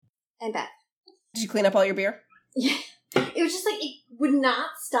And Beth. Did you clean up all your beer? Yeah. It was just like, it would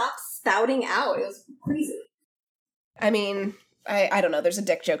not stop spouting out. It was crazy. I mean, I don't know. There's a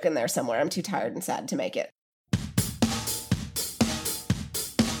dick joke in there somewhere. I'm too tired and sad to make it.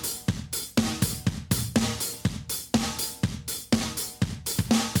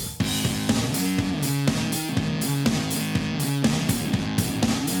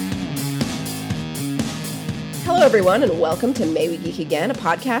 Hello, everyone, and welcome to May We Geek Again, a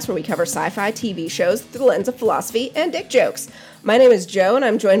podcast where we cover sci-fi TV shows through the lens of philosophy and dick jokes. My name is Joe, and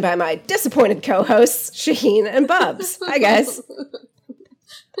I'm joined by my disappointed co-hosts, Shaheen and Bubs. Hi, guys.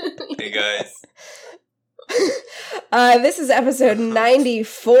 Hey, guys. This is episode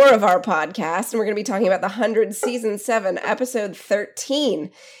 94 of our podcast, and we're going to be talking about The 100 Season 7, Episode 13.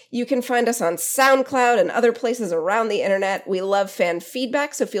 You can find us on SoundCloud and other places around the internet. We love fan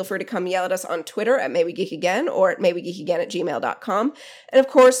feedback, so feel free to come yell at us on Twitter at MayWeGeekAgain or at MayWeGeekAgain@gmail.com. And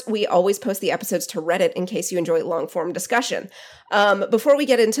of course, we always post the episodes to Reddit in case you enjoy long-form discussion. Before we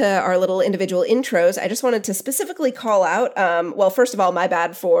get into our little individual intros, I just wanted to specifically call out, well, first of all, my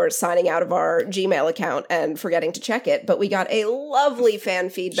bad for signing out of our Gmail account and forgetting to check it, but we got a lovely fan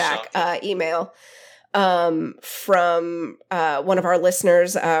feedback email from one of our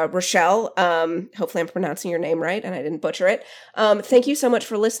listeners, Rochelle. Hopefully I'm pronouncing your name right and I didn't butcher it. Thank you so much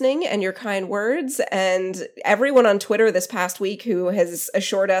for listening and your kind words, and everyone on Twitter this past week who has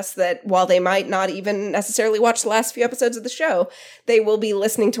assured us that while they might not even necessarily watch the last few episodes of the show, they will be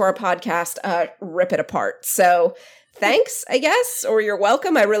listening to our podcast, rip it apart. So thanks, I guess, or you're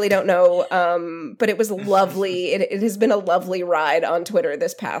welcome. I really don't know. But it was lovely. It has been a lovely ride on Twitter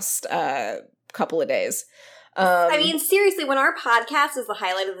this past couple of days. I mean, seriously, when our podcast is the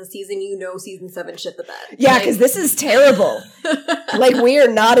highlight of the season, you know season 7 shit the bed. Yeah, because this is terrible. Like, we are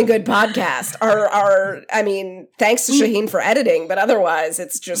not a good podcast. I mean, thanks to Shaheen for editing, but otherwise,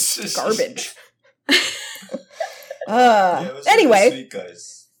 it's just garbage. Anyway. Really sweet,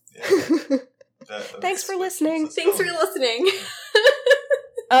 guys. Yeah. Thanks for listening. Thanks for listening.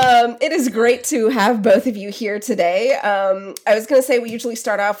 It is great to have both of you here today. I was going to say we usually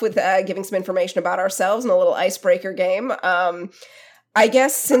start off with giving some information about ourselves and a little icebreaker game. I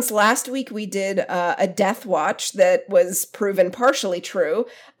guess since last week we did a death watch that was proven partially true.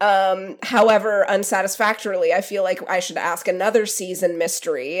 However, unsatisfactorily, I feel like I should ask another season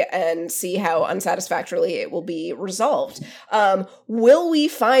mystery and see how unsatisfactorily it will be resolved. Will we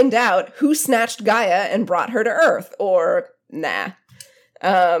find out who snatched Gaia and brought her to Earth, or nah?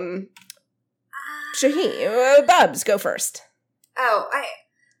 Shaheen, Bubs, go first. Oh,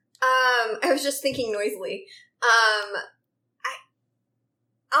 I was just thinking noisily.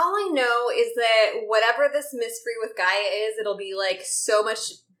 All I know is that whatever this mystery with Gaia is, it'll be, like, so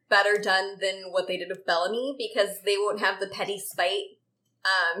much better done than what they did with Bellamy, because they won't have the petty spite,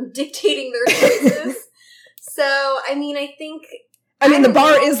 dictating their choices. So, I mean, I mean, the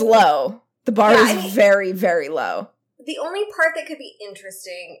bar is low. The bar is very, very low. The only part that could be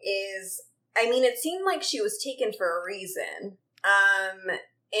interesting is, I mean, it seemed like she was taken for a reason.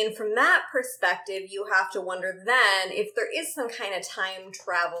 And from that perspective, you have to wonder then if there is some kind of time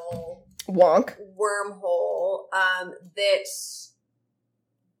travel wormhole that,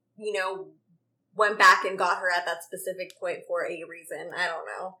 you know, went back and got her at that specific point for a reason. I don't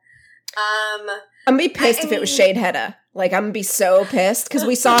know. I'm gonna be pissed if it was Shade Hedda. Like, I'm gonna be so pissed, because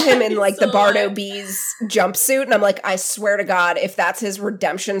we saw him in, like, the Bardo Bees jumpsuit, and I'm like, I swear to God, if that's his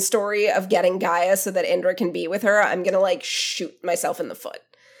redemption story of getting Gaia so that Indra can be with her, I'm gonna, like, shoot myself in the foot.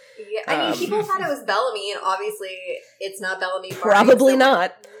 Yeah, I mean, people thought it was Bellamy, and obviously it's not Bellamy. Probably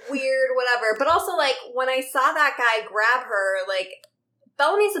not. Weird, whatever. But also, like, when I saw that guy grab her, like,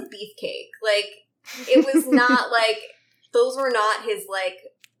 Bellamy's a beefcake. Like, it was not, like, those were not his, like,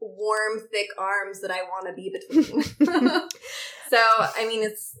 warm, thick arms that I want to be between. So, I mean,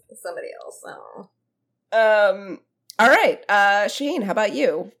 it's somebody else. I don't know. All right. Shaheen, how about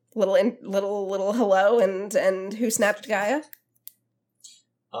you? Little hello and who snapped Gaia?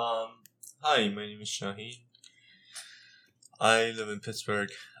 Hi, my name is Shaheen. I live in Pittsburgh.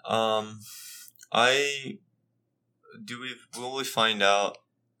 Will we find out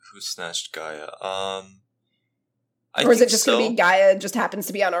who snatched Gaia? Or is it just going to be Gaia just happens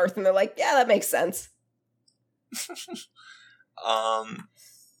to be on Earth and they're like, yeah, that makes sense?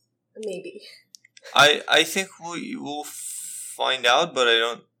 Maybe. I think we will find out, but I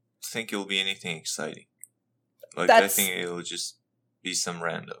don't think it will be anything exciting. Like, I think it will just be some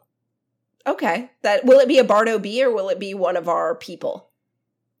rando. Okay. Will it be a Bardo Bee or will it be one of our people?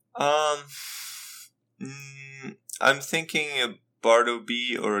 I'm thinking a Bardo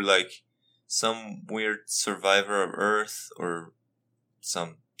Bee or, like, some weird survivor of Earth or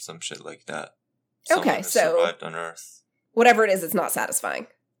some some shit like that. Okay, so survived on Earth. Whatever it is, it's not satisfying.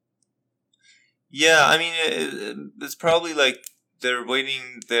 Yeah, I mean, it's probably like they're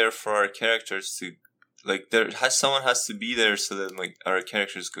waiting there for our characters to, like, someone has to be there so that like our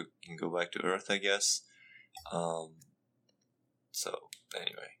characters can go back to Earth, I guess. So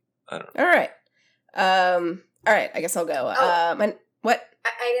anyway, I don't know. All right. I guess I'll go. What?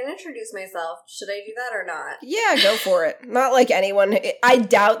 I didn't introduce myself. Should I do that or not? Yeah, go for it. Not like anyone. I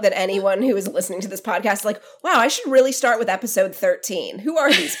doubt that anyone who is listening to this podcast is like, wow, I should really start with episode 13. Who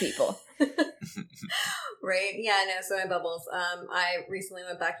are these people? Right? Yeah, no, so my bubbles. I recently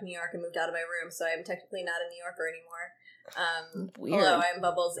went back to New York and moved out of my room, so I'm technically not a New Yorker anymore. Weird. Although I'm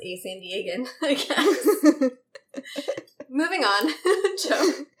Bubbles, a San Diegan, I guess. Moving on.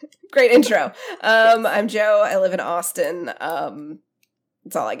 Joe. Great intro. I'm Joe. I live in Austin.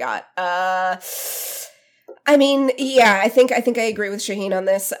 That's all I got. I mean, yeah, I think I agree with Shaheen on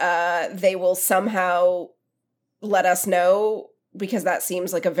this. They will somehow let us know, because that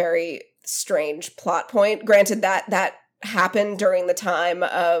seems like a very strange plot point. Granted, that happened during the time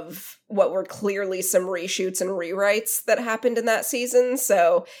of what were clearly some reshoots and rewrites that happened in that season,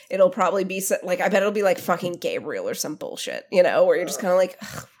 so it'll probably be like, I bet it'll be like fucking Gabriel or some bullshit, you know, where you're just kind of like,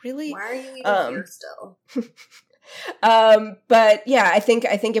 really? Why are you even here still? But yeah, I think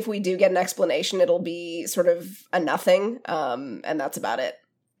if we do get an explanation, it'll be sort of a nothing, and that's about it.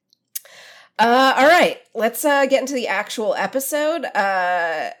 All right, let's get into the actual episode.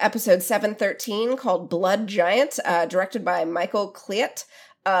 Episode 713, called Blood Giant, directed by Michael Cléat.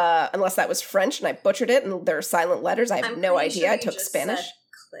 Unless that was French and I butchered it and there are silent letters. I have no idea. Sure, I took Spanish.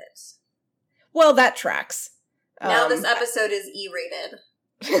 Clit. Well, that tracks. Now this episode is E-rated.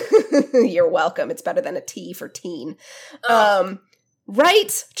 You're welcome. It's better than a T for teen.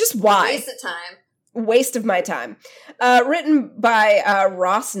 Right? Just why? Waste of time. Waste of my time. Written by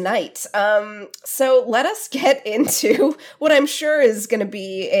Ross Knight. So let us get into what I'm sure is going to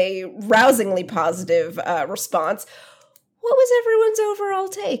be a rousingly positive response. What was everyone's overall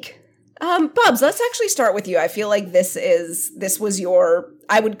take? Bubs, let's actually start with you. I feel like this was your,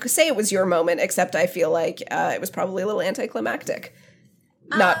 I would say it was your moment, except I feel like it was probably a little anticlimactic.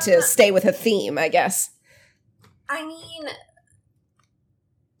 Not to stay with a theme, I guess. I mean,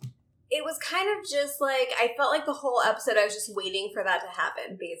 it was kind of just like, I felt like the whole episode I was just waiting for that to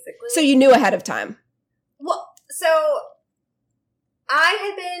happen, basically. So you knew ahead of time? Well, so I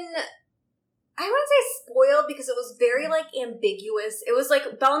had been, I wouldn't say spoiled, because it was very, like, ambiguous. It was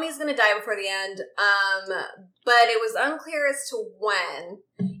like, Bellamy's gonna die before the end, but it was unclear as to when.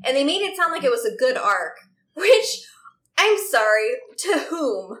 And they made it sound like it was a good arc, which, I'm sorry, to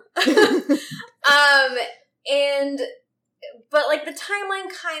whom? But, like, the timeline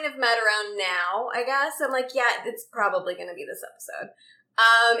kind of met around now, I guess. I'm like, yeah, it's probably gonna be this episode.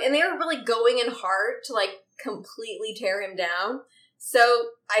 And they were really going in hard to, like, completely tear him down. So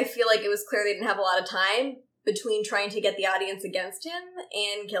I feel like it was clear they didn't have a lot of time between trying to get the audience against him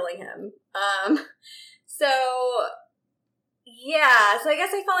and killing him. So I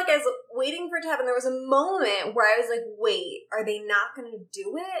guess I felt like I was waiting for it to happen. There was a moment where I was like, wait, are they not going to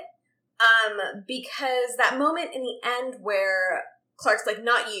do it? Because that moment in the end where Clark's like,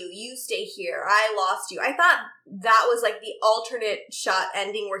 not you, you stay here, I lost you. I thought that was like the alternate shot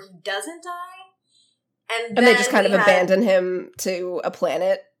ending where he doesn't die. And they just kind of abandon him to a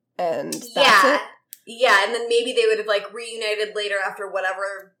planet, and that's it? Yeah, and then maybe they would have, like, reunited later after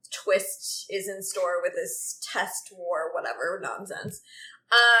whatever twist is in store with this test war, whatever nonsense.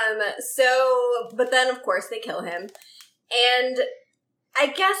 But then, of course, they kill him. And I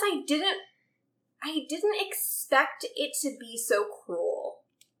guess I didn't expect it to be so cruel,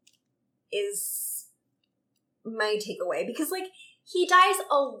 is my takeaway. Because, like, he dies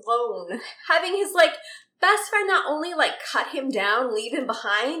alone, having his, like, best friend not only, like, cut him down, leave him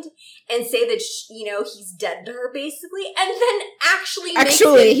behind, and say that, he's dead to her, basically, and then actually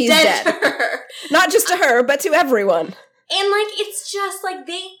he's dead to her. Not just to her, but to everyone. And, like, it's just, like,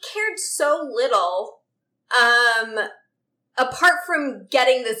 they cared so little, apart from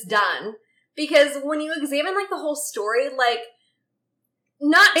getting this done. Because when you examine, like, the whole story, like,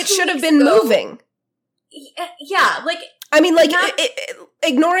 not it should have been moving. Yeah, like, I mean, like,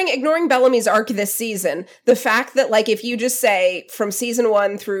 ignoring Bellamy's arc this season, the fact that, like, if you just say from season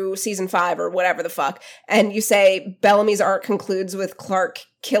 1 through season 5 or whatever the fuck, and you say Bellamy's arc concludes with Clark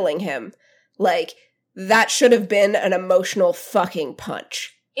killing him, like, that should have been an emotional fucking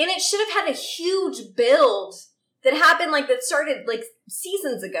punch. And it should have had a huge build that happened, like, that started, like,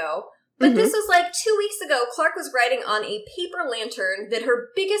 seasons ago. But this was, like, 2 weeks ago, Clark was writing on a paper lantern that her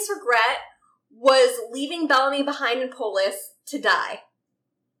biggest regret was leaving Bellamy behind in Polis to die.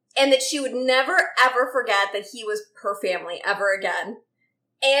 and that she would never ever forget that he was her family ever again.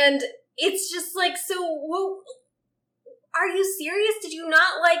 And it's just like, so, whoa, are you serious? Did you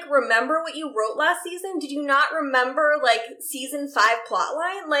not, like, remember what you wrote last season? Did you not remember, like, season 5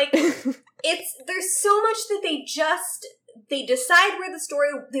 plotline? Like, there's so much that they decide where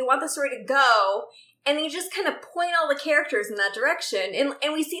they want the story to go, and they just kind of point all the characters in that direction.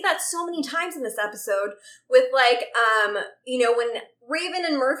 And we see that so many times in this episode with, like, you know, when Raven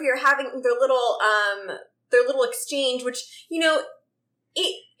and Murphy are having their little exchange, which, you know,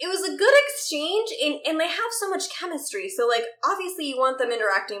 it was a good exchange, and they have so much chemistry. So, like, obviously you want them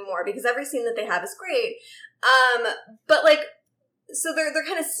interacting more because every scene that they have is great. But, like, so they're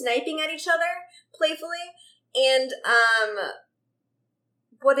kind of sniping at each other playfully, and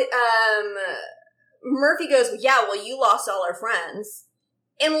Murphy goes, yeah, well, you lost all our friends.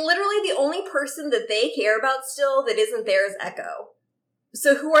 And literally the only person that they care about still that isn't there is Echo.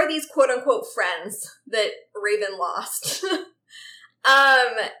 So who are these quote-unquote friends that Raven lost?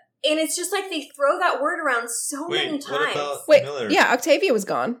 And it's just like they throw that word around so many times. What about Miller? Yeah, Octavia was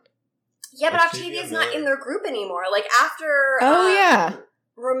gone. Yeah, but Octavia's not in their group anymore. Like, after... yeah.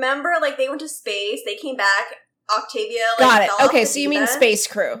 Remember, like, they went to space, they came back, Octavia, like, got it. fell Okay, off so the you deep mean end. Space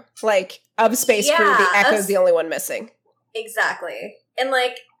Crew. Like, of Space Crew, the Echo's the only one missing. Exactly. And,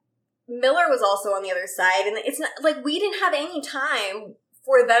 like, Miller was also on the other side, and it's not... Like, we didn't have any time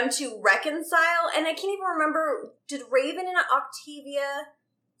for them to reconcile, and I can't even remember, did Raven and Octavia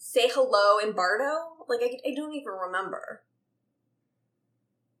say hello in Bardo? Like, I don't even remember.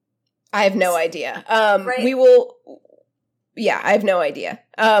 I have no idea. Right. We will... Yeah, I have no idea.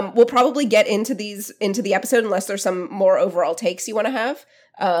 We'll probably get into the episode unless there's some more overall takes you want to have.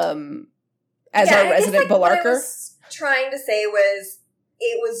 As our resident Belarker. What I was trying to say was,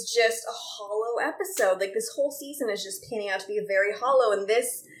 it was just a hollow episode. Like, this whole season is just panning out to be very hollow. And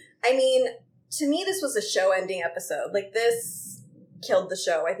this, I mean, to me, this was a show-ending episode. Like, this killed the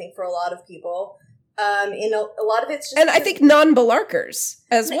show, I think, for a lot of people. And a lot of it's just... And I think non-Belarkers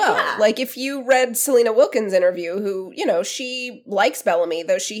as well. Yeah. Like, if you read Selena Wilkins' interview, who, you know, she likes Bellamy,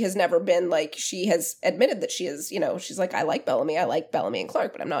 though she has never been, like, she has admitted that she is, you know, she's like, I like Bellamy and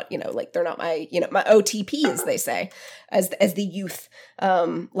Clark, but I'm not, you know, like, they're not my, you know, my OTP, as they say, as the youth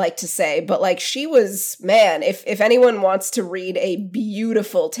like to say. But, like, she was, man, if anyone wants to read a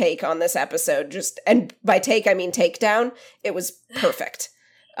beautiful take on this episode, and by take, I mean takedown, it was perfect.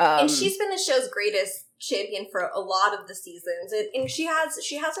 And she's been the show's greatest champion for a lot of the seasons, and she has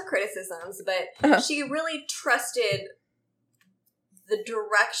her criticisms, but she really trusted the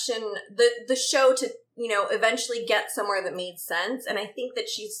direction, the show to, you know, eventually get somewhere that made sense. And I think that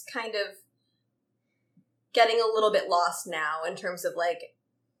she's kind of getting a little bit lost now in terms of, like,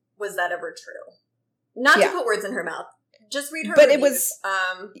 was that ever true? Not to put words in her mouth, just read her but reviews.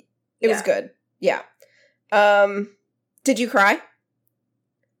 It was good. Yeah. Did you cry?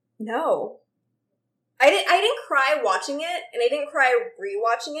 No. I didn't cry watching it, and I didn't cry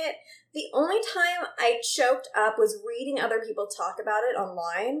rewatching it. The only time I choked up was reading other people talk about it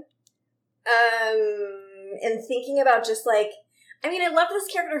online. And thinking about just, like, I mean, I love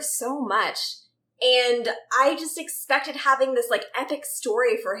this character so much, and I just expected having this, like, epic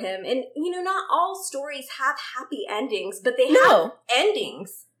story for him. And, you know, not all stories have happy endings, but they have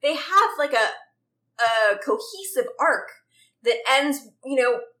endings. They have, like, a cohesive arc that ends, you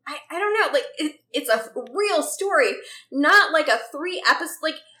know, I don't know, like, it's a real story, not like a 3-episode,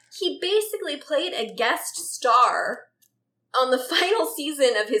 like, he basically played a guest star on the final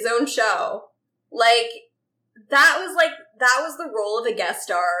season of his own show. Like, that was the role of a guest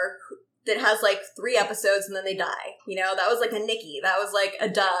star that has, like, 3 episodes and then they die, you know? That was like a Nikki, that was like a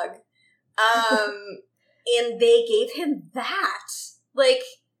Doug. And they gave him that. Like,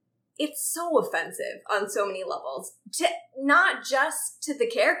 it's so offensive on so many levels. Not just to the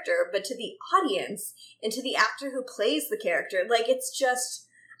character, but to the audience and to the actor who plays the character. Like, it's just,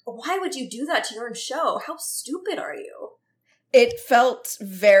 why would you do that to your own show? How stupid are you? It felt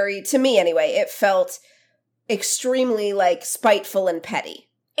to me anyway, it felt extremely, like, spiteful and petty.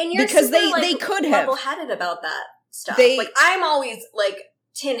 And you're because super, they could have level-headed about that stuff. Like, I'm always, like,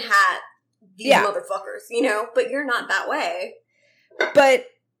 tin hat these motherfuckers, you know? But you're not that way. But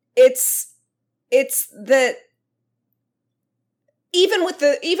it's that even with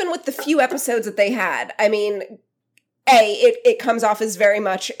the few episodes that they had, I mean, it comes off as very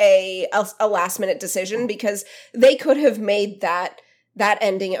much a last minute decision, because they could have made that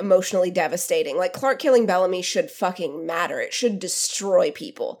ending emotionally devastating. Like, Clark killing Bellamy should fucking matter. It should destroy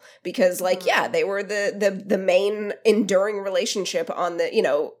people, because, like, they were the main enduring relationship on the, you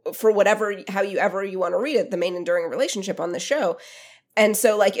know, for whatever, however you want to read it, the main enduring relationship on the show. And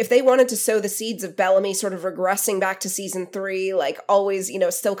so, like, if they wanted to sow the seeds of Bellamy sort of regressing back to season 3, like, always, you know,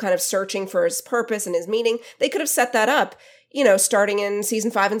 still kind of searching for his purpose and his meaning, they could have set that up, you know, starting in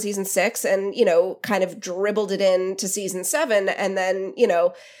season 5 and season 6 and, you know, kind of dribbled it into season 7 and then, you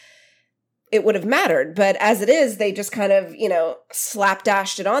know, it would have mattered. But as it is, they just kind of, you know,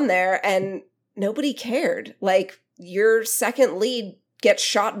 slapdashed it on there and nobody cared. Like, your second lead gets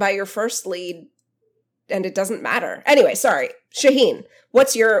shot by your first lead and it doesn't matter. Anyway, sorry. Shaheen,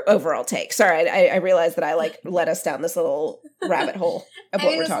 what's your overall take? Sorry, I realized that I, like, led us down this little rabbit hole of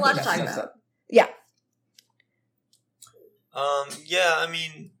what we're talking about. Yeah. Yeah, I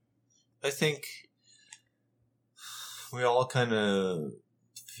mean, I think we all kind of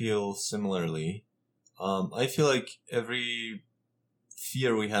feel similarly. I feel like every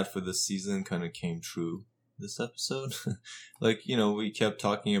fear we had for this season kind of came true this episode. Like, you know, we kept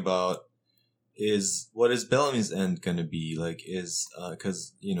talking about what is Bellamy's end gonna be? Like,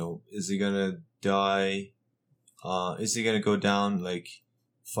 cause, you know, is he gonna die? Is he gonna go down, like,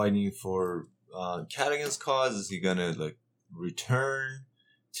 fighting for, Cadigan's cause? Is he gonna, like, return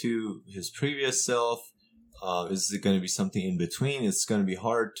to his previous self? Is it gonna be something in between? It's gonna be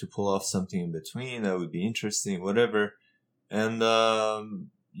hard to pull off something in between. That would be interesting, whatever. And,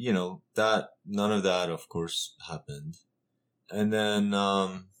 you know, none of that, of course, happened. And then,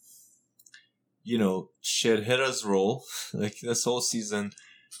 you know, shit hit us roll. Like, this whole season,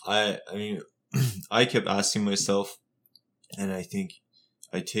 I mean, I kept asking myself, and I think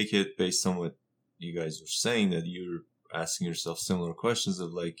I take it based on what you guys were saying, that you're asking yourself similar questions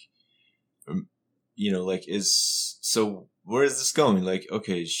of, like, you know, like, so where is this going? Like,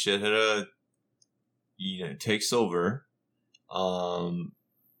 okay, Shithead, you know, takes over.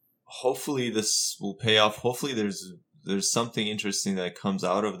 Hopefully this will pay off. Hopefully there's something interesting that comes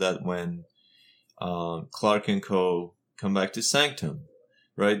out of that when Clark and co come back to Sanctum,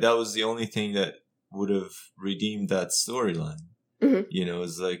 right? That was the only thing that would have redeemed that storyline. Mm-hmm. You know,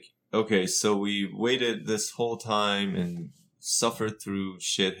 it's like, okay, so we waited this whole time and suffered through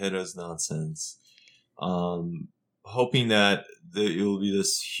Shithead's nonsense, hoping that it will be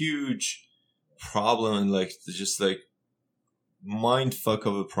this huge problem and, like, just, like, mind fuck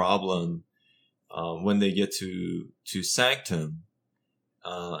of a problem when they get to Sanctum.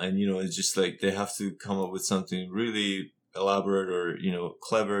 And, you know, it's just like they have to come up with something really elaborate or, you know,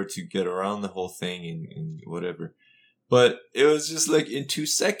 clever to get around the whole thing and whatever. But it was just like in 2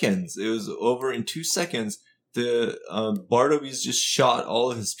 seconds. It was over in 2 seconds. The Bartleby just shot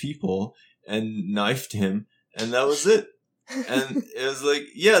all of his people and knifed him, and that was it. And it was like,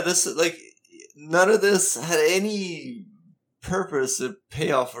 yeah, this, like, none of this had any purpose or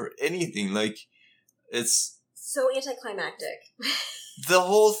payoff or anything. Like, it's so anticlimactic. The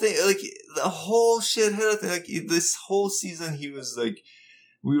whole thing, like, the whole shit, like, this whole season, he was like,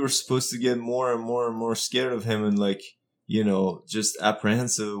 we were supposed to get more and more and more scared of him and, like, you know, just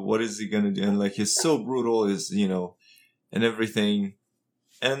apprehensive. What is he gonna do? And, like, he's so brutal, you know, and everything.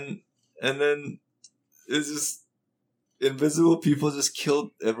 And then it's just invisible people just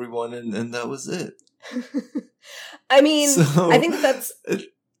killed everyone, and that was it. I mean, so, I think that's...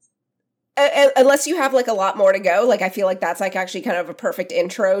 unless you have, like, a lot more to go, like, I feel like that's, like, actually kind of a perfect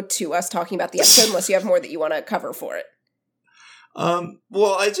intro to us talking about the episode, unless you have more that you want to cover for it.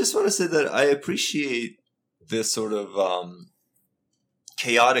 Well, I just want to say that I appreciate this sort of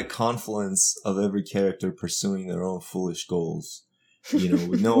chaotic confluence of every character pursuing their own foolish goals, you know,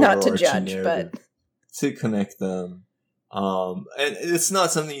 with no not to judge, but to connect them. And it's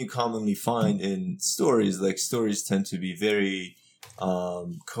not something you commonly find in stories. Like, stories tend to be very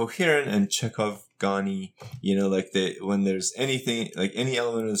coherent and Chekhov-Gani, you know, like, when there's anything, like, any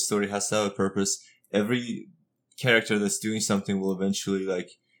element of the story has to have a purpose. Every character that's doing something will eventually, like,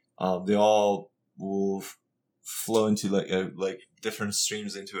 they all will flow into, like different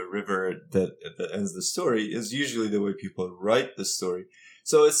streams into a river that ends the story, is usually the way people write the story.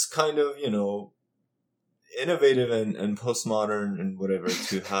 So it's kind of, you know, innovative and postmodern and whatever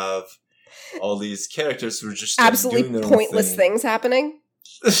to have all these characters who are just absolutely doing their pointless own things happening.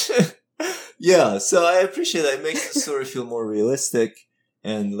 Yeah, so I appreciate that. It makes the story feel more realistic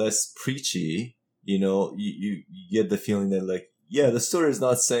and less preachy. You know, you get the feeling that, like, yeah, the story is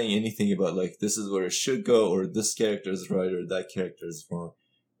not saying anything about, like, this is where it should go, or this character is right, or that character is wrong.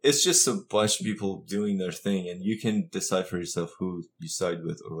 It's just a bunch of people doing their thing, and you can decide for yourself who you side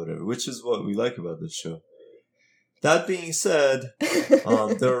with or whatever, which is what we like about this show. That being said,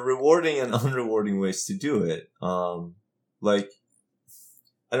 there are rewarding and unrewarding ways to do it. Like,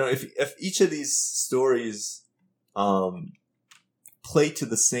 I don't know, if each of these stories play to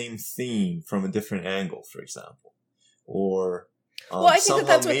the same theme from a different angle, for example, or Well, I think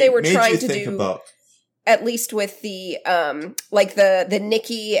that's what they were trying to do. About. At least with the like the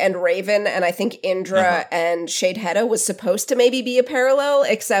Nikki and Raven, and I think Indra and Shaydheda was supposed to maybe be a parallel,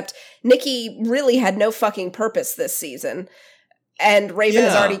 except Nikki really had no fucking purpose this season, and Raven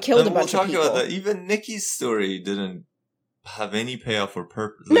has already killed a bunch of people. About that. Even Nikki's story didn't have any payoff or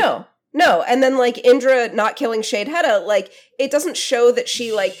purpose. No, and then, like, Indra not killing Shaydheda, like, it doesn't show that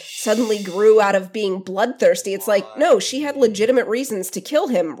she, like, suddenly grew out of being bloodthirsty. It's like, no, she had legitimate reasons to kill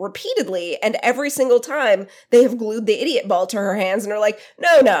him repeatedly, and every single time they have glued the idiot ball to her hands and are like,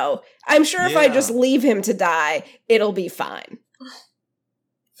 no, I'm sure if I just leave him to die, it'll be fine.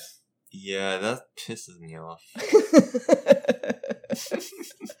 Yeah, that pisses me off.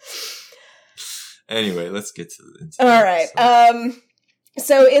 Anyway, let's get to the incident. All right,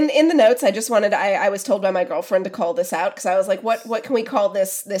 So in the notes, I just wanted I was told by my girlfriend to call this out because I was like, what can we call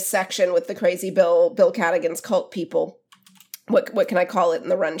this section with the crazy Bill Cadigan's cult people? What can I call it in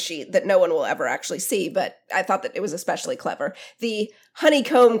the run sheet that no one will ever actually see? But I thought that it was especially clever. The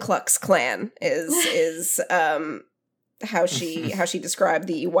Honeycomb Klux Klan is how she described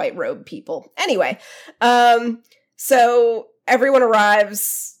the white robe people. Anyway, so everyone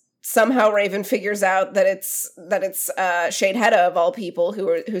arrives. Somehow Raven figures out that it's Shaydheda of all people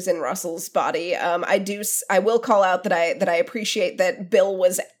who's in Russell's body. I will call out that I appreciate that Bill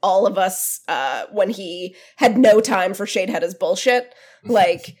was all of us when he had no time for Shaydheda's bullshit.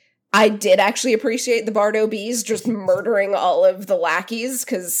 Like, I did actually appreciate the Bardo Bees just murdering all of the lackeys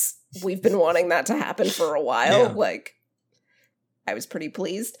because we've been wanting that to happen for a while. Yeah. Like, I was pretty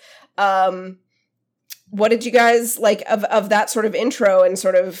pleased. What did you guys like of that sort of intro and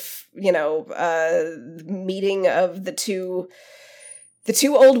sort of, meeting of the two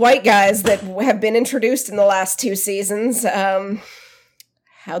old white guys that have been introduced in the last 2 seasons?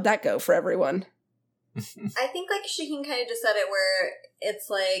 How'd that go for everyone? I think like Shaheen kind of just said it, where it's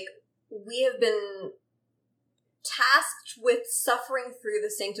like we have been tasked with suffering through the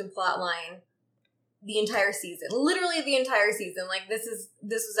Sanctum plotline the entire season, literally the entire season. Like this was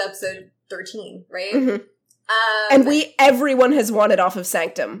episode 13, right? Mm-hmm. And everyone has wanted off of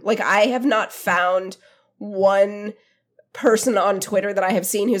Sanctum. Like, I have not found one person on Twitter that I have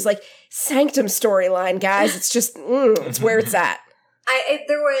seen who's like, Sanctum storyline, guys. It's just, it's where it's at.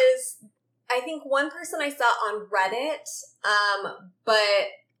 There was, I think, one person I saw on Reddit, but,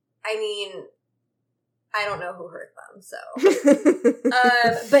 I mean, I don't know who hurt them, so.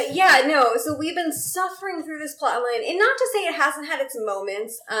 But yeah, no, so we've been suffering through this plotline, and not to say it hasn't had its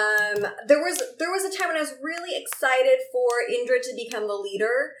moments. There was a time when I was really excited for Indra to become the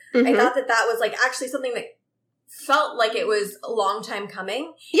leader. Mm-hmm. I thought that was like actually something that felt like it was a long time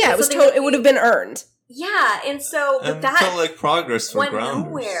coming. Yeah, it would have been earned. Yeah, and so but that felt like progress for went Grounders.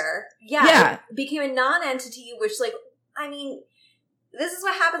 Nowhere. Yeah, it became a non-entity, which, like, I mean, this is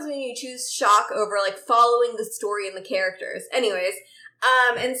what happens when you choose shock over, like, following the story and the characters. Anyways,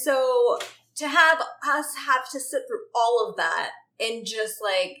 and so to have us have to sit through all of that and just,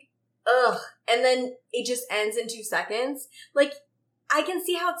 like, and then it just ends in 2 seconds. Like, I can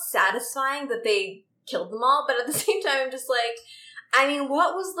see how it's satisfying that they killed them all, but at the same time, I'm just like, I mean,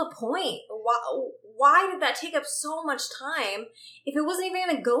 what was the point? Why did that take up so much time if it wasn't even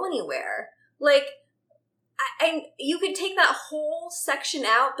going to go anywhere? Like, and you could take that whole section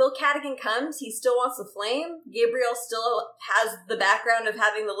out. Bill Cadigan comes. He still wants the flame. Gabriel still has the background of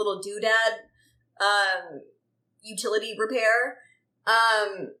having the little doodad utility repair.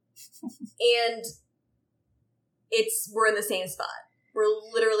 And we're in the same spot. We're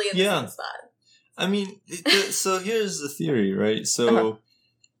literally in the same spot. I mean, so here's the theory, right? So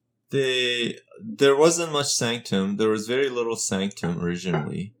there wasn't much Sanctum. There was very little Sanctum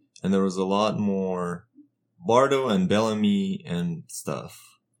originally. And there was a lot more Bardo and Bellamy and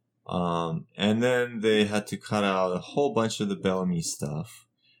stuff. And then they had to cut out a whole bunch of the Bellamy stuff.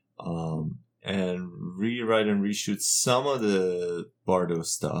 And rewrite and reshoot some of the Bardo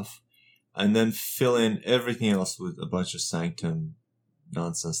stuff. And then fill in everything else with a bunch of Sanctum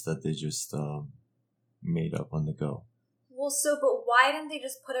nonsense that they just made up on the go. Well, but why didn't they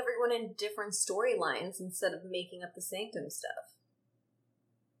just put everyone in different storylines instead of making up the Sanctum stuff?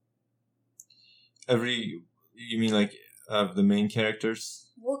 You mean like the main characters?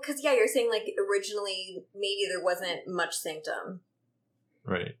 Well, because you're saying like originally maybe there wasn't much Sanctum.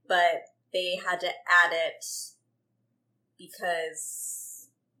 Right. But they had to add it because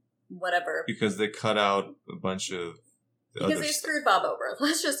whatever. Because they cut out a bunch of because they screwed Bob over.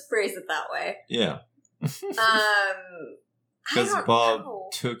 Let's just phrase it that way. Yeah. Because Bob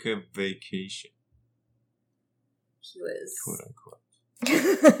took a vacation. He was quote unquote.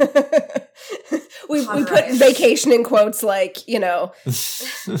 we put vacation in quotes, like,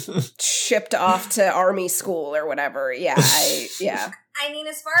 shipped off to army school or whatever. Yeah. I mean,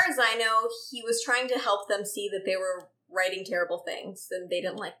 as far as I know, he was trying to help them see that they were writing terrible things, and they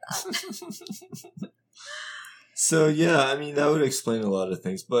didn't like that. So, yeah, I mean, that would explain a lot of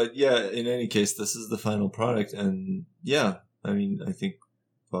things. But, yeah, in any case, this is the final product. And, yeah, I mean, I think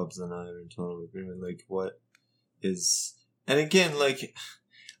Bubs and I are in total agreement. Like, what is... And again, like,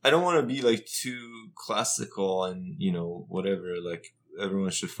 I don't want to be, like, too classical and, whatever, like,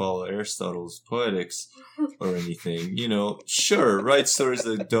 everyone should follow Aristotle's Poetics or anything. Sure, write stories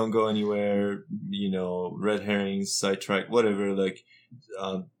that don't go anywhere, red herrings, sidetrack, whatever, like,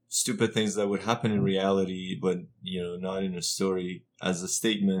 stupid things that would happen in reality, but, not in a story as a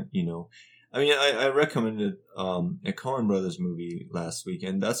statement, I mean, I recommended a Coen Brothers movie last week,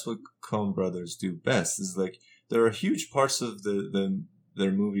 and that's what Coen Brothers do best, is, like, there are huge parts of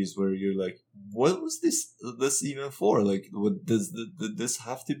their movies where you're like, what was this even for? Like, what does this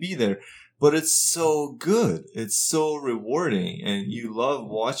have to be there? But it's so good. It's so rewarding, and you love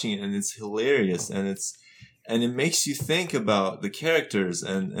watching it, and it's hilarious, and it makes you think about the characters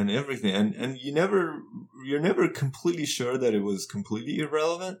and everything. And you're never completely sure that it was completely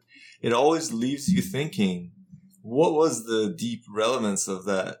irrelevant. It always leaves you thinking, what was the deep relevance of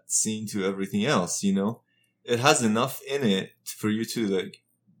that scene to everything else, It has enough in it for you to, like,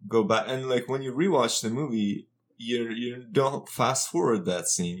 go back. And, like, when you rewatch the movie, you don't fast forward that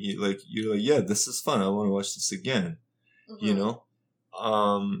scene. You're like, yeah, this is fun. I want to watch this again,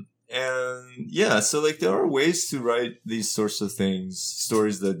 And, yeah, so, like, there are ways to write these sorts of things,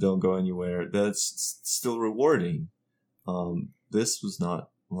 stories that don't go anywhere, that's still rewarding. This was not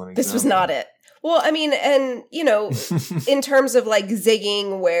one example. This was not it. Well, I mean, and, in terms of, like,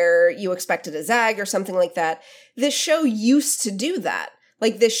 zigging where you expected a zag or something like that, this show used to do that.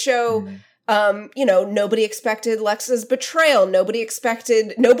 Like, this show, nobody expected Lexa's betrayal. Nobody,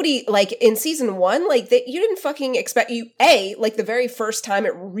 like, in season 1, like, you didn't fucking expect, like, the very first time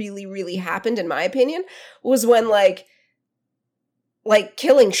it really, really happened, in my opinion, was when, like,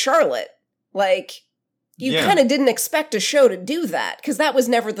 killing Charlotte, like... You kind of didn't expect a show to do that, because that was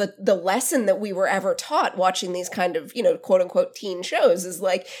never the lesson that we were ever taught watching these kind of, quote unquote teen shows, is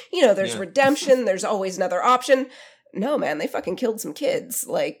like, there's redemption, there's always another option. No, man, they fucking killed some kids.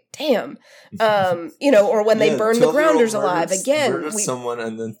 Like, damn. Or when they burned the Grounders alive again. Murdered someone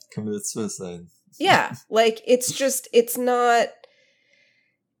and then committed suicide. Yeah. Like, it's just, it's not...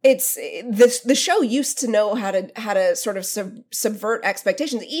 It's the show used to know how to sort of subvert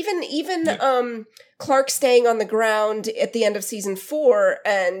expectations. Even Clark staying on the ground at the end of season 4,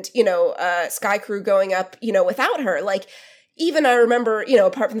 and Sky Crew going up without her. Like, even I remember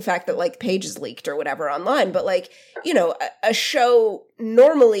apart from the fact that, like, pages leaked or whatever online, but, like, a show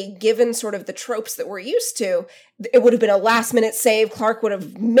normally, given sort of the tropes that we're used to, it would have been a last minute save. Clark would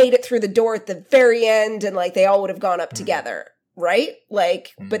have made it through the door at the very end, and, like, they all would have gone up together. Right?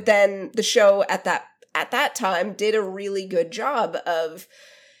 Like, but then the show at that time did a really good job of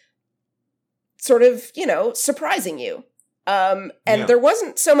sort of, surprising you. There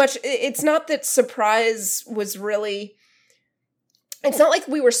wasn't so much, it's not that surprise was really, it's not like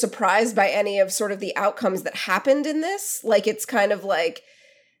we were surprised by any of sort of the outcomes that happened in this. Like, it's kind of like,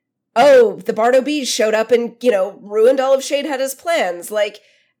 oh, the Bardo Bees showed up and, ruined all of Shadeheada's plans. Like,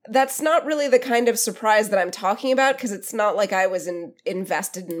 that's not really the kind of surprise that I'm talking about, because it's not like I was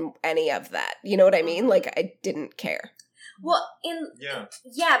invested in any of that. You know what I mean? Like, I didn't care. Well,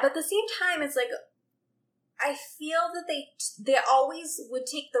 but at the same time, it's like, I feel that they always would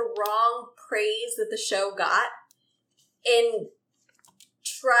take the wrong praise that the show got and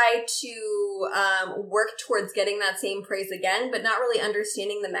try to work towards getting that same praise again, but not really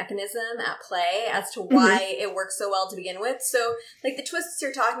understanding the mechanism at play as to why it works so well to begin with. So, like, the twists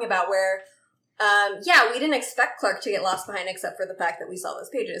you're talking about where, we didn't expect Clark to get lost behind except for the fact that we saw those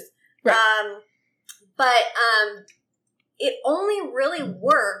pages. Right. It only really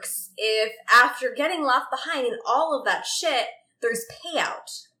works if after getting left behind in all of that shit, there's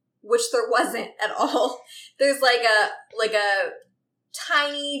payout, which there wasn't at all. There's like a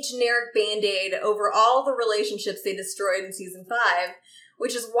tiny generic band-aid over all the relationships they destroyed in season 5,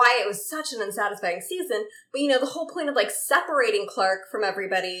 which is why it was such an unsatisfying season. But, the whole point of, like, separating Clark from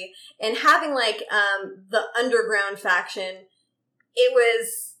everybody and having, like, the underground faction, it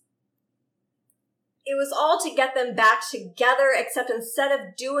was all to get them back together, except instead of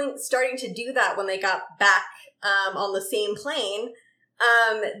starting to do that when they got back on the same plane,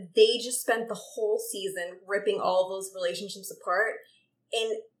 they just spent the whole season ripping all those relationships apart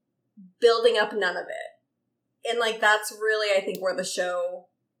and building up none of it. And, like, that's really, I think, where the show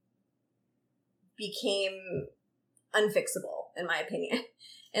became unfixable, in my opinion.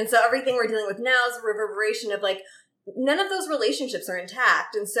 And so everything we're dealing with now is a reverberation of, like, none of those relationships are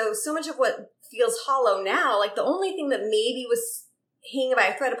intact. And so much of what feels hollow now, like, the only thing that maybe was hanging by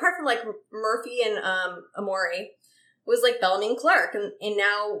a thread, apart from, like, Murphy and Amori, was, like, Bellamy and Clark. And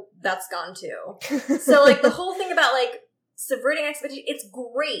now that's gone, too. So, like, the whole thing about, like, subverting expectations, it's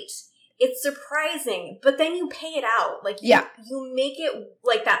great. It's surprising, but then you pay it out. Like, you make it,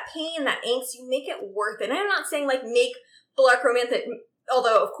 like, that pain, that angst, you make it worth it. And I'm not saying, like, make Black romantic,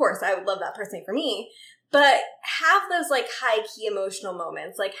 although, of course, I would love that personally for me, but have those, like, high-key emotional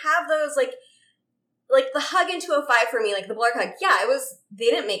moments. Like, have those, like the hug in 205 for me, like, the Black hug, yeah, they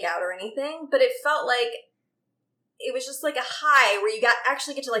didn't make out or anything, but it felt like it was just, like, a high where you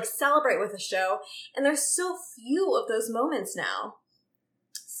actually get to, like, celebrate with the show, and there's so few of those moments now.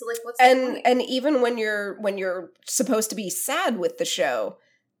 So, like, what's the point? And even when you're supposed to be sad with the show,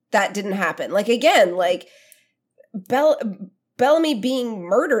 that didn't happen. Like, again, like, Bellamy being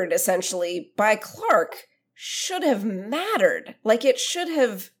murdered, essentially, by Clark should have mattered. Like, it should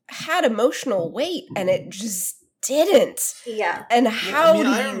have had emotional weight, and it just didn't. Yeah. And how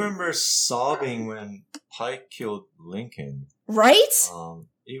I remember sobbing when Pike killed Lincoln. Right?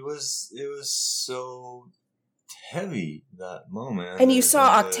 It was so heavy, that moment. And you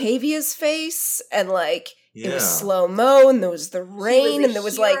saw Octavia's face, and, like, it was slow-mo, and there was the rain, and there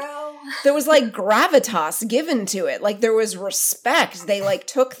was like gravitas given to it. Like, there was respect. They, like,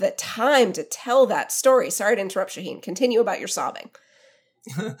 took the time to tell that story. Sorry to interrupt, Shaheen. Continue about your sobbing.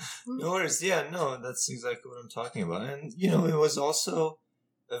 No worries. Yeah, no, that's exactly what I'm talking about. And, you know, it was also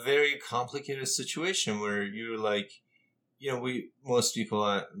a very complicated situation where you're like, you know, most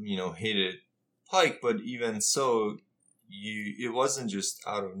people, you know, hated Pike, but even so, it wasn't just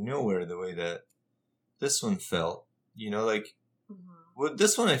out of nowhere the way that this one felt. You know, like, with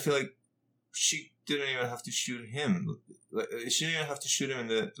this one, I feel like she didn't even have to shoot him. Like, she didn't even have to shoot him in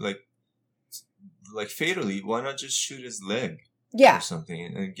the, like fatally. Why not just shoot his leg? Yeah. Or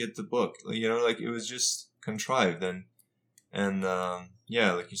something, and get the book. You know, like, it was just contrived, and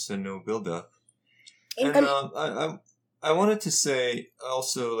yeah, like you said, no build up. And I wanted to say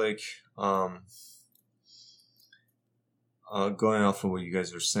also, like, going off of what you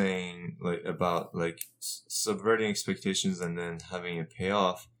guys were saying, like, about, like, subverting expectations and then having it pay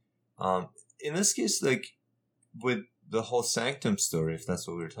off. In this case, like, with the whole Sanctum story, if that's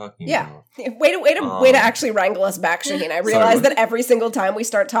what we were talking about. Way to actually wrangle us back, Shaheen. I realize that every single time we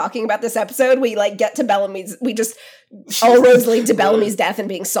start talking about this episode, we, like, get to Bellamy's, we just all roads lead to Bellamy's death and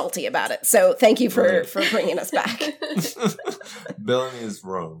being salty about it. So thank you for bringing us back. Bellamy is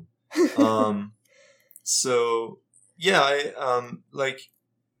wrong. So yeah, I like,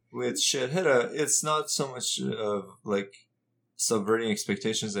 with Shedheda, it's not so much of, like, subverting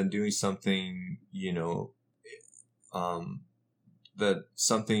expectations and doing something, you know, that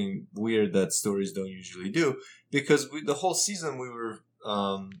something weird that stories don't usually do, because the whole season we were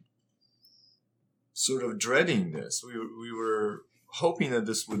sort of dreading this. We were hoping that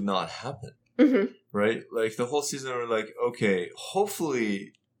this would not happen, right? Like, the whole season we're like, okay,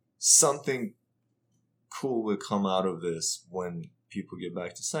 hopefully something cool will come out of this when people get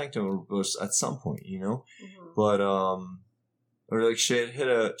back to Sanctum, or at some point, you know. But or like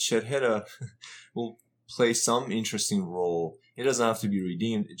Shedheda will play some interesting role. It doesn't have to be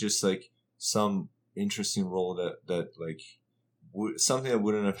redeemed. It's just, like, some interesting role that like something that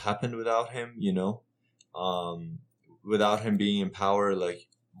wouldn't have happened without him, you know, without him being in power, like,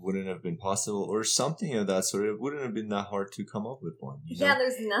 wouldn't have been possible, or something of that sort. It wouldn't have been that hard to come up with one. You know?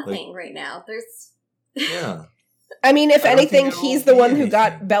 There's nothing, like, right now. There's I mean, if anything, he's the one who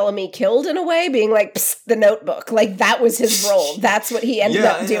got Bellamy killed, in a way, being like, psst, the Notebook. Like, that was his role. That's what he ended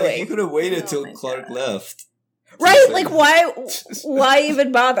up doing. He could have waited till Clark left. Right? Like, why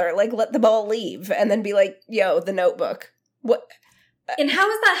even bother? Like, let them all leave and then be like, yo, the Notebook. What? And how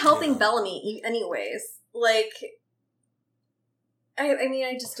is that helping Bellamy anyways? Like, I mean,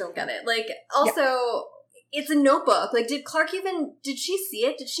 I just don't get it. Like, also, it's a notebook. Like, did she see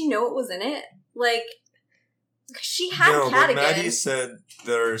it? Did she know what was in it? Like, she had Cadigan. But Maddie said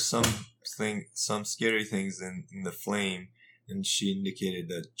there are some scary things in the flame, and she indicated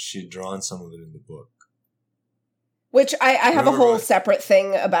that she'd drawn some of it in the book. Which I have a whole separate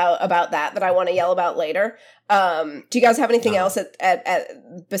thing about that I want to yell about later. Do you guys have anything else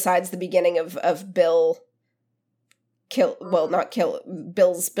at besides the beginning of Bill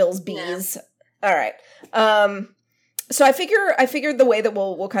Bill's bees? No. All right. So I figured the way that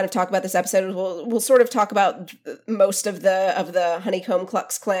we'll kind of talk about this episode is we'll sort of talk about most of the Honeycomb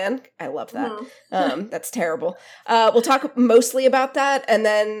Klux Klan. I love that. That's terrible. We'll talk mostly about that, and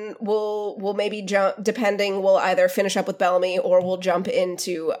then we'll maybe jump. Depending, we'll either finish up with Bellamy or we'll jump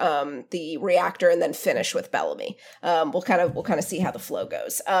into the reactor and then finish with Bellamy. We'll kind of see how the flow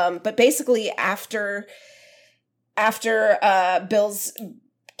goes. But basically, after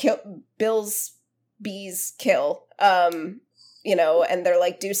Bill's bees kill, and they're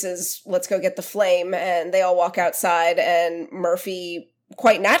like, deuces, let's go get the flame, and they all walk outside, and Murphy,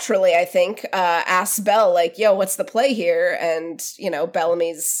 quite naturally, I think, asks Bell, like, yo, what's the play here? And,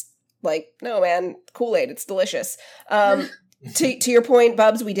 Bellamy's like, no, man, Kool-Aid, it's delicious. To your point,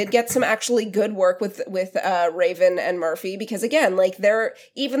 Bubs, we did get some actually good work with Raven and Murphy, because again, like,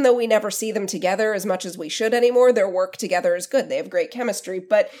 even though we never see them together as much as we should anymore, their work together is good. They have great chemistry.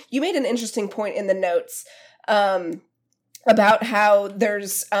 But you made an interesting point in the notes about how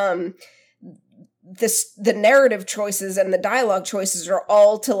there's the narrative choices and the dialogue choices are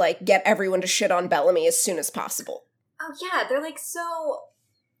all to like get everyone to shit on Bellamy as soon as possible. Oh yeah, they're like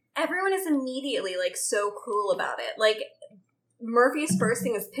everyone is immediately like so cruel about it. Like, Murphy's first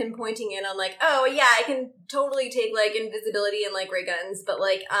thing is pinpointing in on like, oh yeah, I can totally take like invisibility and like ray guns, but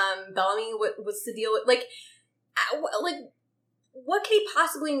like Bellamy what's the deal with like what could he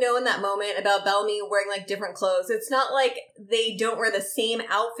possibly know in that moment about Bellamy wearing like different clothes? It's not like they don't wear the same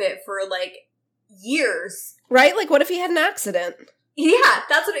outfit for like years, right? Like, what if he had an accident? Yeah,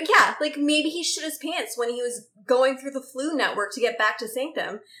 that's what. Yeah, like maybe he shit his pants when he was going through the flu network to get back to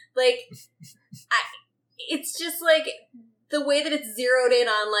Sanctum. Like, it's just like the way that it's zeroed in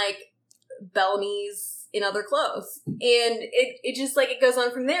on like Bellamy's in other clothes, and it just like it goes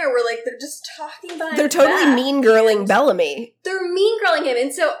on from there where like they're just talking about they're totally mean girling Bellamy. They're mean girling him,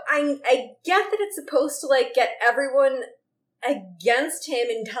 and so I get that it's supposed to like get everyone against him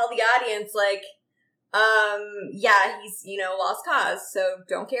and tell the audience like, yeah, he's lost cause, so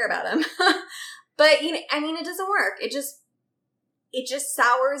don't care about him. But I mean, it doesn't work. It just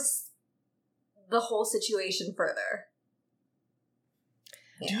sours the whole situation further.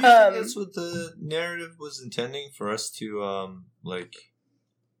 Do you think that's what the narrative was intending, for us to,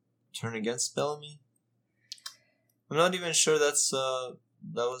 turn against Bellamy? I'm not even sure that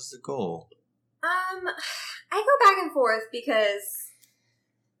was the goal. I go back and forth because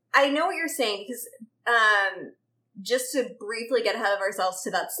I know what you're saying, because, just to briefly get ahead of ourselves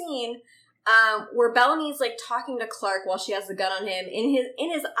to that scene, where Bellamy's like talking to Clark while she has the gun on him, in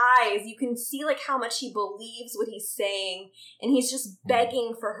his eyes you can see like how much he believes what he's saying, and he's just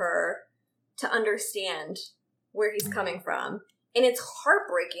begging for her to understand where he's coming from, and it's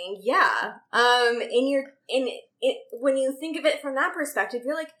heartbreaking. Yeah. When you think of it from that perspective,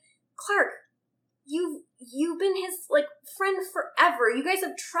 you're like, Clark, you've been his like friend forever. You guys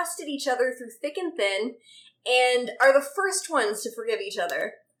have trusted each other through thick and thin, and are the first ones to forgive each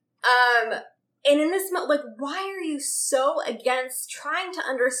other. And in this moment, like, why are you so against trying to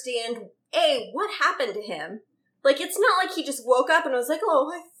understand, what happened to him? Like, it's not like he just woke up and was like,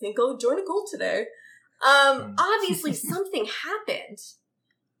 oh, I think I'll join a cult today. Obviously something happened.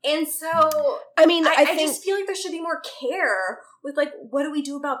 And so, I mean, I just feel like there should be more care with, like, what do we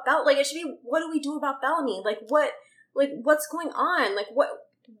do about Like, it should be, what do we do about Bellamy? What's going on? Like, what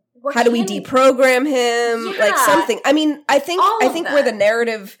how do we deprogram him? Yeah. Like, something. I mean, I think where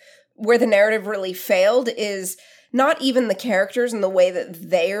the narrative really failed is not even the characters and the way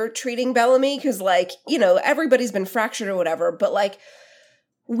that they're treating Bellamy, because, like, everybody's been fractured or whatever, but, like,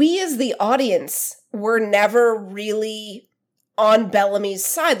 we as the audience were never really on Bellamy's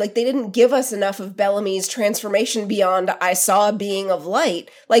side. Like, they didn't give us enough of Bellamy's transformation beyond I saw a being of light.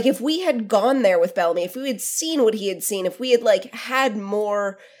 Like, if we had gone there with Bellamy, if we had seen what he had seen, if we had, like, had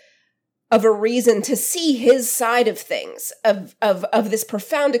more of a reason to see his side of things, of this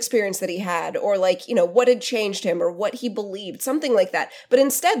profound experience that he had, or like, what had changed him, or what he believed, something like that. But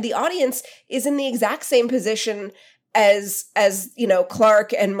instead, the audience is in the exact same position as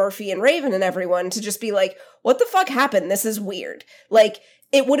Clark and Murphy and Raven and everyone, to just be like, what the fuck happened? This is weird. Like,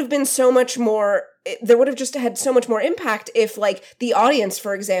 it would have been so much more, there would have just had so much more impact if, like, the audience,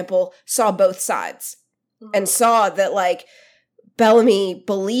 for example, saw both sides and saw that, like, Bellamy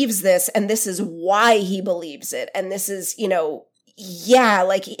believes this, and this is why he believes it. And this is,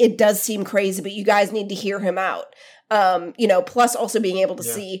 like, it does seem crazy, but you guys need to hear him out. Plus also being able to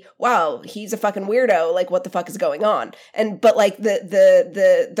see, wow, he's a fucking weirdo. Like, what the fuck is going on? But like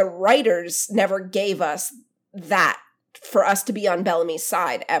the writers never gave us that for us to be on Bellamy's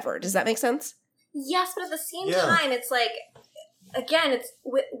side ever. Does that make sense? Yes, but at the same time, it's like, again, it's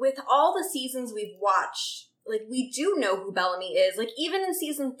with all the seasons we've watched like, we do know who Bellamy is. Like, even in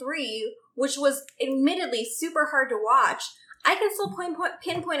season 3, which was admittedly super hard to watch, I can still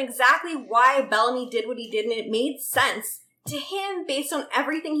pinpoint exactly why Bellamy did what he did, and it made sense to him based on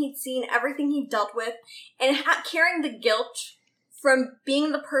everything he'd seen, everything he'd dealt with, and carrying the guilt from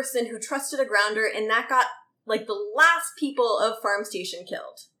being the person who trusted a grounder, and that got, like, the last people of Farm Station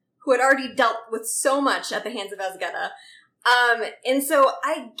killed, who had already dealt with so much at the hands of Azgeda. And so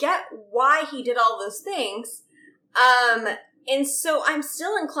I get why he did all those things. And so I'm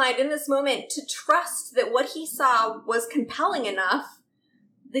still inclined in this moment to trust that what he saw was compelling enough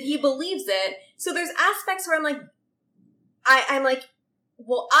that he believes it. So there's aspects where I'm like, I'm like,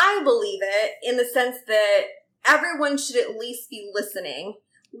 well, I believe it in the sense that everyone should at least be listening.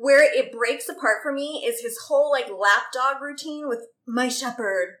 Where it breaks apart for me is his whole, like, lapdog routine with my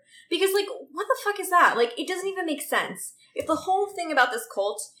shepherd. Because, like, what the fuck is that? Like, it doesn't even make sense. If the whole thing about this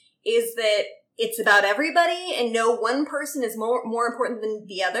cult is that it's about everybody and no one person is more important than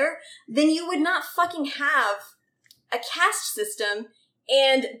the other, then you would not fucking have a caste system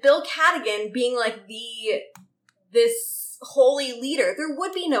and Bill Cadigan being like this holy leader. There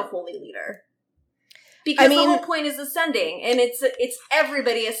would be no holy leader. Because the whole point is ascending, and it's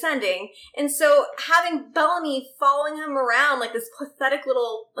everybody ascending. And so having Bellamy following him around like this pathetic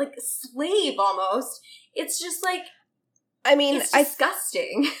little, like, slave almost, it's just like, I mean, it's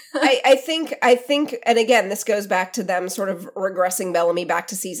disgusting. I think, and again, this goes back to them sort of regressing Bellamy back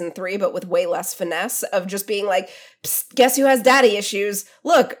to season 3, but with way less finesse of just being like, guess who has daddy issues?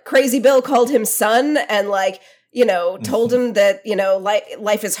 Look, Crazy Bill called him son and, like, you know, told him that, you know,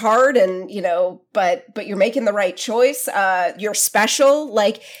 life is hard and, you know, but you're making the right choice. You're special.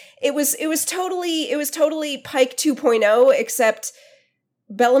 Like, it was totally Pike 2.0, except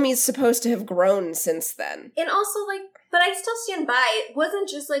Bellamy's supposed to have grown since then. And also, like, but I still stand by, it wasn't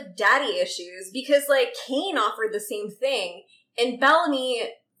just, like, daddy issues, because, like, Kane offered the same thing, and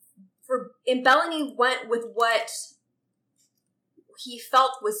Bellamy went with what he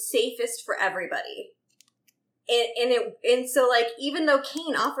felt was safest for everybody. And so, like, even though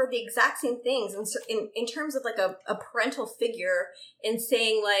Kane offered the exact same things in terms of, like, a parental figure and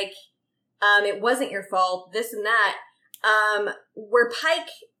saying, like, it wasn't your fault, this and that, where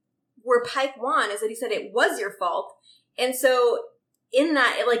Pike won is that he said it was your fault. And so in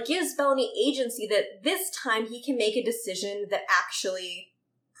that, it, like, gives Bellamy agency that this time he can make a decision that actually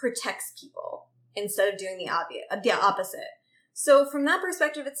protects people instead of doing the opposite. So from that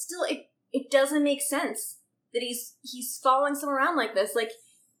perspective, it's still, it doesn't make sense that he's following someone around like this. Like,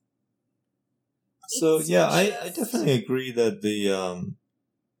 so yeah, I definitely agree that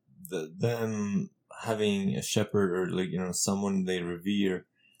them having a shepherd or, like, you know, someone they revere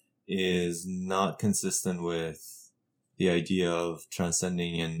is not consistent with the idea of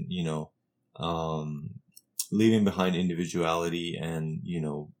transcending and, you know, leaving behind individuality and, you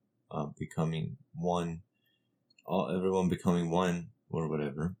know, becoming one, everyone becoming one or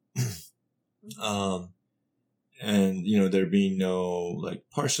whatever. And, you know, there being no, like,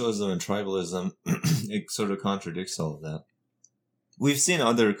 partialism and tribalism, it sort of contradicts all of that. We've seen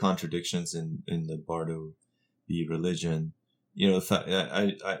other contradictions in the Bardo V religion. You know, the fact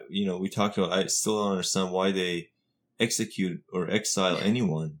you know, we talked about, I still don't understand why they execute or exile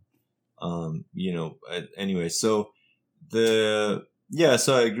anyone. You know, anyway, so so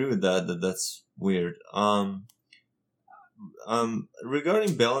I agree with that's weird.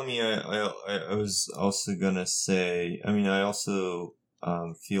 Regarding Bellamy, I was also gonna say, I mean, I also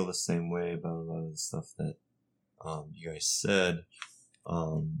feel the same way about a lot of the stuff that you guys said,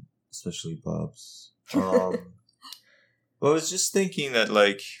 especially Bob's. Well, I was just thinking that,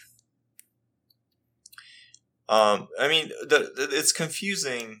 like, I mean, it's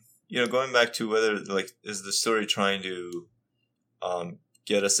confusing, you know, going back to whether, like, is the story trying to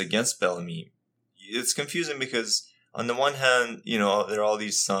get us against Bellamy? It's confusing because on the one hand, you know, there are all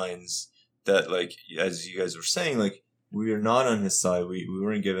these signs that, like, as you guys were saying, like, we are not on his side. We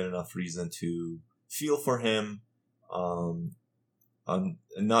weren't given enough reason to feel for him, and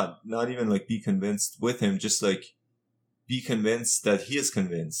not even, like, be convinced with him, just, like, be convinced that he is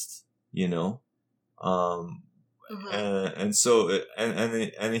convinced, you know? And so,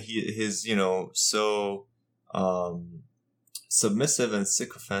 and his, you know, so, submissive and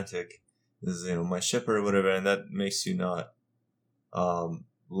sycophantic is, you know, my shepherd or whatever, and that makes you not,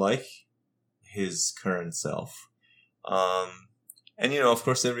 like his current self. And, you know, of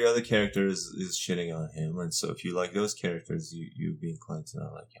course, every other character is shitting on him, and so if you like those characters, you'd be inclined to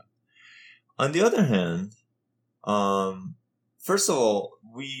not like him. On the other hand, first of all,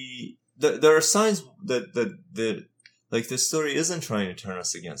 there are signs that like, the story isn't trying to turn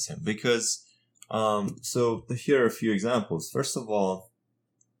us against him, because So here are a few examples. First of all,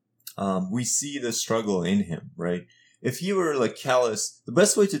 we see the struggle in him, right? If he were like callous, the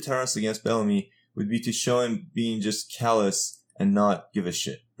best way to turn us against Bellamy would be to show him being just callous and not give a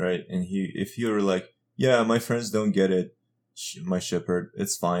shit, right? And if he were like, yeah, my friends don't get it, my shepherd,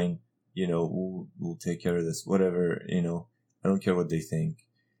 it's fine, we'll take care of this, whatever, I don't care what they think.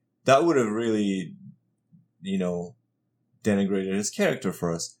 That would have really, denigrated his character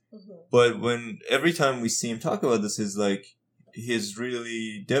for us. Mm-hmm. But every time we see him talk about this, he's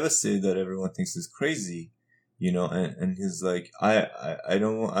really devastated that everyone thinks he's crazy, and he's like,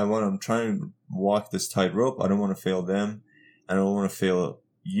 I'm trying to walk this tightrope. I don't want to fail them. I don't want to fail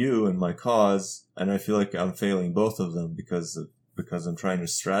you and my cause. And I feel like I'm failing both of them because I'm trying to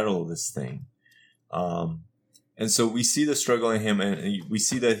straddle this thing. And so we see the struggle in him, and we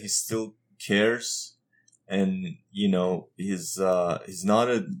see that he still cares. And, he's not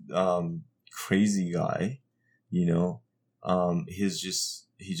a, crazy guy, he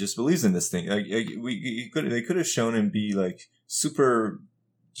just believes in this thing. Like, they could have shown him be like super,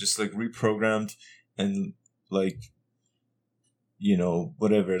 just like reprogrammed and like,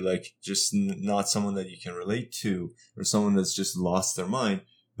 whatever, like just not someone that you can relate to or someone that's just lost their mind,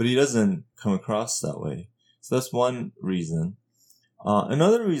 but he doesn't come across that way. So that's one reason.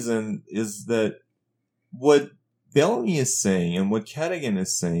 Another reason is that what Bellamy is saying and what Cadigan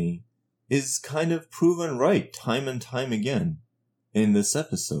is saying is kind of proven right time and time again in this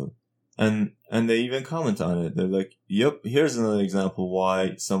episode. And they even comment on it. They're like, yep, here's another example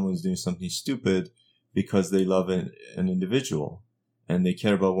why someone's doing something stupid, because they love an individual and they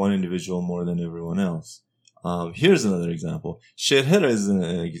care about one individual more than everyone else. Here's another example. Shithead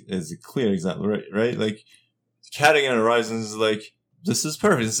is a clear example, right? Like, Cadigan arrives and is like, this is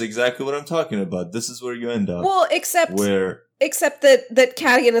perfect. This is exactly what I'm talking about. This is where you end up. Well, except that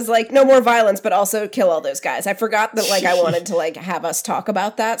Cadigan is like, no more violence, but also kill all those guys. I forgot that, like, I wanted to, like, have us talk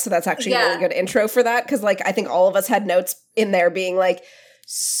about that, so that's actually a really good intro for that, because, like, I think all of us had notes in there being like,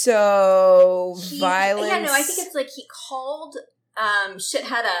 violence. Yeah, no, I think it's like he called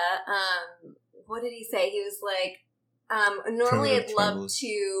Shithead what did he say? He was like, normally I'd love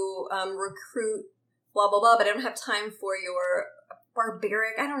to recruit blah, blah, blah, but I don't have time for your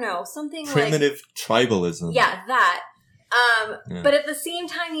barbaric, I don't know, something primitive tribalism. Yeah, that. But at the same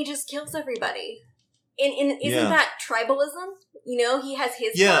time, he just kills everybody. Isn't that tribalism? He has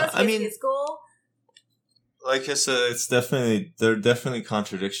his cause, his goal. Like I said, there are definitely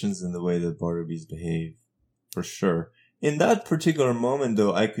contradictions in the way that Bartleby's behave, for sure. In that particular moment,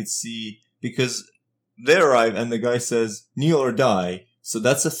 though, I could see, because they arrive and the guy says, kneel or die, so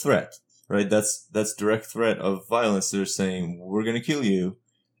that's a threat. Right, that's direct threat of violence. They're saying, we're going to kill you.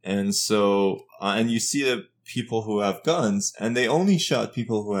 And so, and you see the people who have guns, and they only shot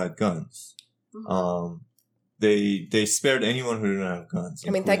people who had guns. Mm-hmm. They spared anyone who didn't have guns. I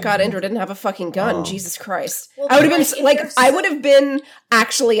mean, thank God Indra didn't have a fucking gun. Jesus Christ. Well, I would have been, like, I would have been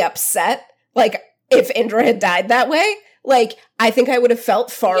actually upset, like, if Indra had died that way. Like, I think I would have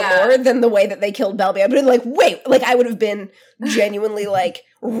felt far more than the way that they killed Bellamy. I would have been like, wait, like, I would have been genuinely, like,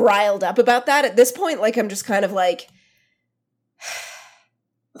 riled up about that. At this point, like, I'm just kind of like,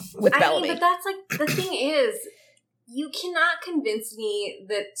 with Bellamy. But that's, like, the thing is, you cannot convince me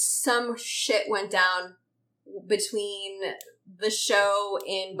that some shit went down between the show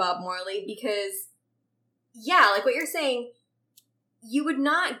and Bob Morley, because, like what you're saying, you would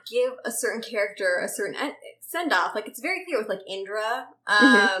not give a certain character a certain send off. Like, it's very clear with, like, Indra,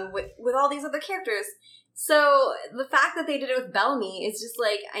 with all these other characters. So the fact that they did it with Bellamy is just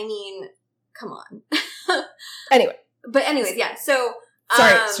like, I mean, come on. Anyway. But anyways, yeah. So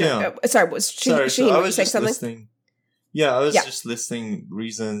sorry, was Shaheen saying something? Listing, I was just listing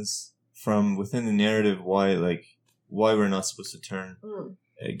reasons from within the narrative why we're not supposed to turn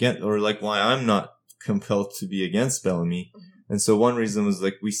against, or like why I'm not compelled to be against Bellamy. Mm-hmm. And so one reason was,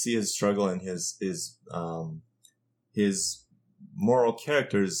 like, we see his struggle and his moral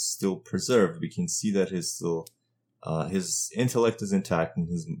character is still preserved. We can see that his intellect is intact and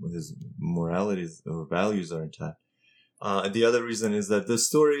his morality or values are intact. The other reason is that the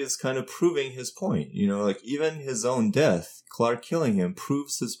story is kind of proving his point. Like, even his own death, Clark killing him,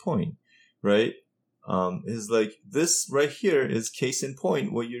 proves his point, right? Is like, this right here is case in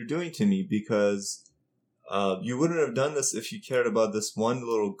point what you're doing to me, because you wouldn't have done this if you cared about this one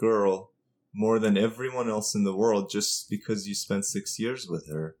little girl more than everyone else in the world just because you spent 6 years with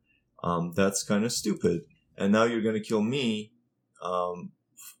her. That's kind of stupid. And now you're going to kill me,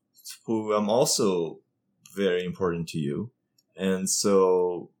 who I'm also very important to you. And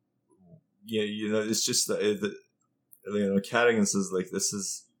so, it's just, Cadigan says, like, this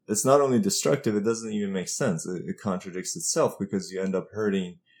is it's not only destructive, it doesn't even make sense. It contradicts itself because you end up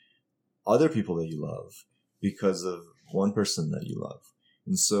hurting other people that you love because of one person that you love.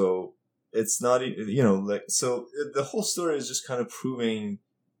 And so it's not, so the whole story is just kind of proving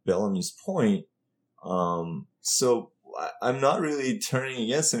Bellamy's point. So I'm not really turning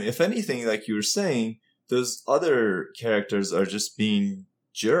against him. If anything, like you were saying, those other characters are just being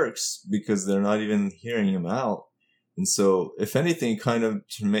jerks because they're not even hearing him out. And so, if anything, kind of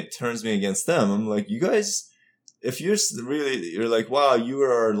turns me against them. I'm like, you guys, if you're like, wow, you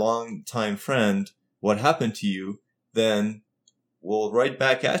were our longtime friend. What happened to you? Then we'll write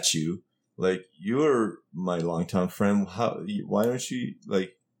back at you. Like, you're my longtime friend. Why don't you,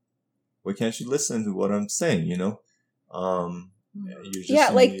 like, why can't you listen to what I'm saying, you know?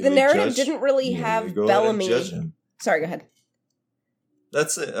 Like, the narrative didn't really have Bellamy. Sorry, go ahead.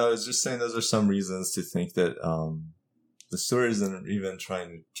 That's it. I was just saying those are some reasons to think that the story isn't even trying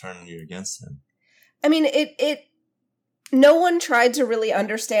to turn you against him. I mean, no one tried to really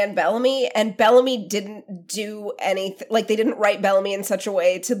understand Bellamy, and Bellamy didn't do anything. Like, they didn't write Bellamy in such a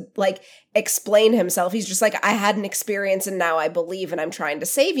way to, like, explain himself. He's just like, I had an experience and now I believe and I'm trying to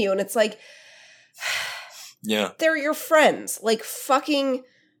save you. And it's like, yeah, they're your friends. Like, fucking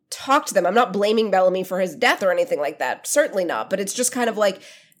talk to them. I'm not blaming Bellamy for his death or anything like that. Certainly not. But it's just kind of like,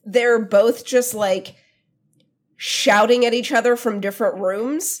 they're both just, like, shouting at each other from different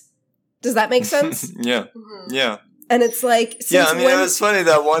rooms. Does that make sense? Yeah. Mm-hmm. Yeah. And it's like, it was funny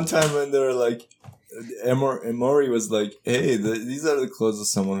that one time when they were like, Emory was like, hey, these are the clothes of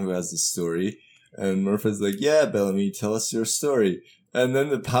someone who has this story. And Murphy's like, yeah, Bellamy, tell us your story. And then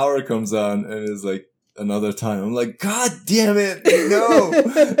the power comes on and is like, another time. I'm like, God damn it, no!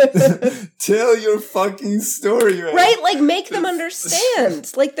 Tell your fucking story, man. Right? Like, make them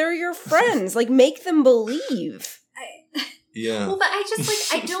understand. Like, they're your friends. Like, make them believe. Yeah. Well, but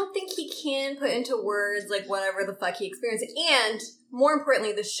I don't think he can put into words, like, whatever the fuck he experienced. And, more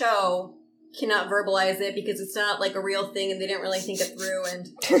importantly, the show cannot verbalize it because it's not, like, a real thing and they didn't really think it through. And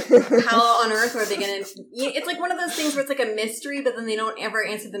how on earth are they going to... It's like one of those things where it's like a mystery, but then they don't ever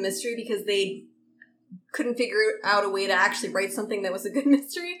answer the mystery because they couldn't figure out a way to actually write something that was a good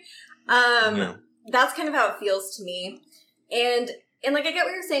mystery. That's kind of how it feels to me. And like, I get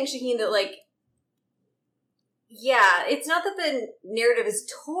what you're saying, Shaheen, that, like, yeah, it's not that the narrative is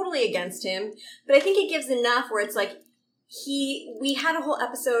totally against him, but I think it gives enough where it's like, we had a whole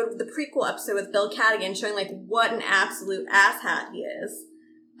episode, the prequel episode with Bill Cadigan showing, like, what an absolute asshat he is.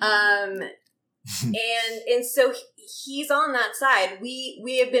 And so he's on that side.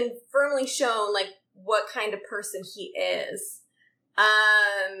 We have been firmly shown, like, what kind of person he is.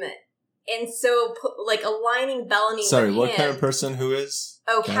 And so, like, aligning Bellamy Sorry, with what him, kind of person who is?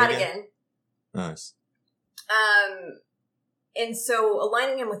 Oh, Cadigan. Nice. And so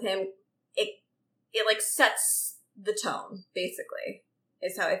aligning him with him, it like sets the tone, basically,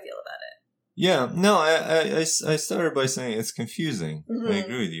 is how I feel about it. Yeah, no, I started by saying it's confusing. Mm-hmm. I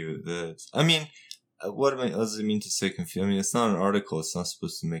agree with you. I mean, what does it mean to say confusing? I mean, it's not an article. It's not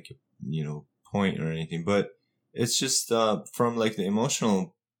supposed to make a, point or anything, but it's just, from like the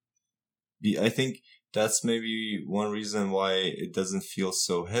emotional, I think that's maybe one reason why it doesn't feel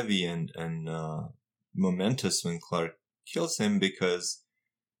so heavy and momentous when Clark kills him, because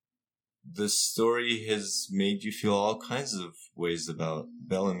the story has made you feel all kinds of ways about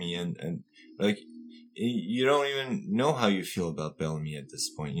Bellamy and like you don't even know how you feel about Bellamy at this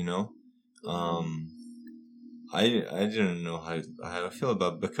point, I didn't know how I feel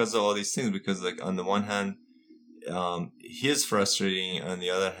about it because of all these things, because like on the one hand he is frustrating, on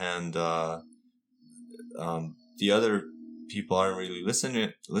the other hand the other people aren't really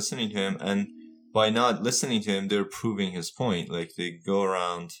listening to him, and by not listening to him, they're proving his point. Like, they go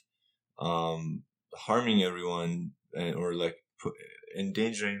around harming everyone or, like,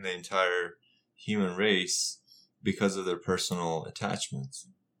 endangering the entire human race because of their personal attachments.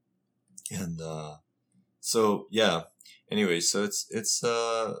 And so, yeah. Anyway, so it's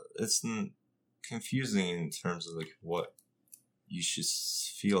confusing in terms of, like, what you should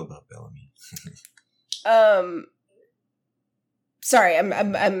feel about Bellamy. Sorry,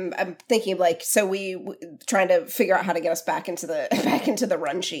 I'm thinking, like, so we trying to figure out how to get us back into the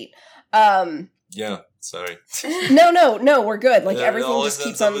run sheet. Yeah, sorry. No, we're good. Like, yeah, everything just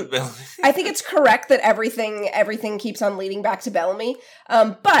keeps on. I think it's correct that everything keeps on leading back to Bellamy.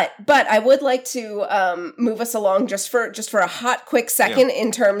 But I would like to move us along just for a hot, quick second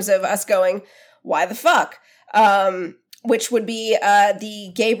in terms of us going, why the fuck? Which would be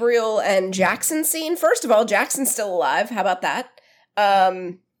the Gabriel and Jackson scene. First of all, Jackson's still alive. How about that?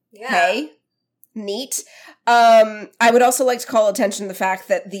 Hey, neat. I would also like to call attention to the fact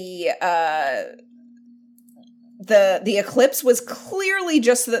that the eclipse was clearly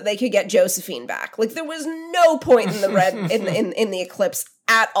just so that they could get Josephine back. Like, there was no point in the red in the eclipse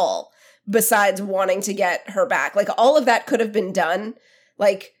at all, besides wanting to get her back. Like, all of that could have been done.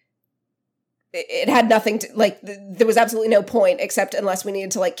 Like, it had nothing to, like, there was absolutely no point, except unless we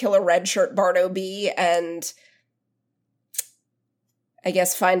needed to, like, kill a red shirt Bardo B and I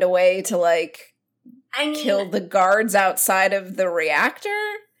guess find a way to, like, kill the guards outside of the reactor?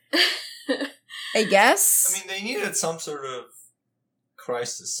 I guess. I mean, they needed some sort of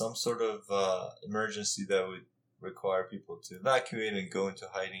crisis, some sort of emergency that would require people to evacuate and go into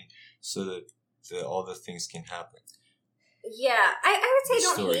hiding so that all the things can happen. Yeah, I would say I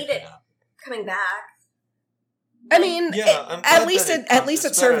don't hate it coming back. I mean, yeah, at least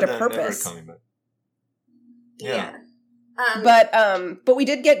it served a purpose. Yeah. But we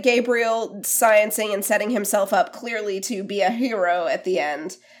did get Gabriel sciencing and setting himself up clearly to be a hero at the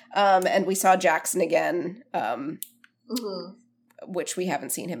end. And we saw Jackson again, which we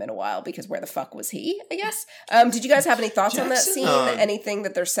haven't seen him in a while because where the fuck was he, I guess? Did you guys have any thoughts on that scene? Anything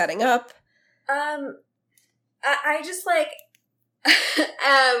that they're setting up? I just like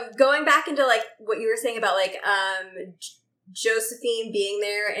going back into like what you were saying about like Josephine being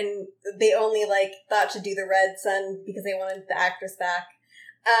there, and they only like thought to do the red sun because they wanted the actress back.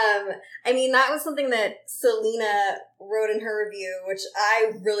 I mean, that was something that Selena wrote in her review, which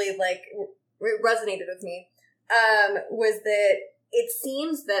I really like, resonated with me, was that it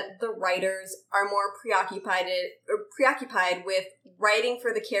seems that the writers are more preoccupied with writing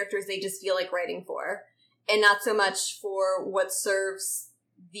for the characters they just feel like writing for, and not so much for what serves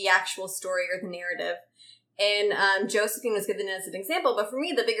the actual story or the narrative. And Josephine was given as an example, but for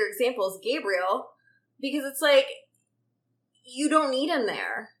me, the bigger example is Gabriel, because it's like, you don't need him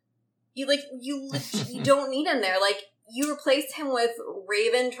there. You don't need him there. Like, you replaced him with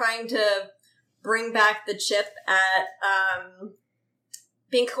Raven trying to bring back the chip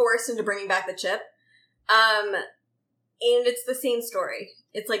being coerced into bringing back the chip. And it's the same story.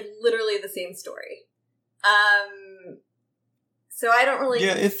 It's like literally the same story. So I don't really.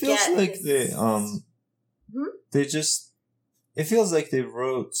 Yeah, it feels like they just. It feels like they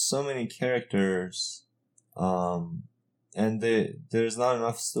wrote so many characters, and there's not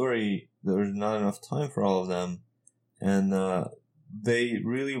enough story. There's not enough time for all of them, and they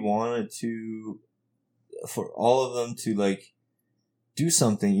really wanted for all of them to like do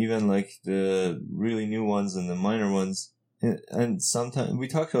something, even like the really new ones and the minor ones. And sometimes we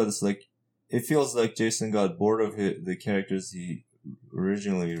talk about this, like it feels like Jason got bored of the characters he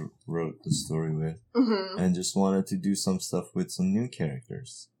originally wrote the story with, and just wanted to do some stuff with some new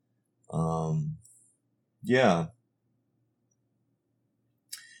characters. Yeah.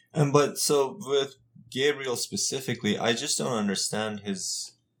 But so with Gabriel specifically, I just don't understand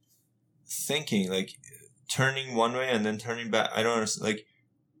his thinking, like turning one way and then turning back. I don't understand. Like,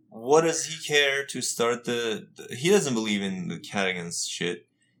 what does he care to start he doesn't believe in the Cadogan's shit.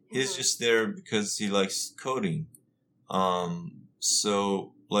 He's just there because he likes coding.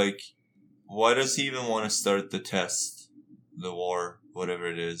 So like, why does he even want to start the test, the war, whatever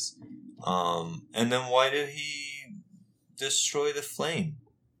it is? And then why did he destroy the flame?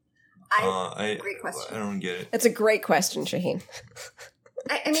 Great question. I don't get it. It's a great question, Shaheen.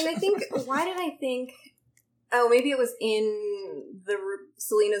 I mean, I think, why did I think, oh, maybe it was in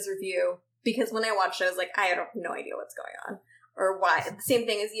Selena's review, because when I watched it, I was like, I have no idea what's going on, or why. Same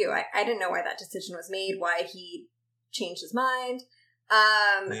thing as you. I didn't know why that decision was made, why he changed his mind.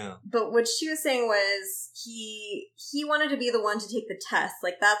 But what she was saying was he wanted to be the one to take the test.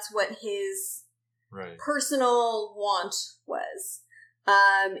 Like, that's what his personal want was.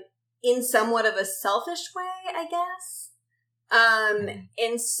 In somewhat of a selfish way, I guess.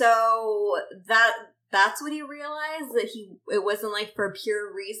 And so that's what he realized, that it wasn't like for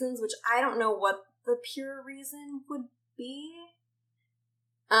pure reasons, which I don't know what the pure reason would be.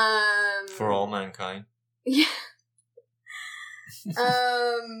 For all mankind. Yeah.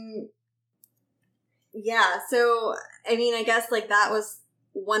 Yeah, so I mean, I guess like that was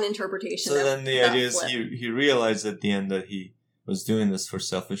one interpretation. So then the idea is he realized at the end that he was doing this for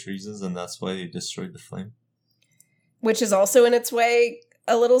selfish reasons, and that's why he destroyed the flame. Which is also in its way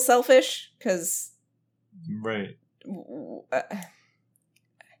a little selfish, because... Right.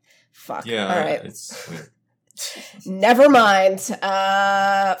 Fuck. Yeah, all right. It's weird. Never mind.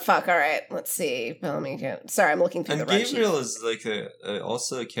 Fuck, all right. Let's see. Sorry, I'm looking through the red sheet. And Gabriel is like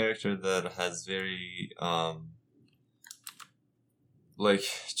also a character that has very, like,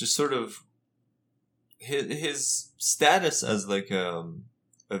 just sort of his status as like a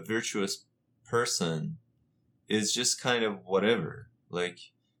virtuous person is just kind of whatever. Like,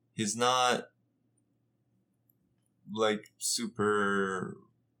 he's not like super.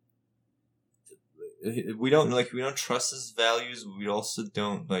 We don't trust his values. We also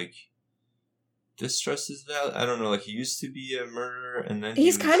don't like distrust his value. I don't know. Like, he used to be a murderer, and then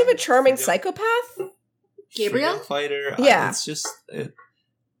he's kind of a charming psychopath. Gabriel fighter. Yeah, it's just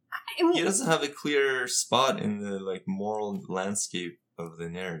he doesn't have a clear spot in the like moral landscape of the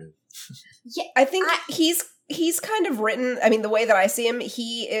narrative. Yeah, I think he's kind of written. I mean, the way that I see him,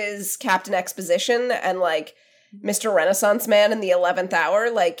 he is Captain Exposition and like Mr. Renaissance Man in the 11th Hour.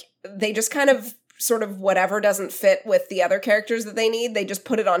 Like, they just kind of sort of whatever doesn't fit with the other characters that they need, they just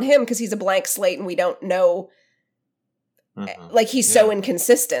put it on him because he's a blank slate and we don't know. Like, he's so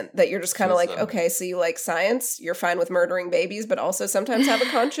inconsistent that you're just kind of like, okay, so you like science, you're fine with murdering babies, but also sometimes have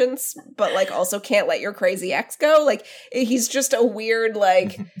a conscience, but like also can't let your crazy ex go. Like, he's just a weird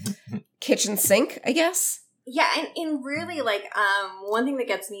like kitchen sink, I guess. Yeah, and really like one thing that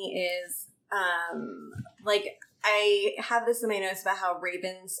gets me is like, I have this in my notes about how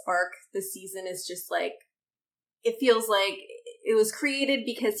Raven's arc this season is just like, it feels like it was created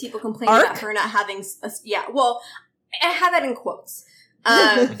because people complained about her not having I have that in quotes,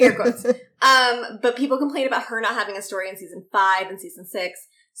 air quotes. But people complained about her not having a story in season 5 and season 6.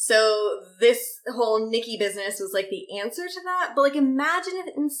 So this whole Nikki business was like the answer to that. But like, imagine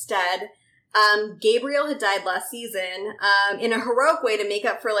if instead, Gabriel had died last season, in a heroic way to make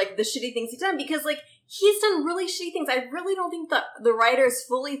up for like the shitty things he's done, because like, he's done really shitty things. I really don't think that the writers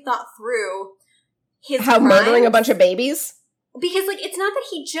fully thought through his crimes. Murdering a bunch of babies? Because like, it's not that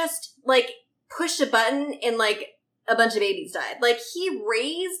he just like pushed a button and like a bunch of babies died. Like, he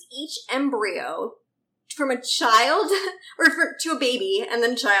raised each embryo from a child to a baby and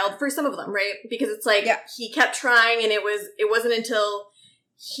then child for some of them, right? Because it's like, he kept trying and it wasn't until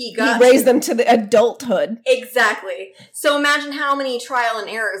he raised them to the adulthood. Exactly. So imagine how many trial and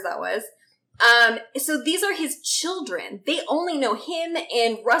errors that was. So these are his children. They only know him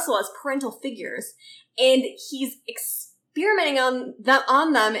and Russell as parental figures. And he's experimenting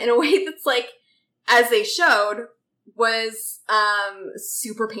on them in a way that's like, as they showed, was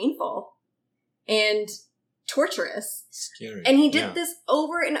super painful and torturous. Scary. And he did this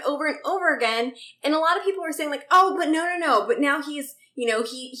over and over and over again. And a lot of people were saying like, oh, but no. But now he's,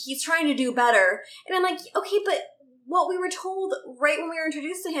 he's trying to do better. And I'm like, okay, but what we were told right when we were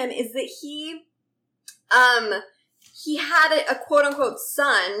introduced to him is that he had a quote unquote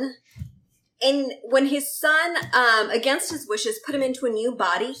son. And when his son, against his wishes, put him into a new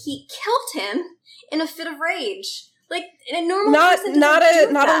body, he killed him in a fit of rage. Like, a normal person not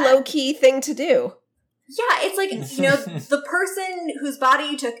a low key thing to do. Yeah, it's like, the person whose body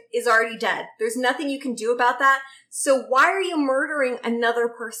you took is already dead. There's nothing you can do about that. So why are you murdering another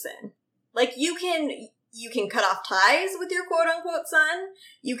person? Like, you can cut off ties with your quote unquote son.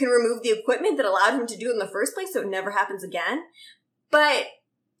 You can remove the equipment that allowed him to do it in the first place so it never happens again. But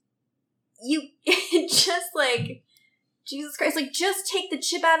you just like, Jesus Christ, like, just take the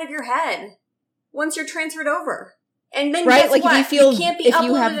chip out of your head once you're transferred over. And then guess what? If you can't be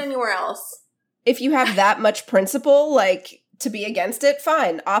uploaded anywhere else. If you have that much principle, like, to be against it,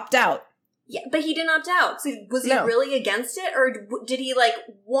 fine, opt out. Yeah, but he didn't opt out. So was he really against it? Or did he, like,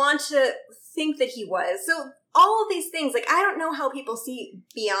 want to think that he was? So all of these things, like, I don't know how people see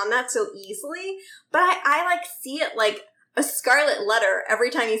beyond that so easily, but I like, see it like a scarlet letter every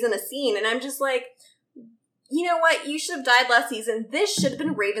time he's in a scene. And I'm just like, you know what? You should have died last season. This should have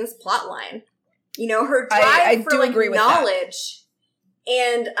been Raven's plotline. Her drive for like knowledge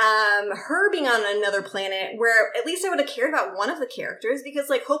and her being on another planet where at least I would have cared about one of the characters, because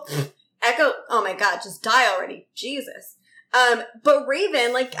like Echo, oh my god, just die already. Jesus. But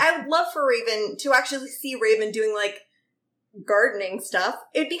Raven, like, I would love for Raven to actually see Raven doing like gardening stuff.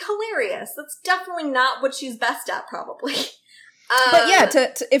 It'd be hilarious. That's definitely not what she's best at, probably. But yeah,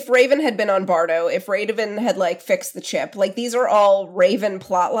 if Raven had been on Bardo, if Raven had, like, fixed the chip, like, these are all Raven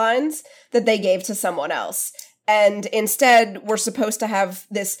plot lines that they gave to someone else. And instead, we're supposed to have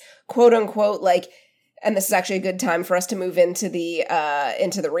this quote-unquote, like, and this is actually a good time for us to move into the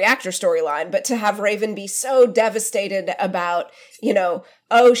reactor storyline, but to have Raven be so devastated about,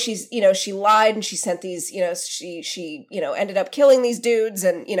 she's, she lied and she sent these, she ended up killing these dudes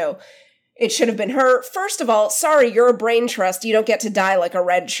and, it should have been her. First of all, sorry, you're a brain trust. You don't get to die like a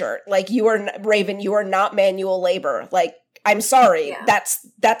red shirt. Like, you are, Raven, you are not manual labor. Like, I'm sorry. Yeah.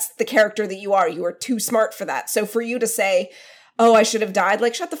 That's the character that you are. You are too smart for that. So for you to say, oh, I should have died,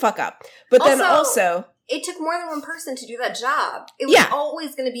 like, shut the fuck up. But then also... It took more than one person to do that job. It was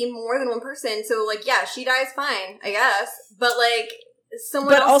always going to be more than one person. So, like, yeah, she dies fine, I guess. But, like,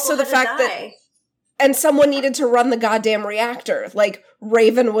 someone but else also still the had to fact that die. and someone needed to run the goddamn reactor. Like,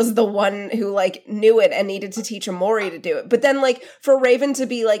 Raven was the one who, like, knew it and needed to teach Amori to do it. But then, like, for Raven to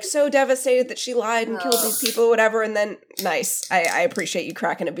be, like, so devastated that she lied and killed these people or whatever, and then, nice. I appreciate you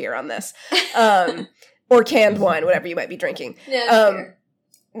cracking a beer on this. Or canned wine, whatever you might be drinking. Yeah, sure.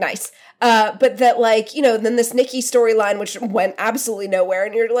 Nice. But that, like, you know, then this Nikki storyline, which went absolutely nowhere,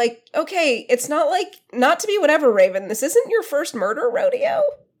 and you're like, okay, it's not like, not to be whatever, Raven, this isn't your first murder rodeo.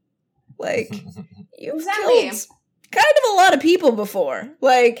 Like, you've Exactly. killed kind of a lot of people before.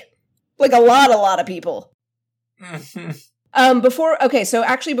 Like a lot of people.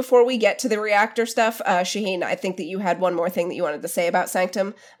 Before we get to the reactor stuff, Shaheen, I think that you had one more thing that you wanted to say about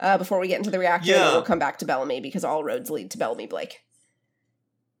Sanctum, before we get into the reactor, and then we'll come back to Bellamy, because all roads lead to Bellamy Blake.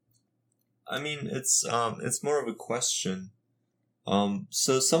 I mean, it's more of a question.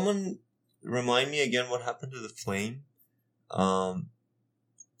 So someone remind me again what happened to the flame.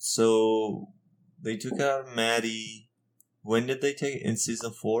 So they took out Maddie. When did they take it? In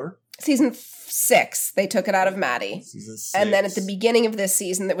season 4? Season 6, they took it out of Maddie. Season 6. And then at the beginning of this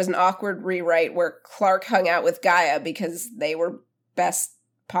season, there was an awkward rewrite where Clark hung out with Gaia because they were best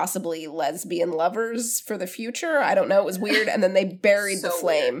possibly lesbian lovers for the future. I don't know. It was weird. And then they buried So the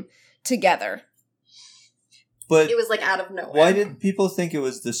flame together. But It was like out of nowhere. why did people think it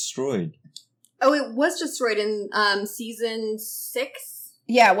was destroyed? Oh, it was destroyed in season 6.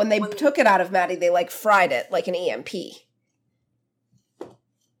 Yeah, when they took it out of Maddie, they, like, fried it like an EMP.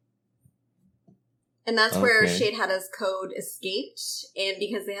 And that's where Okay. Shade Hatta's code escaped, and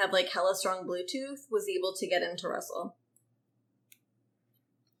because they have, like, hella strong Bluetooth, was able to get into Russell.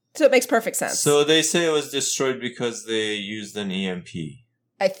 So it makes perfect sense. So they say it was destroyed because they used an EMP.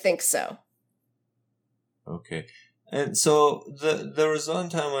 I think so. Okay. And so there was one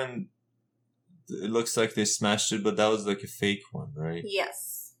time when it looks like they smashed it, but that was like a fake one, right?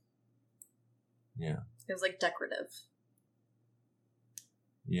 Yes. Yeah. It was, like, decorative.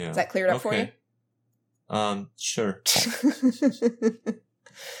 Yeah. Is that cleared up for you? Sure.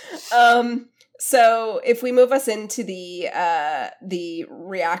 So if we move us into the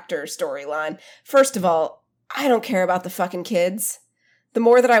reactor storyline, first of all, I don't care about the fucking kids. The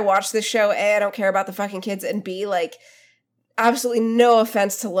more that I watch this show, A, I don't care about the fucking kids, and B, like, absolutely no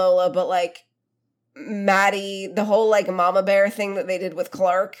offense to Lola, but, like, Maddie, the whole, like, mama bear thing that they did with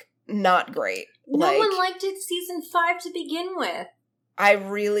Clark, not great. No one liked it season 5 to begin with. I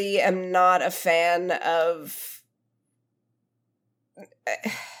really am not a fan of...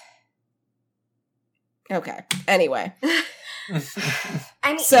 Okay. Anyway. I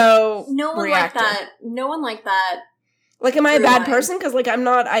mean, So, no one reactor. liked that. No one liked that. Like, am I a bad Rewind. person? Because, like, I'm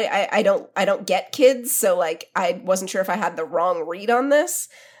not, I don't get kids, so, like, I wasn't sure if I had the wrong read on this.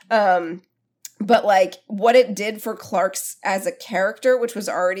 But, like, what it did for Clark's as a character, which was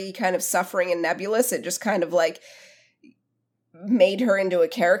already kind of suffering and nebulous, it just kind of, like, made her into a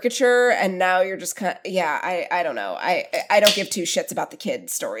caricature, and now you're just kind of, I don't know. I don't give two shits about the kid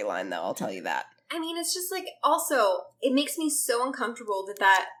storyline, though, I'll tell you that. I mean, it's just, like, also, it makes me so uncomfortable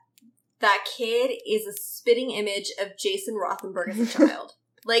that kid is a spitting image of Jason Rothenberg as a child.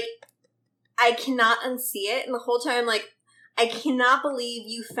 Like, I cannot unsee it, and the whole time, like, I cannot believe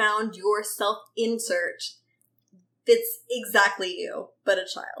you found your self-insert that's exactly you, but a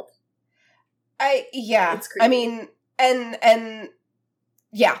child. It's creepy. I mean, and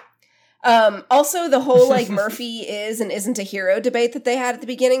yeah. Also, the whole, like, Murphy is and isn't a hero debate that they had at the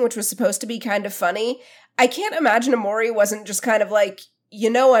beginning, which was supposed to be kind of funny. I can't imagine Amori wasn't just kind of like, you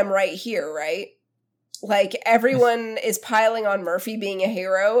know, I'm right here, right? Like, everyone is piling on Murphy being a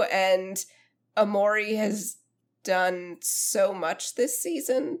hero, and Amori has done so much this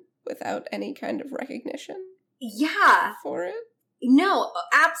season without any kind of recognition Yeah. for it. No,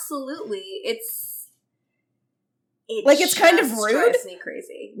 absolutely. It's kind of just rude. Drives me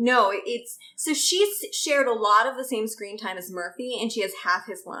crazy. No, it's so she's shared a lot of the same screen time as Murphy, and she has half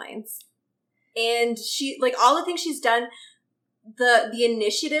his lines. And she, like, all the things she's done, the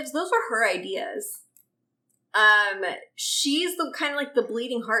initiatives, those were her ideas. She's the kind of like the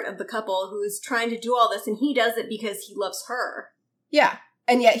bleeding heart of the couple who's trying to do all this, and he does it because he loves her. Yeah,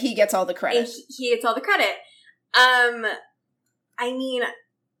 and yet he gets all the credit. And he gets all the credit. I mean,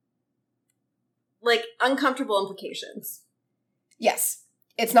 like, uncomfortable implications. Yes.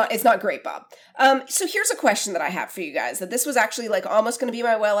 It's not great, Bob. So here's a question that I have for you guys, that this was actually, like, almost going to be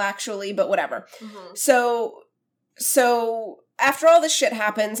my well, actually, but whatever. Mm-hmm. So after all this shit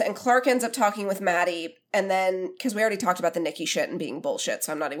happens, and Clark ends up talking with Maddie, and then, because we already talked about the Nikki shit and being bullshit,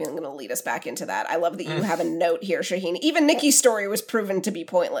 so I'm not even going to lead us back into that. I love that you have a note here, Shaheen. Even Nikki's story was proven to be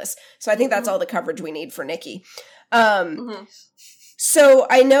pointless, so I think that's all the coverage we need for Nikki. So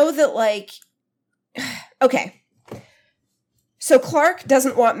I know that, like, okay. So Clark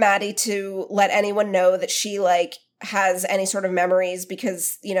doesn't want Maddie to let anyone know that she, like, has any sort of memories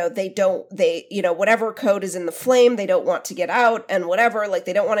because, you know, whatever code is in the flame, they don't want to get out and whatever, like,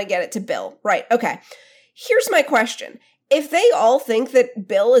 they don't want to get it to Bill. Right, okay. Here's my question. If they all think that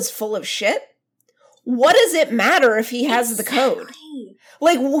Bill is full of shit, what does it matter if he has the code?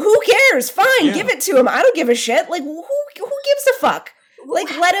 Like, who cares? Fine, give it to him. I don't give a shit. Like, who gives a fuck?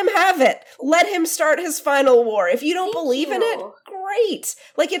 Like, let him have it. Let him start his final war. If you don't believe in it, great.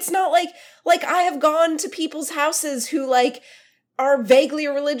 Like, it's not like I have gone to people's houses who, like, are vaguely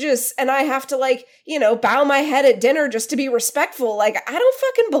religious and I have to, like, you know, bow my head at dinner just to be respectful. Like, I don't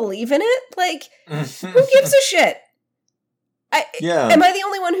fucking believe in it. Like, who gives a shit? Am I the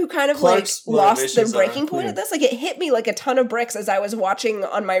only one who kind of, Clark's, like, lost the breaking point at this? Like, it hit me like a ton of bricks as I was watching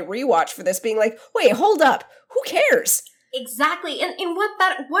on my rewatch for this, being like, wait, hold up. Who cares? Exactly. And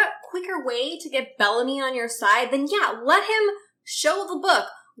what quicker way to get Bellamy on your side than, let him show the book.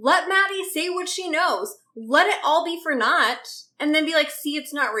 Let Maddie say what she knows. Let it all be for naught. And then be like, see,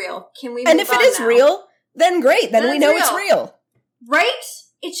 it's not real. Can we move on? And if it is real, then great. Then we know it's real. Right?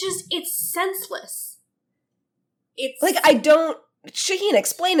 It's senseless. It's like, Shaheen,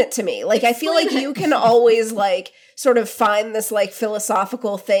 explain it to me. Like, I feel like you can always, like, sort of find this, like,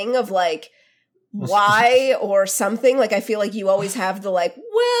 philosophical thing of, like, why or something. Like, I feel like you always have the, like,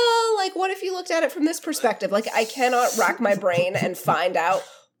 well, like, what if you looked at it from this perspective? Like, I cannot rack my brain and find out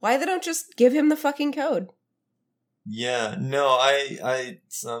why they don't just give him the fucking code. Yeah, no,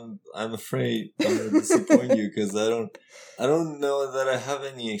 I'm afraid I'm gonna disappoint you because I don't know that I have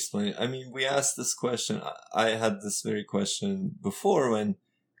any explanation. I mean, we asked this question. I had this very question before when,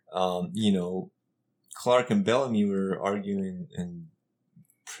 you know, Clark and Bellamy were arguing in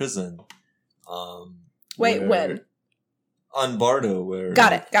prison. Wait, when? On Bardo, where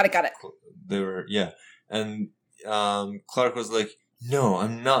got it. They were, and Clark was like, "No,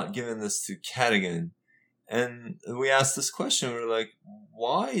 I'm not giving this to Cadigan." And we asked this question, we were like,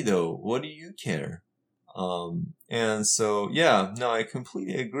 why though? What do you care? And so, I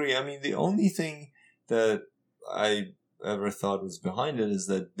completely agree. I mean, the only thing that I ever thought was behind it is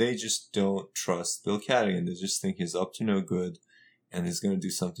that they just don't trust Bill Cadigan. They just think he's up to no good and he's going to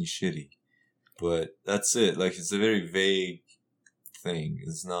do something shitty. But that's it. Like, it's a very vague thing.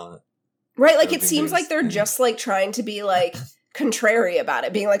 It's not. Right. Like, it seems like they're just, like, trying to be, like, contrary about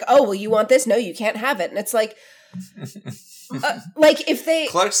it, being like, oh, well, you want this? No, you can't have it. And it's like, like, if they...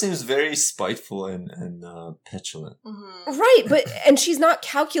 Clark seems very spiteful and petulant. Mm-hmm. Right, and she's not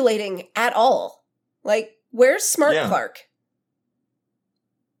calculating at all. Like, where's smart Clark?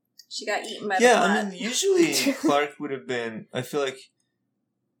 She got eaten by the blood. I mean, usually Clark would have been, I feel like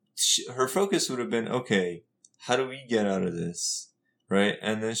her focus would have been, okay, how do we get out of this? Right?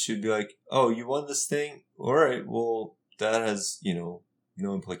 And then she'd be like, oh, you want this thing? All right, well, that has, you know,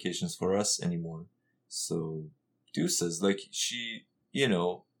 no implications for us anymore. So, deuces. Like, she, you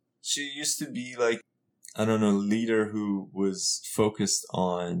know, she used to be like, I don't know, leader who was focused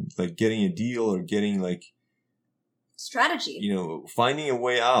on, like, getting a deal or getting, like, strategy. You know, finding a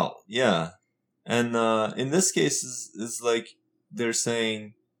way out. Yeah. And in this case, is like, they're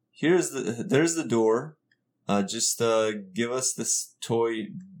saying, there's the door. Just give us this toy,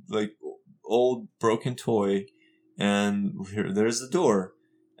 like, old broken toy. And there's the door.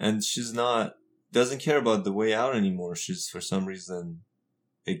 And she's doesn't care about the way out anymore. She's, for some reason,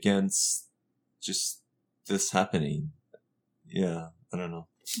 against just this happening. Yeah, I don't know.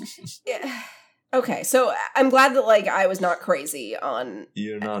 Yeah. Okay, so I'm glad that, like, I was not crazy on...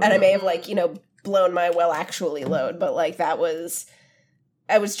 You're not. And I may have, like, you know, blown my actually load, but, like, I was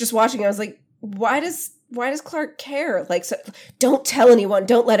just watching, I was like, why does Clark care? Like, so, don't tell anyone.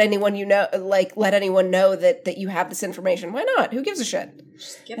 Don't let anyone let anyone know that you have this information. Why not? Who gives a shit?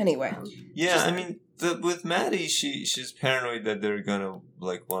 Anyway. Yeah, I mean, with Maddie, she's paranoid that they're gonna,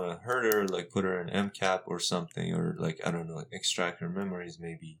 like, want to hurt her, like, put her in MCAP or something, or, like, I don't know, like, extract her memories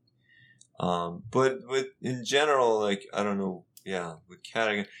maybe. But in general, like, I don't know, with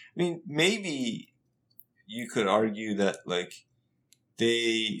Cadigan, I mean, maybe you could argue that, like,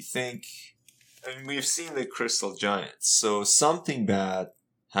 they think. I mean, we've seen the Crystal Giants, so something bad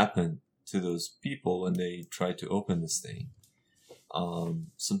happened to those people when they tried to open this thing.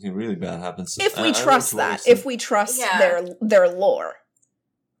 Something really bad happens. If we trust that, if we trust their lore.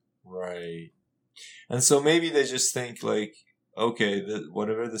 Right. And so maybe they just think, like, okay,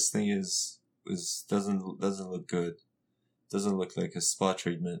 whatever this thing is doesn't look good. Doesn't look like a spa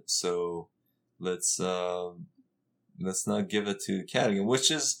treatment, so let's not give it to Cadigan, which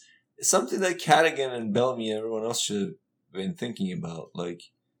is something that Cadigan and Bellamy and everyone else should been thinking about. Like,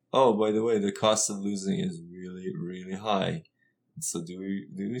 oh, by the way, the cost of losing is really, really high. So do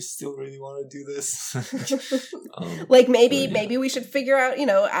we still really want to do this? Like maybe we should figure out,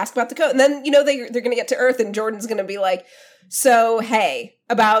 ask about the code. And then, they're going to get to Earth and Jordan's going to be like, so, hey,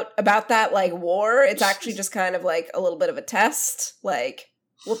 about that, like, war, it's actually just kind of like a little bit of a test. Like,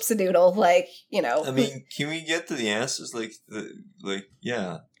 whoops-a-doodle, like, I mean, can we get to the answers?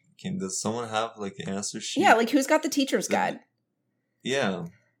 Does someone have, like, the answer sheet? Yeah, like, who's got the teacher's guide? Yeah.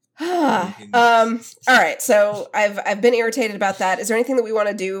 All right, so I've been irritated about that. Is there anything that we want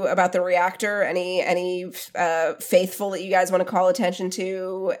to do about the reactor? Any faithful that you guys want to call attention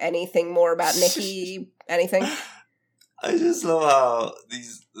to? Anything more about Nikki? Anything? I just love how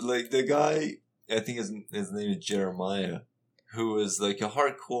these, like, the guy, I think his name is Jeremiah, who was like a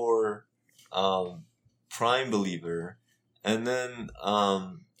hardcore Prime believer, and then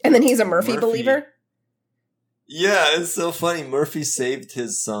he's a Murphy believer. Yeah, it's so funny. Murphy saved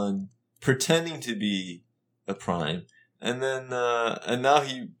his son, pretending to be a Prime, and then and now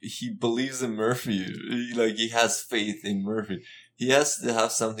he believes in Murphy. He has faith in Murphy. He has to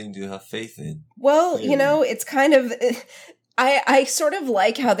have something to have faith in. Well, it's kind of. I sort of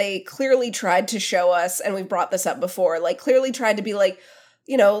like how they clearly tried to show us, and we've brought this up before. Like, clearly tried to be like,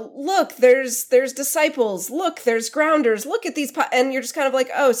 look, there's disciples. Look, there's grounders. Look at these, and you're just kind of like,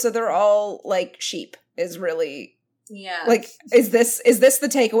 oh, so they're all like sheep. Is really, yeah. Like, is this the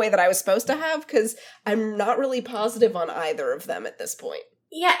takeaway that I was supposed to have? Because I'm not really positive on either of them at this point.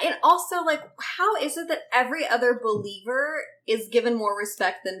 Yeah, and also, like, how is it that every other believer is given more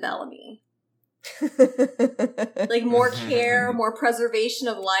respect than Bellamy? Like, more care, more preservation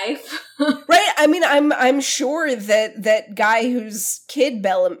of life. Right? I mean, I'm sure that guy whose kid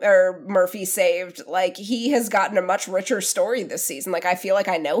Murphy saved, like, he has gotten a much richer story this season. Like, I feel like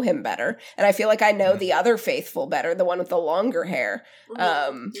I know him better, and I feel like I know the other faithful better, the one with the longer hair.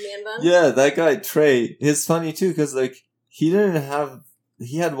 Yeah, that guy Trey. It's funny too because like he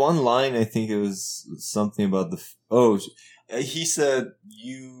had one line. I think it was something about he said,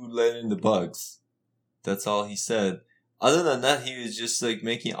 "You let in the bugs." That's all he said. Other than that, he was just like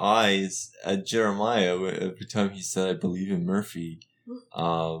making eyes at Jeremiah every time he said, "I believe in Murphy."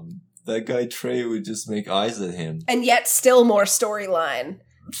 That guy Trey would just make eyes at him, and yet still more storyline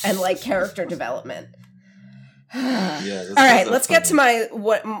and like character development. Yeah. All right, let's get to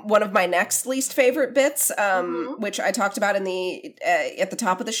one of my next least favorite bits, which I talked about in the at the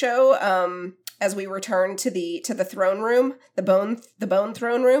top of the show. As we return to the throne room, the bone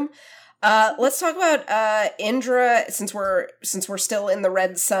throne room. Let's talk about Indra, since we're still in the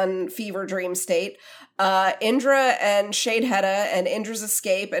Red Sun fever dream state. Indra and Shadeheada, and Indra's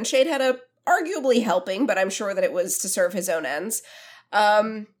escape, and Shadeheada arguably helping, but I'm sure that it was to serve his own ends.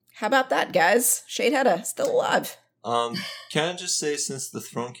 How about that, guys? Shadeheada still alive. Can I just say, since the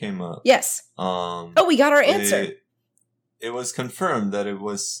throne came up? Yes. We got our answer. It was confirmed that it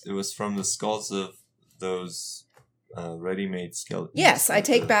was from the skulls of those ready-made skeletons. Yes, I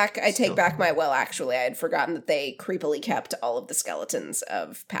take back my well. Actually, I had forgotten that they creepily kept all of the skeletons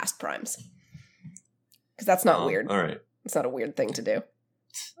of past primes. Because that's not weird. All right, it's not a weird thing to do.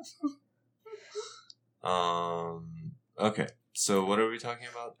 Okay. So what are we talking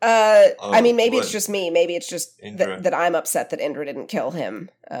about? I mean, maybe it's just me. Maybe it's just that I'm upset that Indra didn't kill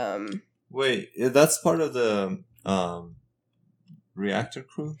him. Wait, that's part of the reactor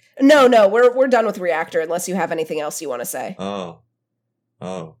crew? No, we're done with reactor unless you have anything else you want to say. Oh,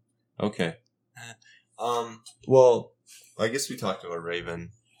 okay. Well, I guess we talked about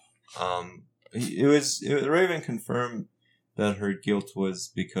Raven. Raven confirmed that her guilt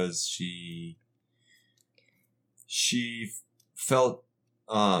was because she felt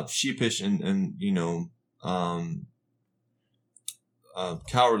sheepish and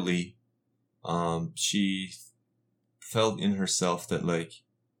cowardly. She felt in herself that like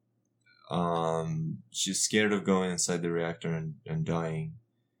she's scared of going inside the reactor and dying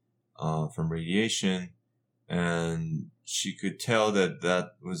from radiation, and she could tell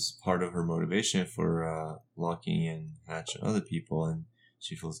that was part of her motivation for locking in Hatch and other people, and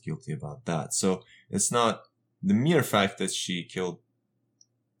she feels guilty about that. So it's not the mere fact that she killed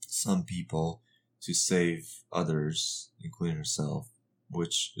some people to save others, including herself,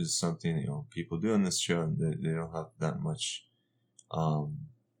 which is something people do on this show, and they don't have that much.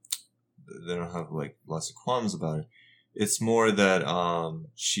 They don't have like lots of qualms about it. It's more that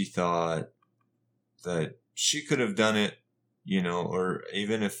she thought that she could have done it, or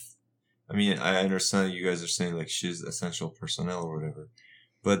even if. I mean, I understand that you guys are saying like she's essential personnel or whatever,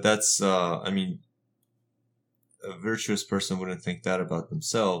 but that's. I mean, a virtuous person wouldn't think that about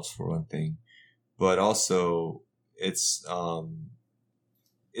themselves, for one thing, but also it's not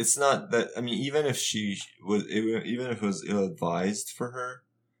that. I mean, even if it was ill-advised for her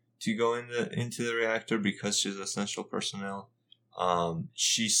to go into the reactor because she's essential personnel,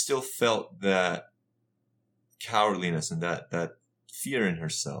 she still felt that cowardliness and that fear in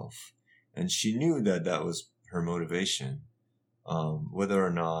herself, and she knew that was her motivation. Whether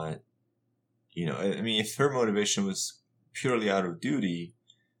or not, I mean, if her motivation was purely out of duty,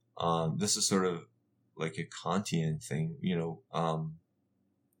 this is sort of like a Kantian thing,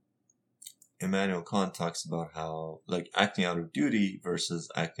 Immanuel Kant talks about how, like, acting out of duty versus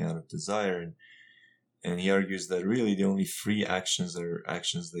acting out of desire, and he argues that really the only free actions are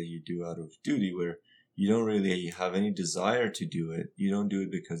actions that you do out of duty, where you don't really have any desire to do it. You don't do it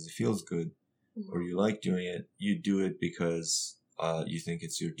because it feels good or you like doing it. You do it because you think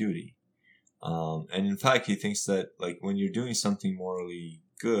it's your duty. And in fact, he thinks that, like, when you're doing something morally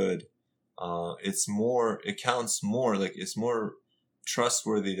good, it counts more, like, it's more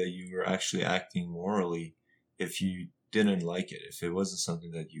trustworthy that you were actually acting morally if you didn't like it, if it wasn't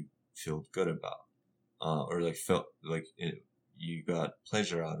something that you feel good about, or like felt like you got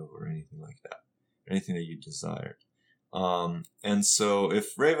pleasure out of, or anything like that, anything that you desired. And so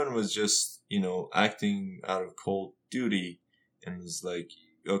if Raven was just, acting out of cold duty and was like,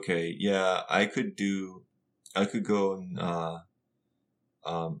 okay, yeah, I could go and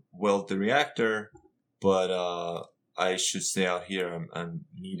weld the reactor, but I should stay out here. I'm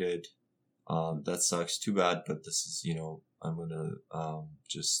needed. That sucks. Too bad. But this is, I'm gonna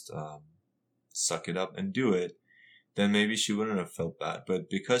just suck it up and do it. Then maybe she wouldn't have felt bad. But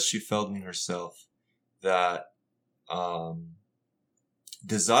because she felt in herself that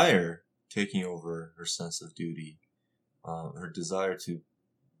desire taking over her sense of duty, her desire to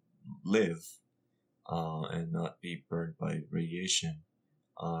live and not be burned by radiation,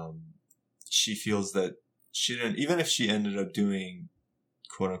 she feels that she didn't, even if she ended up doing,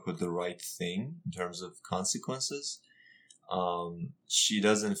 quote unquote, the right thing in terms of consequences, she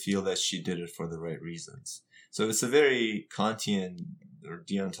doesn't feel that she did it for the right reasons. So it's a very Kantian or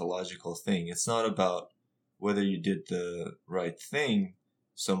deontological thing. It's not about whether you did the right thing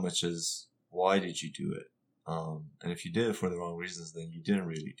so much as why did you do it. And if you did it for the wrong reasons, then you didn't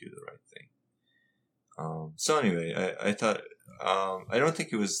really do the right thing. So anyway, I thought, I don't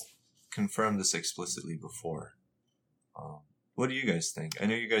think it was confirmed this explicitly before. What do you guys think? I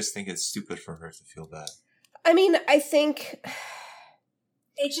know you guys think it's stupid for her to feel bad. I mean, I think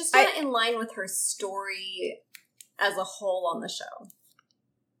it's just not in line with her story as a whole on the show.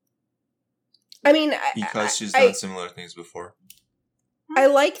 I mean, because she's done similar things before. I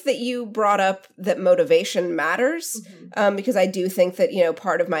like that you brought up that motivation matters, because I do think that,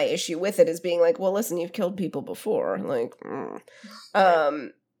 part of my issue with it is being like, well, listen, you've killed people before. Like,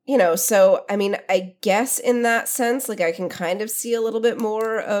 so, I mean, I guess in that sense, like, I can kind of see a little bit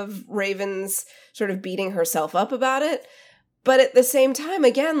more of Raven's sort of beating herself up about it. But at the same time,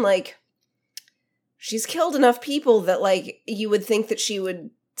 again, like, she's killed enough people that, like, you would think that she would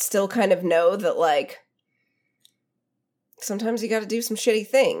still kind of know that, like, sometimes you got to do some shitty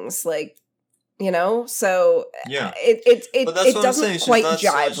things, like, so yeah, it doesn't quite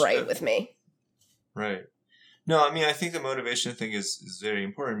jive right with me. Right. No, I mean, I think the motivation thing is very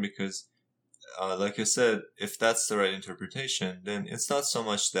important because, like I said, if that's the right interpretation, then it's not so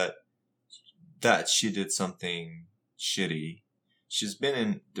much that she did something shitty. She's been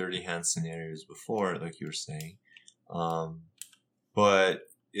in dirty hand scenarios before, like you were saying, but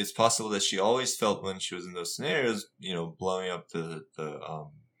it's possible that she always felt when she was in those scenarios, blowing up the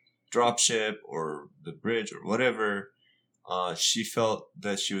dropship or the bridge or whatever, she felt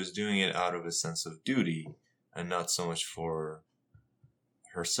that she was doing it out of a sense of duty and not so much for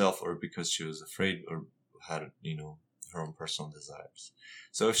herself or because she was afraid or had, her own personal desires.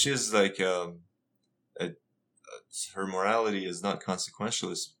 So if she's like, her morality is not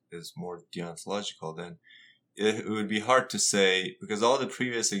consequential, is more deontological, then it would be hard to say, because all the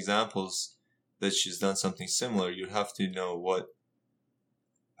previous examples that she's done something similar, you'd have to know what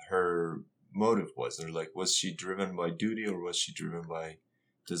her motive was, or like, was she driven by duty or was she driven by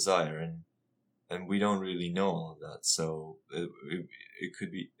desire? And we don't really know all of that. So it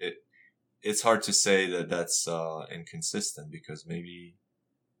could be, it's hard to say that that's inconsistent, because maybe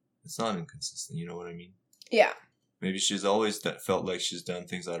it's not inconsistent. You know what I mean? Yeah. Maybe she's always felt like she's done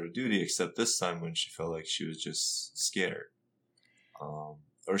things out of duty, except this time when she felt like she was just scared. Or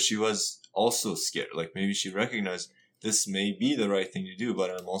she was also scared. Like, maybe she recognized this may be the right thing to do,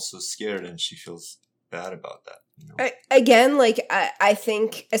 but I'm also scared, and she feels bad about that. Again, like, I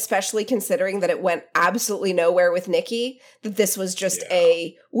think, especially considering that it went absolutely nowhere with Nikki, that this was just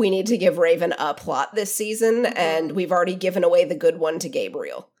we need to give Raven a plot this season, and we've already given away the good one to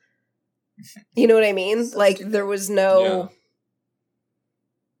Gabriel. You know what I mean? So like, there was nothing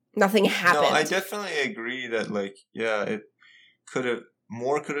happened. No, I definitely agree that, like, it could have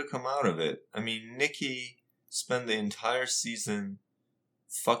come out of it. I mean, Nikki spent the entire season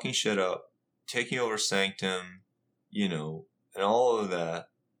fucking shit up, taking over Sanctum, you know, and all of that,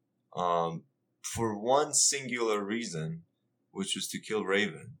 for one singular reason, which was to kill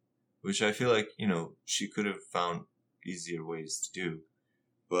Raven, which I feel like, you know, she could have found easier ways to do.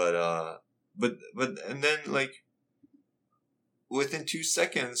 But and then, like, within 2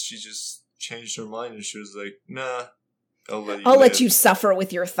 seconds, she just changed her mind and she was like, nah, I'll let you suffer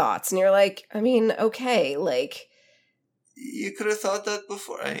with your thoughts. And you're like, I mean, okay, like, you could have thought that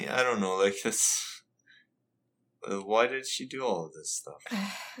before. I don't know, like, this. Why did she do all of this stuff?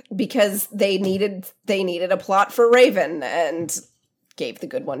 Because they needed a plot for Raven and gave the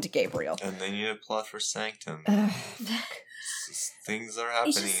good one to Gabriel. And they needed a plot for Sanctum. Things are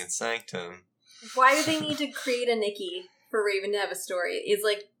happening in Sanctum. Why do they need to create a Nikki for Raven to have a story? Is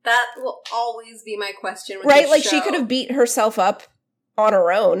like, that will always be my question with right, like, show. she could have beat herself up on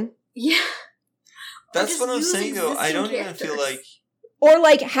her own. Yeah. That's what I'm saying, though. I don't even feel like... Or,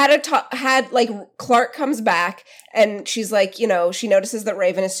 like, had Clark comes back, and she's like, you know, she notices that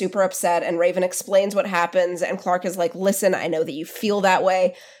Raven is super upset, and Raven explains what happens, and Clark is like, listen, I know that you feel that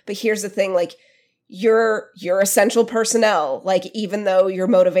way, but here's the thing, like, you're essential personnel. Like, even though your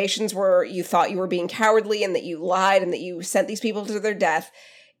motivations were, you thought you were being cowardly, and that you lied, and that you sent these people to their death,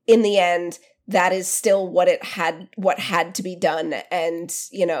 in the end, that is still what had to be done, and,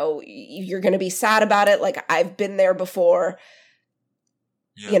 you know, you're gonna be sad about it, like, I've been there before.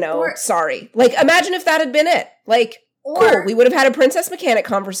 Yeah. You know, sorry. Like, imagine if that had been it. Like, cool, we would have had a Princess Mechanic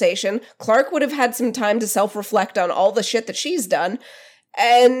conversation. Clark would have had some time to self-reflect on all the shit that she's done,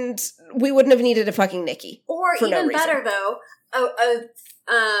 and we wouldn't have needed a fucking Nikki. Or even better, though,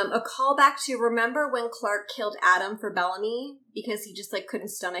 a callback to, remember when Clark killed Adam for Bellamy because he just, like, couldn't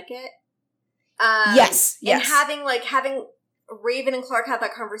stomach it? Yes. And having Raven and Clark have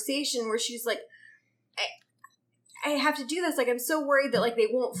that conversation where she's like, I have to do this. Like, I'm so worried that, like, they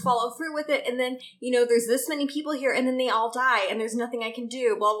won't follow through with it. And then, you know, there's this many people here and then they all die and there's nothing I can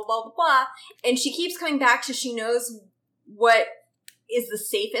do, blah, blah, blah, blah, blah. And she keeps coming back to, she knows what is the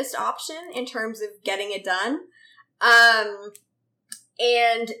safest option in terms of getting it done.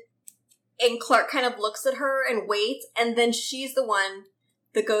 And Clark kind of looks at her and waits. And then she's the one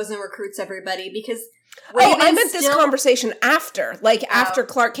that goes and recruits everybody because Raven's I meant this conversation after. Like, after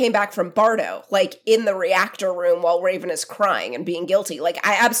Clark came back from Bardo. Like, in the reactor room while Raven is crying and being guilty. Like,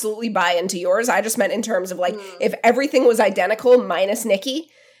 I absolutely buy into yours. I just meant in terms of, like, if everything was identical minus Nikki,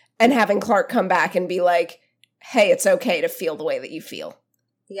 and having Clark come back and be like, hey, it's okay to feel the way that you feel.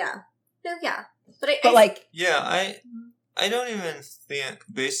 Yeah. No, yeah. Yeah, I don't even think,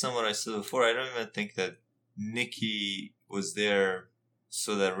 based on what I said before, I don't even think that Nikki was there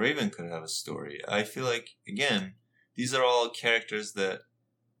so that Raven could have a story. I feel like, again, these are all characters that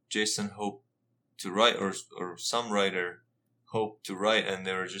Jason hoped to write, or some writer hoped to write, and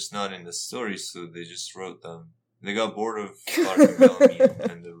they were just not in the story, so they just wrote them. They got bored of Clark and Bellamy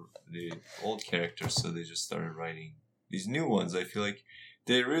and the old characters, so they just started writing these new ones. I feel like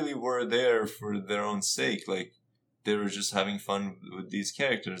they really were there for their own sake. Like, they were just having fun with these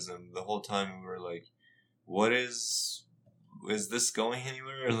characters, and the whole time we were like, what is this going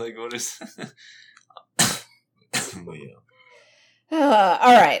anywhere? Or, like, what is...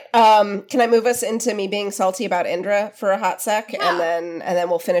 All right. Can I move us into me being salty about Indra for a hot sec? Yeah. And then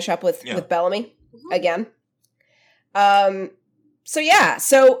we'll finish up with Bellamy again. So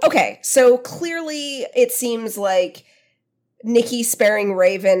clearly it seems like Nikki sparing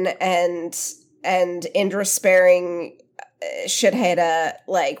Raven and Indra sparing Shedheda,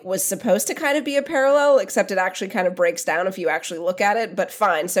 like, was supposed to kind of be a parallel, except it actually kind of breaks down if you actually look at it, but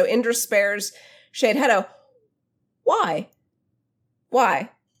fine. So Indra spares Shedheda. Why?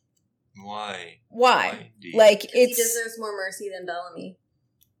 Like, he deserves more mercy than Bellamy.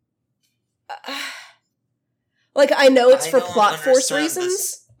 Like, I know it's for plot force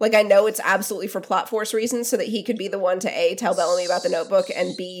reasons. Like, I know it's absolutely for plot force reasons, so that he could be the one to A, tell Bellamy about the notebook,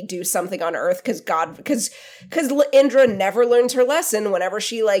 and B, do something on Earth, because Indra never learns her lesson whenever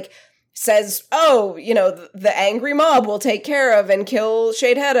she, like, says, oh, you know, the angry mob will take care of and kill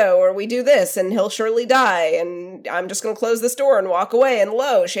Shadehetta, or we do this, and he'll surely die, and I'm just gonna close this door and walk away, and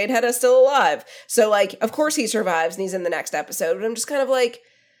lo, Shadehetta's still alive. So, like, of course he survives, and he's in the next episode, but I'm just kind of like,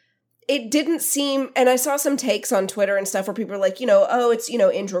 it didn't seem, and I saw some takes on Twitter and stuff where people were like, oh, it's,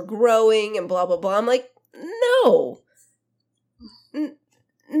 Indra growing and blah, blah, blah. I'm like, no.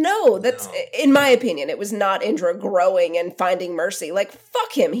 No, that's, in my opinion, it was not Indra growing and finding mercy. Like,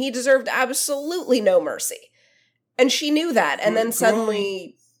 fuck him. He deserved absolutely no mercy. And she knew that. And then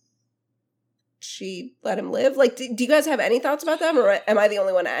suddenly she let him live. Like, do you guys have any thoughts about them? Or am I the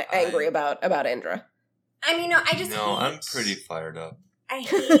only one angry about Indra? I mean, no, I just I'm pretty fired up. I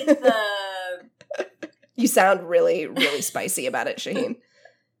hate the... You sound really, really spicy about it, Shaheen.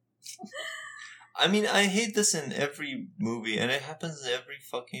 I mean, I hate this in every movie, and it happens in every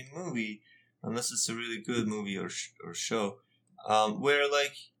fucking movie, unless it's a really good movie or show, where,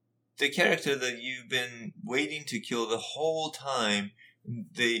 like, the character that you've been waiting to kill the whole time,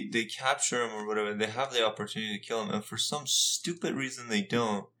 they capture him or whatever, they have the opportunity to kill him, and for some stupid reason they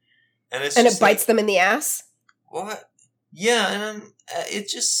don't. And it bites them in the ass? What? Yeah, and it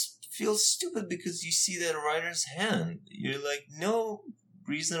just feels stupid because you see that writer's hand. You're like, no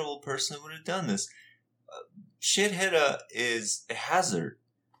reasonable person would have done this. Shithead is a hazard.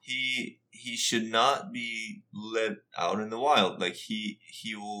 He should not be let out in the wild. Like, he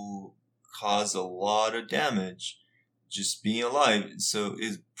will cause a lot of damage just being alive. So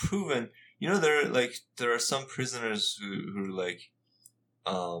it's proven. There are some prisoners who are like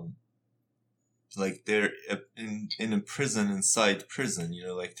they're in a prison inside prison,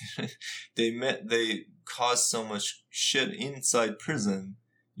 they cause so much shit inside prison,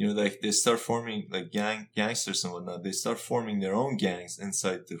 like they start forming like gangsters and whatnot. They start forming their own gangs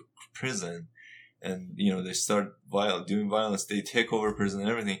inside the prison, and they start doing violence. They take over prison and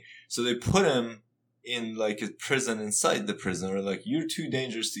everything. So they put him in like a prison inside the prison, or like, you're too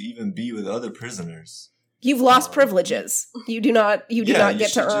dangerous to even be with other prisoners. You've lost privileges. You do not get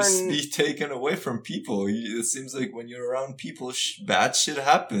to earn. Just be taken away from people. It seems like when you're around people, bad shit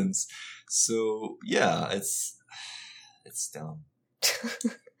happens. So yeah, it's dumb.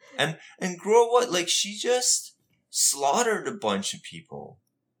 and Grow, what? Like, she just slaughtered a bunch of people.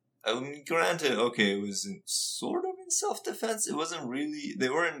 I mean, granted, okay, it was sort of in self-defense. It wasn't really. They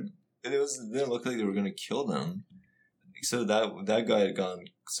weren't. It didn't look like they were gonna kill them. So that guy had gone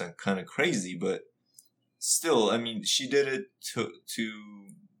kind of crazy, but. Still, I mean, she did it to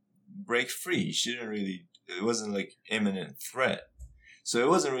break free. She didn't really, it wasn't like imminent threat. So it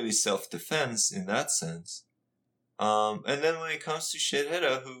wasn't really self-defense in that sense. And then when it comes to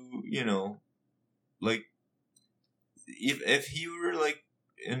Shithead, who, like, if he were like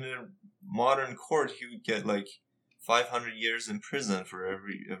in a modern court, he would get like 500 years in prison for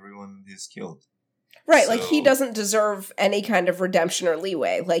everyone he's killed. Right, so, like, he doesn't deserve any kind of redemption or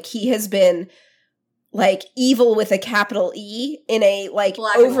leeway. Like, he has been... like, evil with a capital E in a, like,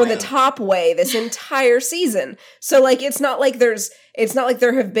 over-the-top way this entire season. So, like, it's not like there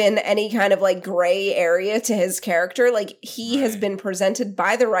have been any kind of, like, gray area to his character. Like, he has been presented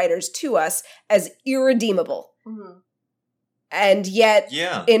by the writers to us as irredeemable. Mm-hmm. And yet,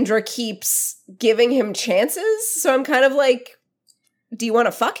 Indra keeps giving him chances. So I'm kind of like, do you want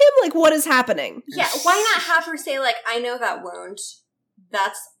to fuck him? Like, what is happening? Yeah, why not have her say, like, I know that wound.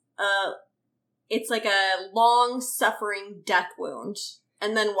 That's, it's like a long-suffering death wound,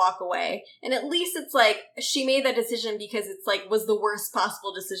 and then walk away. And at least it's like, she made that decision because it's like, was the worst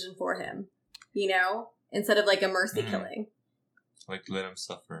possible decision for him, instead of like a mercy killing. Like, let him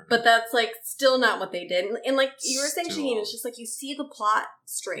suffer. But that's like, still not what they did. And like you were saying, Shaheen, it's just like, you see the plot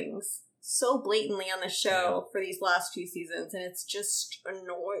strings so blatantly on the show for these last few seasons, and it's just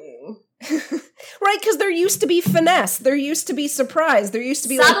annoying. Right, because there used to be finesse, there used to be surprise, there used to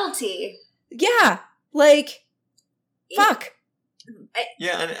be subtlety. Yeah, like, fuck.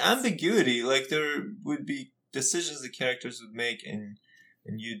 Yeah, and ambiguity. Like, there would be decisions the characters would make, and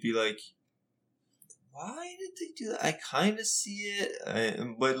you'd be like, why did they do that? I kind of see it,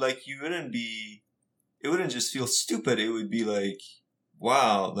 but, like, it wouldn't just feel stupid. It would be like,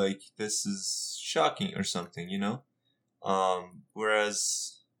 wow, like, this is shocking or something,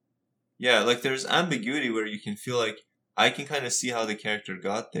 Whereas, like, there's ambiguity where you can feel like, I can kind of see how the character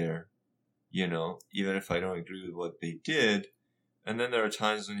got there. Even if I don't agree with what they did. And then there are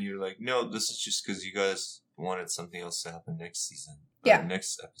times when you're like, no, this is just because you guys wanted something else to happen next season.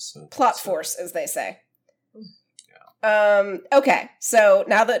 Next episode. Plot force, as they say. Yeah. Okay, so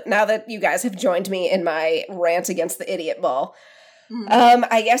now that you guys have joined me in my rant against the idiot ball,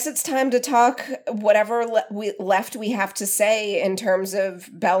 I guess it's time to talk whatever left we have to say in terms of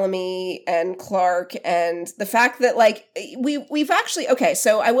Bellamy and Clarke, and the fact that, like, we've actually, okay,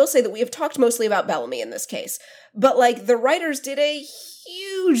 so I will say that we have talked mostly about Bellamy in this case, but, like, the writers did a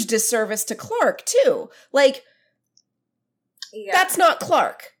huge disservice to Clarke, too. Like, that's not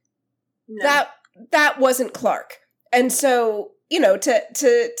Clarke. No. That wasn't Clark. And so, you know,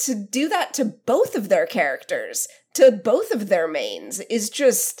 to do that to both of their characters, to both of their mains, is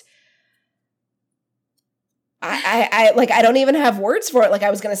just... I don't even have words for it. Like,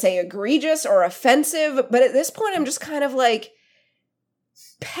 I was going to say egregious or offensive, but at this point, I'm just kind of like,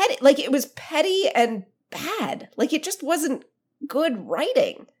 petty. Like, it was petty and bad. Like, it just wasn't good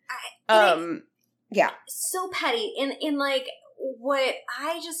writing. Yeah. So petty. In like, what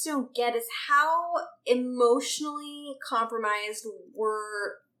I just don't get is how emotionally compromised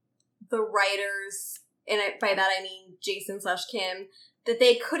were the writers, and by that I mean Jason/Kim, that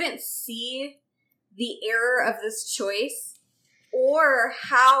they couldn't see the error of this choice, or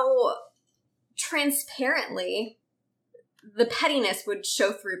how transparently the pettiness would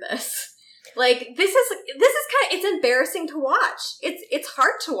show through this. Like, this is kind of, it's embarrassing to watch. It's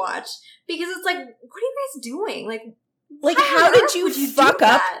hard to watch because it's like, what are you guys doing? Like how did you fuck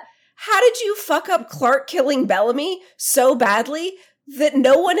up? How did you fuck up Clark killing Bellamy so badly that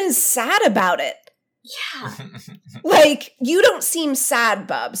no one is sad about it? Yeah. Like, you don't seem sad,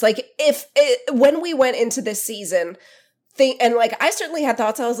 Bubs. Like, when we went into this season, and like, I certainly had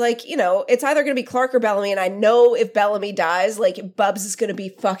thoughts. I was like, you know, it's either going to be Clark or Bellamy, and I know if Bellamy dies, like, Bubs is going to be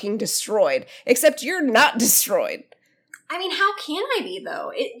fucking destroyed. Except you're not destroyed. I mean, how can I be,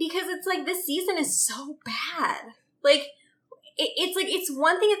 though? Because it's like, this season is so bad. Like, it's like, it's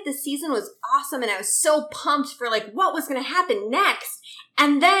one thing if the season was awesome and I was so pumped for, like, what was going to happen next.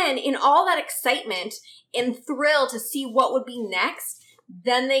 And then, in all that excitement and thrill to see what would be next,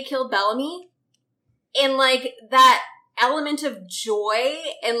 then they killed Bellamy. And, like, that element of joy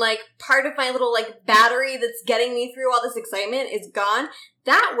and, like, part of my little, like, battery that's getting me through all this excitement is gone.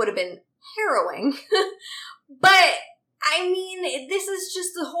 That would have been harrowing. But, I mean, this is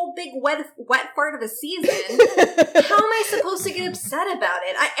just the whole big wet fart of a season. How am I supposed to get upset about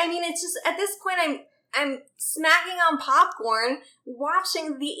it? I mean, it's just, at this point, I'm smacking on popcorn,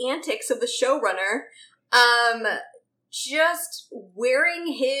 watching the antics of the showrunner, just wearing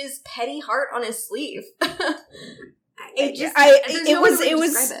his petty heart on his sleeve. It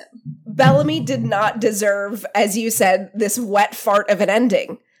was Bellamy did not deserve, as you said, this wet fart of an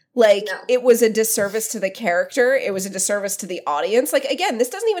ending. Like, no. It was a disservice to the character. It was a disservice to the audience. Like, again, this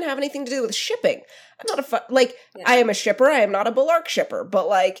doesn't even have anything to do with shipping. I'm not I am a shipper. I am not a Bellark shipper, but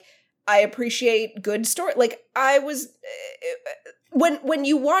like, I appreciate good story. Like, I was when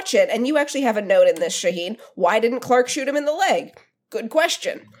you watch it, and you actually have a note in this, Shaheen. Why didn't Clark shoot him in the leg? Good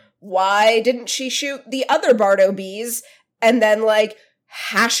question. Why didn't she shoot the other Bardo bees and then like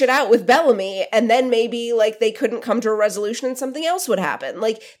hash it out with Bellamy, and then maybe like they couldn't come to a resolution and something else would happen?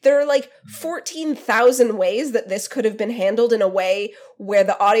 Like, there are like 14,000 ways that this could have been handled in a way where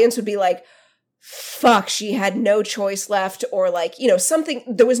the audience would be like, fuck, she had no choice left, or like, you know, something,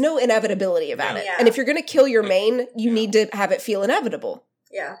 there was no inevitability about it. Yeah. And if you're going to kill your main, you need to have it feel inevitable.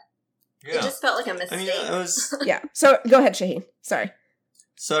 Yeah. It just felt like a mistake. I mean, yeah. So go ahead, Shaheen. Sorry,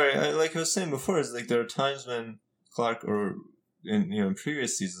 like I was saying before, is like there are times when Clark, or in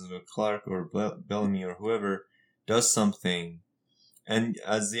previous seasons, when Clark or Bellamy or whoever does something, and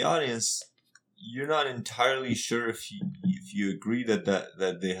as the audience, you're not entirely sure if you agree that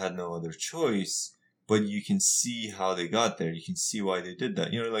they had no other choice, but you can see how they got there. You can see why they did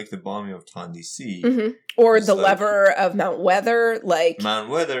that. You know, like the bombing of Tondesi. Mm-hmm. Or the lever of Mount Weather. Like Mount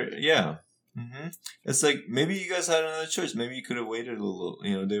Weather, yeah. Mm-hmm. It's like, maybe you guys had another choice. Maybe you could have waited a little.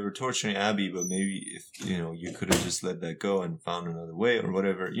 You know, they were torturing Abby, but maybe if, you know, you could have just let that go and found another way or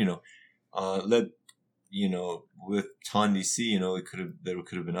whatever. You know, with Tondesi, you know, there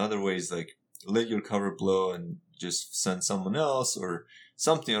could have been other ways, like, let your cover blow and just send someone else or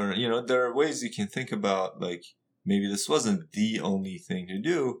something. Or, you know, there are ways you can think about, like, maybe this wasn't the only thing to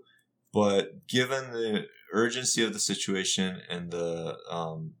do, but given the urgency of the situation and the,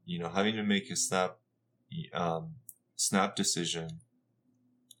 having to make a snap decision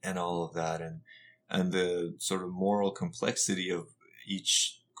and all of that, and the sort of moral complexity of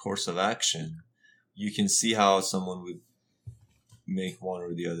each course of action, you can see how someone would make one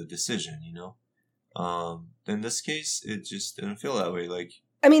or the other decision, you know? In this case, it just didn't feel that way. Like,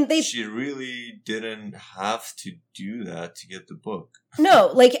 I mean, she really didn't have to do that to get the book. No,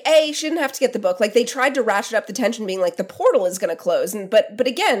 like, she didn't have to get the book. Like, they tried to ratchet up the tension, being like, the portal is going to close. But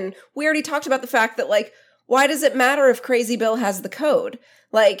again, we already talked about the fact that, like, why does it matter if Crazy Bill has the code?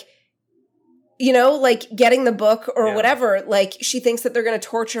 Like, you know, like, getting the book or whatever, like, she thinks that they're going to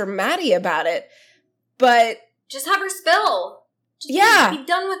torture Maddie about it. But just have her spill. Just be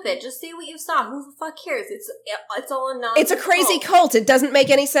done with it. Just say what you saw. Who the fuck cares? It's all a nonsense. It's a crazy cult. It doesn't make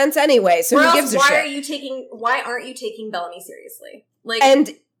any sense anyway. So who gives a shit? Why aren't you taking Bellamy seriously? Like,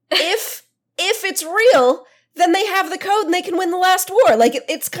 and if it's real, then they have the code and they can win the last war. Like,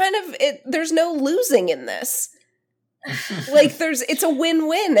 it's kind of, there's no losing in this. Like, it's a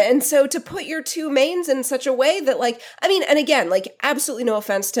win-win. And so to put your two mains in such a way that, like, I mean, and again, like, absolutely no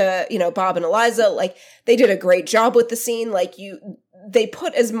offense to, Bob and Eliza, like, they did a great job with the scene. Like, they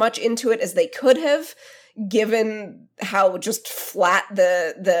put as much into it as they could have, given how just flat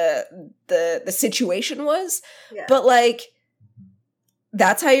the situation was. Yeah. But, like,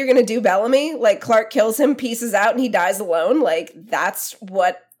 that's how you're gonna do Bellamy? Like, Clark kills him, pieces out, and he dies alone? Like, that's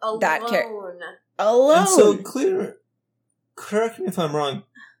what that character... Alone. And so, correct me if I'm wrong,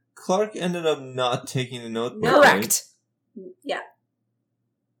 Clark ended up not taking the notebook. No. Correct. Right? Yeah.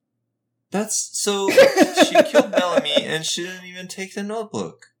 That's... So, she killed Bellamy, and she didn't even take the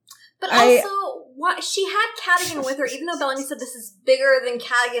notebook. But also, she had Cadogan with her, even though Bellamy said this is bigger than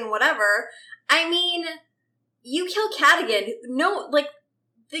Cadogan, whatever. I mean, you kill Cadogan. No, like,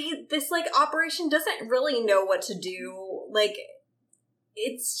 this operation doesn't really know what to do. Like,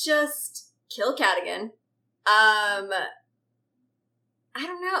 it's just kill Cadogan. I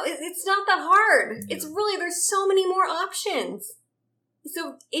don't know. It's not that hard. It's really, there's so many more options.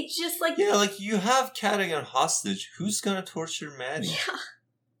 So it's just like... Yeah, like, you have Cadogan hostage. Who's gonna torture Maddie? Yeah.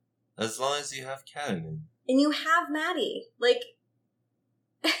 As long as you have Cadogan. And you have Maddie. Like...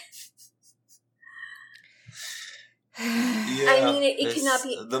 Yeah, I mean, it cannot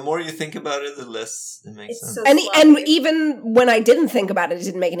be... The more you think about it, the less it makes sense. So and even when I didn't think about it, it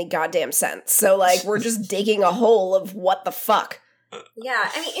didn't make any goddamn sense. So, like, we're just digging a hole of what the fuck. Yeah,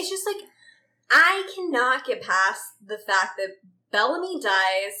 I mean, it's just like, I cannot get past the fact that Bellamy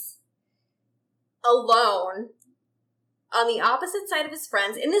dies alone on the opposite side of his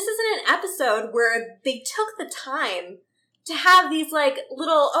friends. And this isn't an episode where they took the time to have these, like,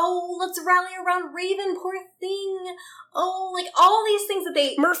 little, oh, let's rally around Raven, poor thing. Oh, like, all these things that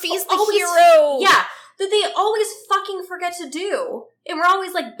they... Murphy's the hero! Yeah, that they always fucking forget to do. And we're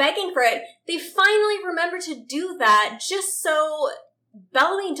always, like, begging for it. They finally remember to do that just so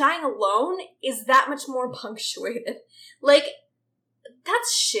Bellamy dying alone is that much more punctuated. Like,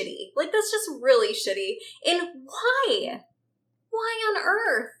 that's shitty. Like, that's just really shitty. And why? Why on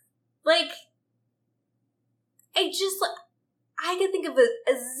earth? Like, I could think of a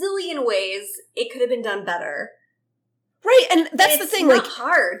zillion ways it could have been done better. Right, and that's the thing. It's like, not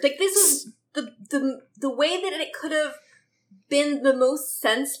hard. Like, this is the way that it could have been the most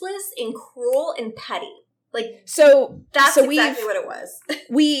senseless and cruel and petty. Like, that's exactly what it was.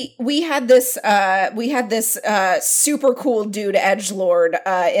 we had this super cool dude edgelord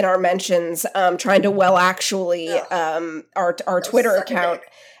in our mentions trying to actually our Twitter account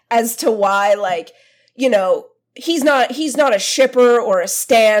as to why, like, he's not a shipper or a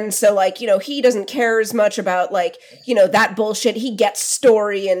stan, so, like, he doesn't care as much about, like, that bullshit. He gets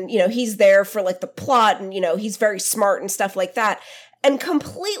story and, he's there for, like, the plot and, he's very smart and stuff like that. And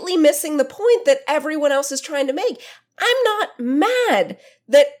completely missing the point that everyone else is trying to make. I'm not mad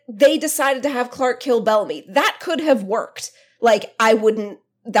that they decided to have Clark kill Bellamy. That could have worked. Like,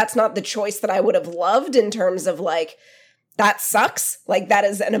 that's not the choice that I would have loved in terms of, like, that sucks. Like,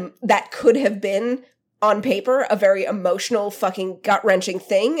 that could have been, on paper, a very emotional, fucking gut-wrenching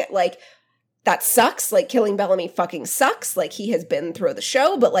thing. Like, that sucks. Like, killing Bellamy fucking sucks. Like, he has been through the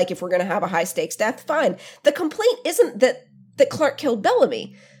show, but, like, if we're gonna have a high-stakes death, fine. The complaint isn't that Clark killed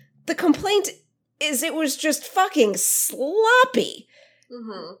Bellamy. The complaint is it was just fucking sloppy.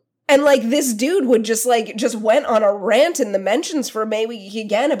 Mm-hmm. And, like, this dude would just went on a rant in the mentions for maybe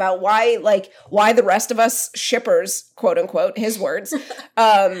again about why the rest of us shippers, quote unquote, his words,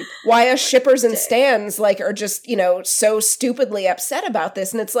 why us shippers and stans, like, are just, so stupidly upset about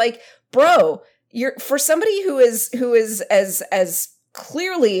this. And it's like, bro, for somebody who is as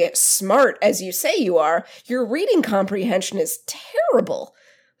clearly smart as you say you are, your reading comprehension is terrible.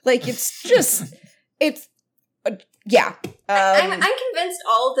 Like, it's just, yeah. I'm convinced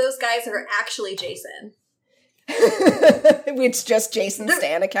all of those guys are actually Jason. It's just Jason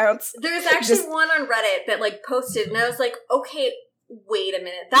Stan accounts. There's actually one on Reddit that, like, posted, and I was like, okay, wait a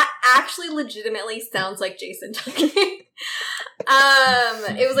minute. That actually legitimately sounds like Jason talking.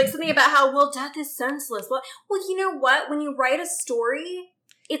 It was like something about how, well, death is senseless. Well, you know what? When you write a story,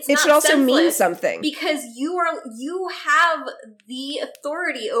 it should also mean something. Because you have the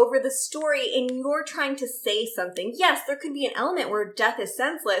authority over the story and you're trying to say something. Yes, there could be an element where death is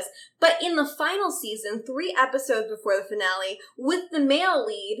senseless, but in the final season, 3 episodes before the finale, with the male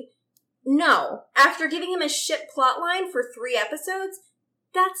lead, no. After giving him a shit plotline for 3 episodes,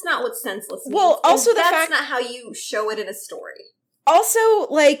 that's not what senseless means. Well, also that's not how you show it in a story. Also,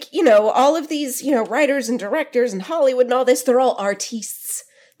 like, all of these, writers and directors and Hollywood and all this, they're all artistes.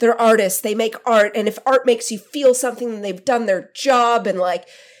 they're artists, they make art, and if art makes you feel something, then they've done their job, and like,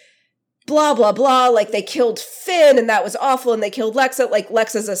 blah, blah, blah, like they killed Finn, and that was awful, and they killed Lexa. Like,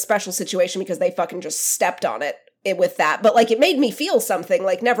 Lexa's a special situation because they fucking just stepped on it with that, but like, it made me feel something,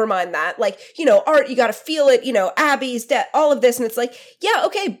 like, never mind that, like, you know, art, you gotta feel it, you know, Abby's death, all of this, and it's like, yeah,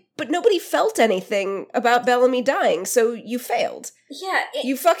 okay, but nobody felt anything about Bellamy dying, so you failed. Yeah.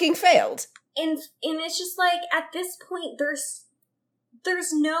 You fucking failed. And it's just like, at this point,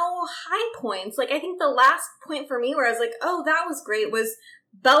 there's no high points. Like, I think the last point for me where I was like, oh, that was great, was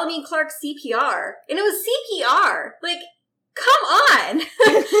Bellamy Clark's CPR. And it was CPR. Like, come on.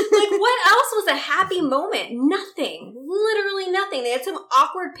 Like, what else was a happy moment? Nothing. Literally nothing. They had some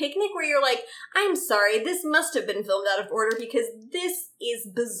awkward picnic where you're like, I'm sorry, this must have been filmed out of order because this is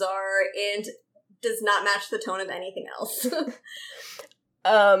bizarre and does not match the tone of anything else.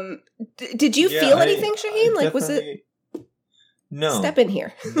 Did you feel anything, Shaheen? Like, was it... No. Step in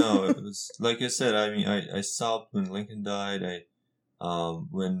here. No, it was, like I said, I mean, I sobbed when Lincoln died.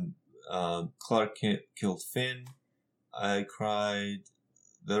 When Clark killed Finn, I cried.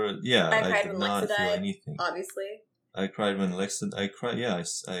 I cried did when not Lexa feel died, anything. obviously. I cried when Lexa. I cried. Yeah,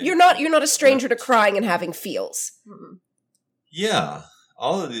 You're not a stranger to crying and having feels. Mm-mm. Yeah,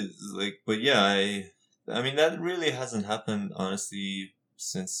 all of it, like, but yeah, I mean, that really hasn't happened, honestly,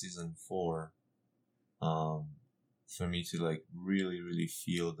 since season 4. For me to like really, really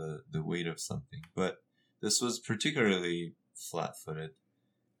feel the weight of something, but this was particularly flat-footed.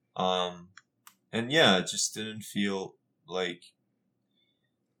 And yeah, it just didn't feel like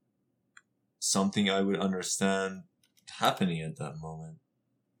something I would understand happening at that moment.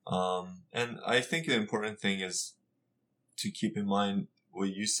 And I think the important thing is to keep in mind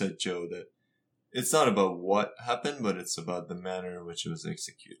what you said, Joe, that it's not about what happened, but it's about the manner in which it was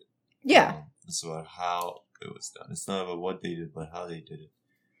executed. Yeah. It's about how it was done. It's not about what they did, but how they did it.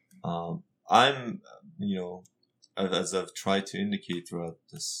 I'm, you know, as I've tried to indicate throughout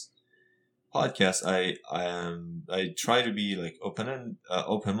this podcast, I try to be like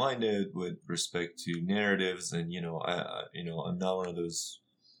open-minded with respect to narratives, and I'm not one of those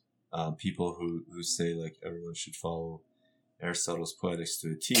people who say like everyone should follow Aristotle's Poetics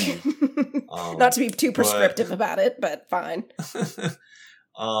to a T. Not to be too prescriptive about it, but fine.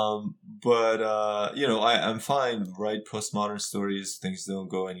 I'm fine, write postmodern stories, things don't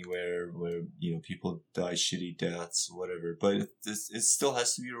go anywhere, where, you know, people die shitty deaths, whatever, but it still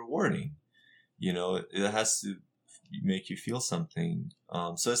has to be rewarding. You know, it has to make you feel something.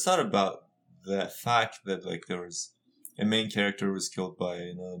 So it's not about that fact that, like, there was a main character was killed by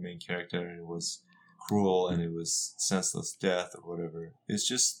another main character and it was cruel and it was senseless death or whatever. It's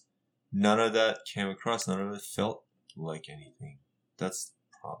just none of that came across, none of it felt like anything. That's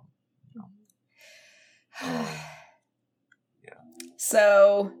problem.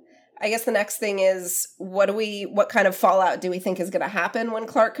 So I guess the next thing is, what kind of fallout do we think is going to happen when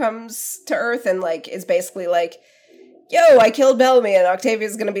Clark comes to Earth and like is basically like, yo, I killed Bellamy, and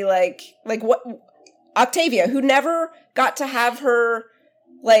Octavia's going to be like what? Octavia, who never got to have her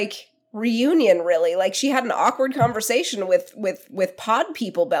like reunion, really, like she had an awkward conversation with pod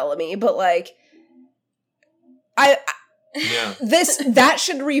people Bellamy, but like yeah. That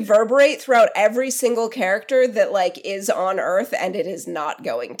should reverberate throughout every single character that like is on Earth, and it is not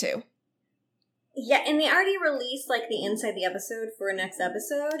going to. Yeah, and they already released like the inside the episode for next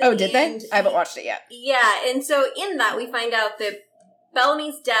episode. Oh, did they? I haven't watched it yet. Yeah, and so in that we find out that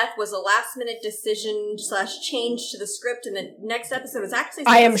Bellamy's death was a last minute decision / change to the script, and the next episode was actually.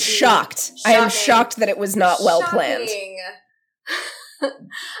 I am shocked. I am shocked that it was not well planned.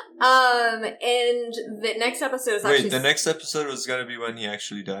 And the next episode is actually... Wait, the next episode was going to be when he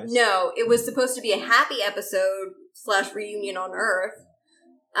actually dies? No, it was supposed to be a happy episode / reunion on Earth.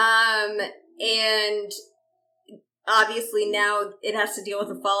 And obviously now it has to deal with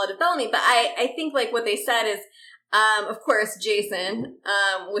the fallout of Bellamy, but I think like what they said is, of course, Jason,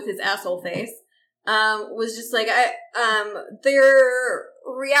 with his asshole face, was just like, their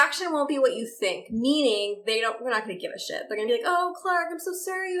reaction won't be what you think. Meaning, we're not going to give a shit. They're going to be like, oh, Clark, I'm so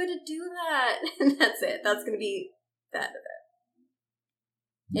sorry you had to do that. And that's it. That's going to be that of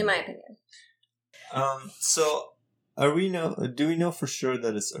it. In my opinion. So, do we know for sure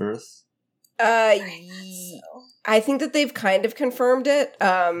that it's Earth? I think that they've kind of confirmed it.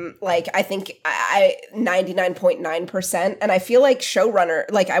 Like, I think 99.9%. And I feel like showrunner,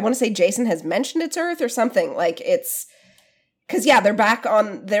 like, I want to say Jason has mentioned it's Earth or something. Like, it's... Because, yeah, they're back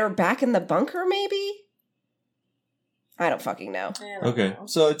in the bunker, maybe? I don't fucking know. Okay,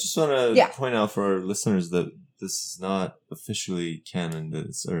 so I just want to point out for our listeners that this is not officially canon that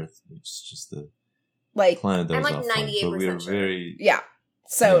it's Earth. It's just the planet that was I'm like 98% but we are sure. very... Yeah.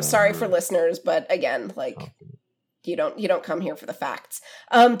 So Yeah, sorry for right. listeners, but again, like you don't come here for the facts.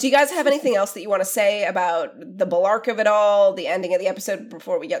 Do you guys have anything else that you want to say about the bull arc of it all, the ending of the episode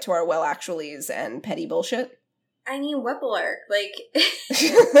before we get to our well actuallys and petty bullshit? I mean, Whipple arc, like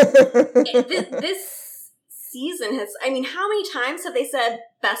this season has. I mean, how many times have they said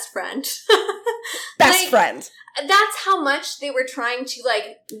best friend? Best Like, friend. That's how much they were trying to,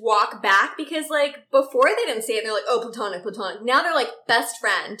 like, walk back, because, like, before they didn't say it, they're like, oh, platonic. Now they're like, best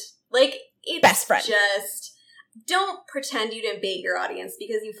friend. Like, it's Best friend. just, don't pretend you didn't bait your audience,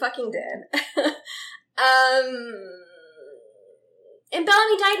 because you fucking did. And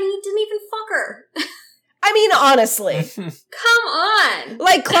Bellamy died and he didn't even fuck her. I mean, honestly. Come on!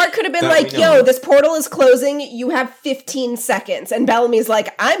 Like, Clark could have been That like, we know yo, of. this portal is closing, you have 15 seconds. And Bellamy's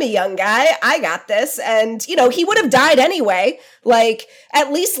like, I'm a young guy, I got this. And, you know, he would have died anyway. Like,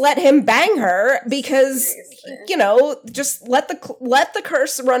 at least let him bang her, because, Seriously. you know, just let the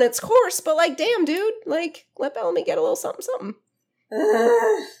curse run its course. But, like, damn, dude, like, let Bellamy get a little something, something.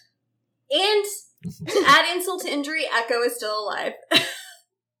 Ugh. And to add insult to injury, Echo is still alive.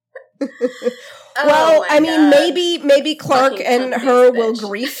 Oh Well, my I mean, God. maybe Clark Fucking and cunt-faced her will bitch.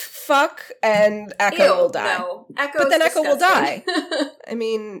 grief fuck, and Echo Ew, will die. No. Echo But is then Echo will disgusting. I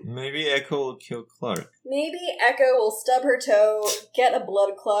mean, Maybe Echo will kill Clark. Maybe Echo will stub her toe, get a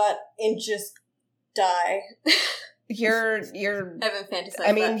blood clot, and just die. you're I haven't fantasized.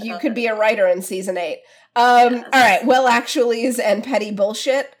 I mean, that you about could that. be a writer in season 8. Yes. All right. Well, actuallys and petty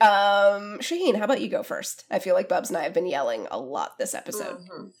bullshit. Shaheen, how about you go first? I feel like Bubs and I have been yelling a lot this episode.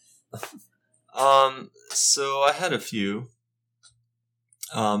 Mhm. So I had a few.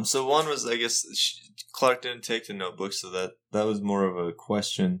 So one was, I guess, Clark didn't take the notebook, so that was more of a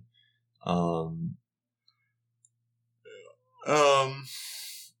question.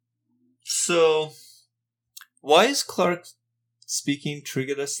 So why is Clark speaking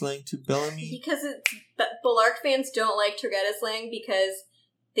Trigeta slang to Bellamy? Because Bullark fans don't like Turgetta slang because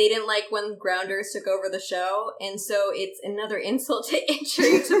they didn't like when Grounders took over the show, and so it's another insult to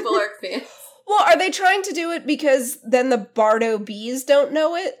injury to Bullark fans. Well, are they trying to do it because then the Bardo bees don't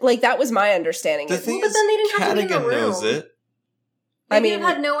know it? Like, that was my understanding. The thing but is, then they didn't have to be in the Cadigan room. knows it. They I could mean, have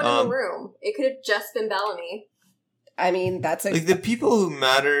had no one in um, the room. It could have just been Bellamy. I mean, that's a... Like, the people who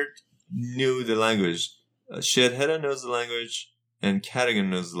mattered knew the language. Shedheda knows the language, and Cadigan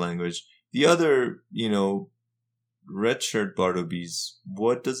knows the language. The other, red shirt Bardo bees,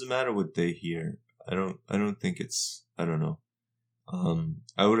 what does it matter what they hear? I don't think it's, I don't know.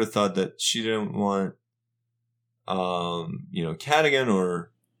 I would have thought that she didn't want, Cadigan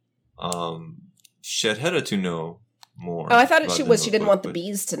or, Shedheda to know more. Oh, I thought about she the didn't want the notebook,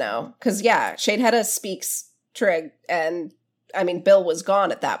 bees to know. Because, yeah, Shadehetta speaks Trig, and, I mean, Bill was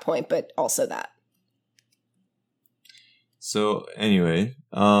gone at that point, but also that. So, anyway,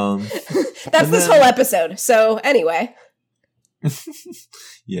 That's And this then- whole episode. So, anyway.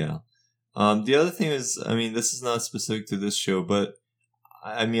 yeah. The other thing is, I mean, this is not specific to this show, but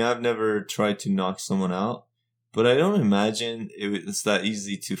I mean, I've never tried to knock someone out, but I don't imagine it's that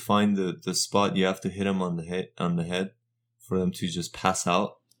easy to find the spot you have to hit them on the head for them to just pass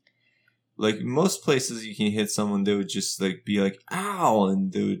out. Like, most places you can hit someone, they would just like be like, ow,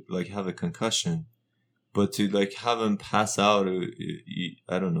 and they would like have a concussion. But to like have them pass out,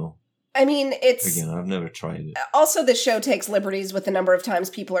 I don't know. I mean, it's... Again, I've never tried it. Also, this show takes liberties with the number of times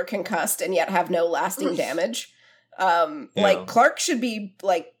people are concussed and yet have no lasting damage. Like, Clark should be,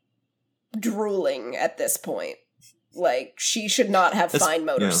 like, drooling at this point. Like, she should not have fine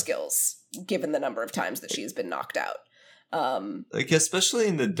motor skills, given the number of times that she's been knocked out. Like, especially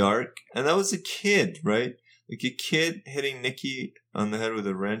in the dark. And that was a kid, right? Like, a kid hitting Nikki on the head with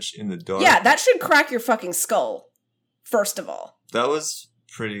a wrench in the dark. Yeah, that should crack your fucking skull, first of all. That was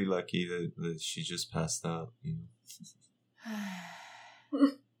pretty lucky that she just passed out,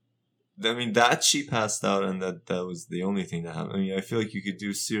 I mean, that she passed out and that was the only thing that happened. I mean, I feel like you could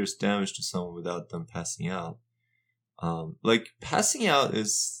do serious damage to someone without them passing out. Like, passing out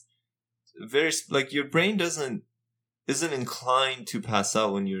is very, like, your brain isn't inclined to pass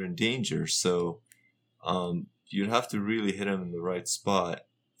out when you're in danger, so, you'd have to really hit them in the right spot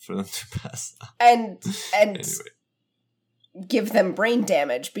for them to pass out. And Anyway. give them brain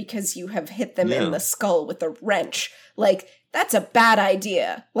damage because you have hit them Yeah. in the skull with a wrench. Like, that's a bad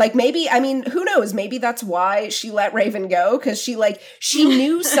idea. Like, maybe, I mean, who knows? Maybe that's why she let Raven go, because she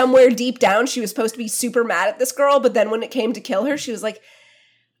knew somewhere deep down she was supposed to be super mad at this girl, but then when it came to kill her, she was like,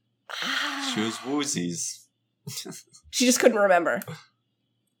 ah. She was woozies. She just couldn't remember.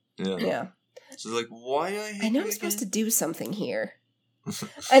 Yeah. Yeah. She's like, why do I hate I know you I'm supposed to again? do something here.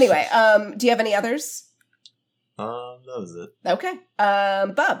 Anyway, do you have any others? That was it. Okay.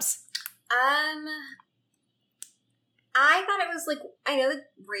 Bubs. I thought it was like, I know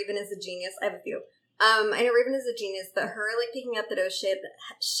that Raven is a genius. I have a few. I know Raven is a genius, but her like picking up that oh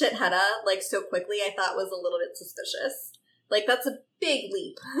shit Hedda like so quickly, I thought was a little bit suspicious. Like that's a big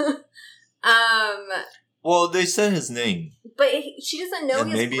leap. Well, they said his name, but she doesn't know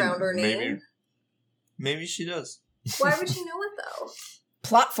And his grounder name. Maybe she does. Why would she know it though?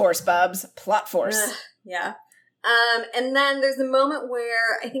 Plot force, Bubs. Plot force. Yeah. And then there's a moment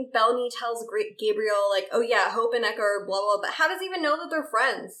where I think Bellamy tells Gabriel, like, oh yeah, Hope and Echo are blah, blah, but how does he even know that they're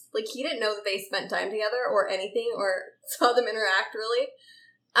friends? Like, he didn't know that they spent time together or anything or saw them interact, really.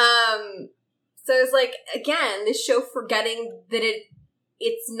 So it's like, again, this show forgetting that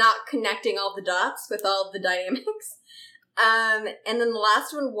it's not connecting all the dots with all the dynamics. And then the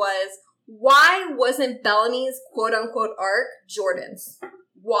last one was, why wasn't Bellamy's quote-unquote arc Jordan's?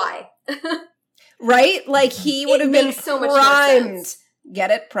 Why? Right? Like, he would have been makes so much more primed. sense. Get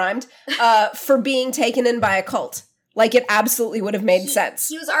it? Primed? For being taken in by a cult. Like, it absolutely would have made sense.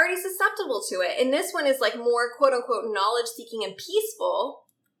 He was already susceptible to it. And this one is, like, more quote-unquote knowledge-seeking and peaceful.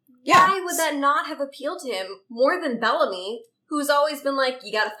 Yeah. Why would that not have appealed to him more than Bellamy, who's always been like,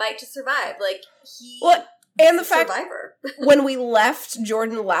 you gotta fight to survive? Like, and the a fact survivor. when we left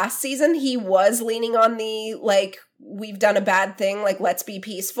Jordan last season, he was leaning on the, like, we've done a bad thing, like, let's be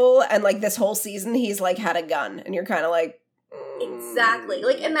peaceful. And, like, this whole season, he's, like, had a gun. And you're kind of like... Exactly.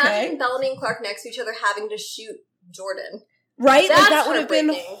 Like, imagine okay. Bellamy and Clark next to each other having to shoot Jordan. Right? That's Like, that would have been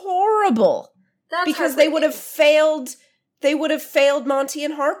heartbreaking. horrible. That's Because they would have heartbreaking. failed Monty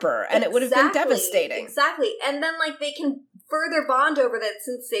and Harper. And it would have been devastating. Exactly. And then, like, they can further bond over that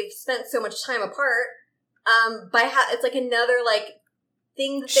since they've spent so much time apart. It's like another, like,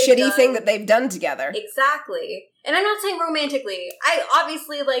 thing that they've done. Shitty thing that they've done together. Exactly. And I'm not saying romantically. I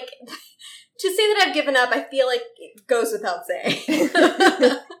obviously, like, to say that I've given up, I feel like it goes without saying.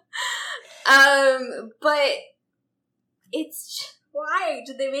 But it's, why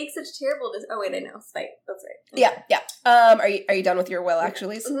did they make such terrible oh wait, I know. Spite. That's right. Yeah. Are you done with your well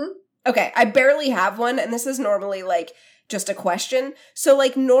actuallys? Mm-hmm. Okay, I barely have one, and this is normally, like, just a question. So,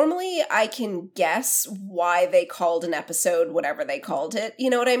 like, normally I can guess why they called an episode whatever they called it. You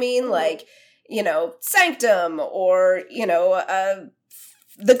know what I mean? Mm-hmm. Like, you know, Sanctum, or, you know,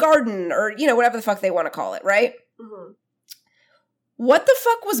 The Garden, or, you know, whatever the fuck they want to call it, right? Mm-hmm. What the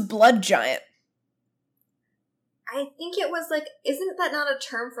fuck was Blood Giant? I think it was, like, isn't that not a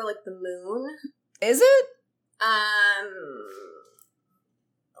term for, like, the moon? Is it?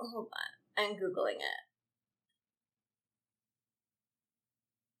 Hold on. I'm Googling it.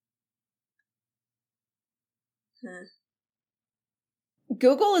 Huh.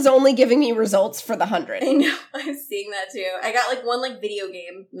 Google is only giving me results for the 100. I know. I'm seeing that too. I got like one like video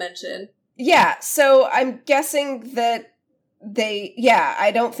game mention. Yeah, so I'm guessing that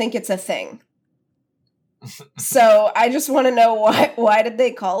I don't think it's a thing. So I just want to know why did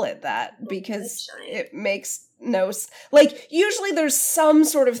they call it that? Because it makes no like, usually there's some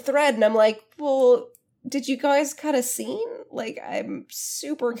sort of thread and I'm like, well, did you guys cut a scene? Like, I'm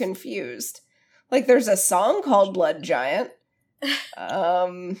super confused. Like, there's a song called Blood Giant.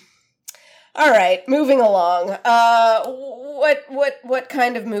 All right, moving along. What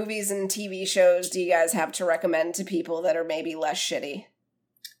kind of movies and TV shows do you guys have to recommend to people that are maybe less shitty?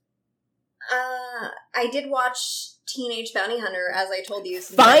 I did watch Teenage Bounty Hunter, as I told you.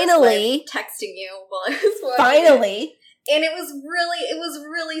 Finally! Texting you while I was watching Finally! it. And it was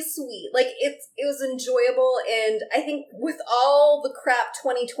really sweet. Like, it was enjoyable, and I think with all the crap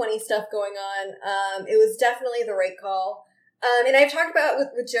 2020 stuff going on, it was definitely the right call. And I've talked about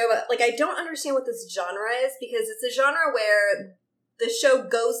with Joe, but, like, I don't understand what this genre is, because it's a genre where the show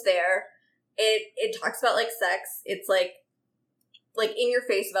goes there, it talks about, like, sex, it's, like in your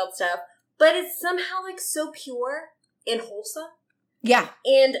face about stuff, but it's somehow, like, so pure and wholesome. Yeah.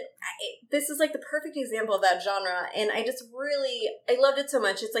 And this is, like, the perfect example of that genre, and I loved it so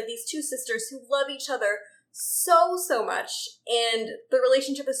much. It's, like, these two sisters who love each other so, so much, and the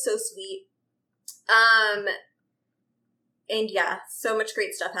relationship is so sweet. And yeah, so much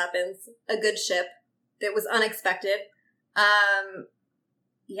great stuff happens. A good ship that was unexpected.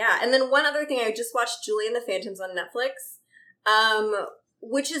 Yeah, and then one other thing, I just watched Julie and the Phantoms on Netflix,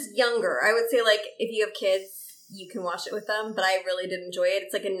 which is younger. I would say, like, if you have kids, you can watch it with them, but I really did enjoy it.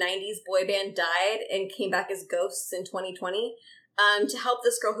 It's like a 90s boy band died and came back as ghosts in 2020 to help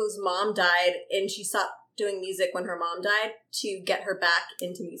this girl whose mom died, and she stopped doing music when her mom died to get her back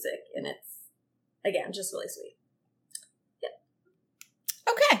into music, and it's, again, just really sweet.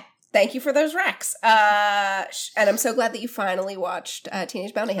 Okay. Thank you for those recs. And I'm so glad that you finally watched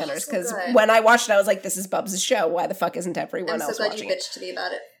Teenage Bounty Hunters, because so good. when I watched it, I was like, this is Bubs' show. Why the fuck isn't everyone I'm else so glad watching you it? bitched to me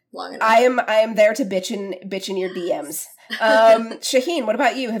about it long enough. I am there to bitch in your DMs. Shaheen, what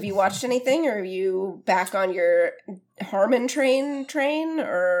about you? Have you watched anything, or are you back on your Harmon train,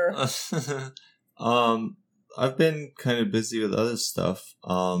 or? I've been kind of busy with other stuff.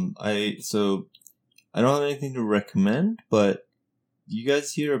 I don't have anything to recommend, but you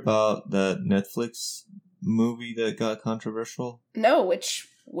guys hear about that Netflix movie that got controversial? No, which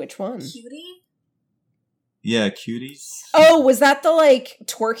one? Cutie? Yeah, Cuties. Oh, was that the like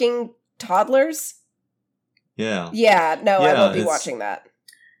twerking toddlers? Yeah. Yeah, no, I Yeah, won't be it's- watching that.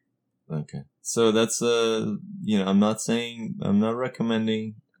 Okay. So that's I'm not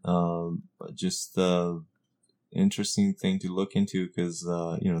recommending, but just interesting thing to look into, because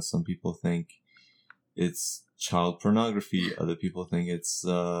some people think it's child pornography, other people think it's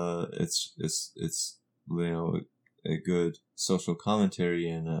a good social commentary,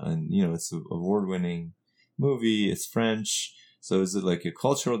 and it's an award-winning movie. It's French, so is it like a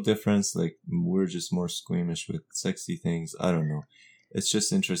cultural difference? Like, we're just more squeamish with sexy things? I don't know. It's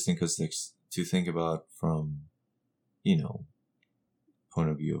just interesting because, like, to think about from point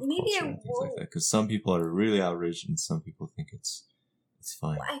of view of Maybe culture and things like that, because some people are really outraged and some people think it's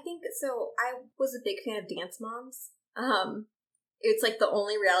fine. Well, I think so. I was a big fan of Dance Moms. It's like the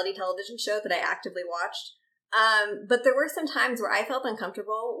only reality television show that I actively watched. But there were some times where I felt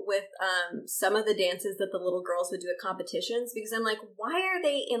uncomfortable with some of the dances that the little girls would do at competitions, because I'm like, why are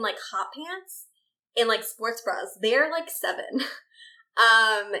they in like hot pants and like sports bras? They're like 7.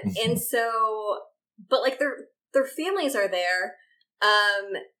 And so, but like their families are there.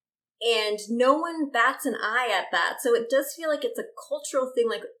 And no one bats an eye at that. So it does feel like it's a cultural thing.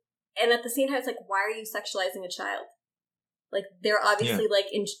 Like, and at the same time, it's like, why are you sexualizing a child? Like, they're obviously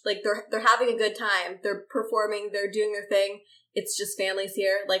they're having a good time. They're performing. They're doing their thing. It's just families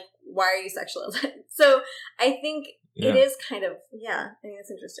here. Like, why are you sexualizing? So I think it is kind of, I think it's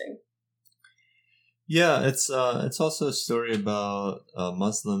interesting. Yeah, it's also a story about a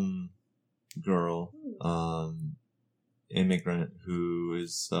Muslim girl, immigrant, who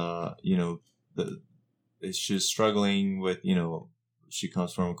is she's struggling with, she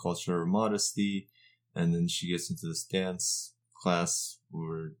comes from a culture of modesty, and then she gets into this dance class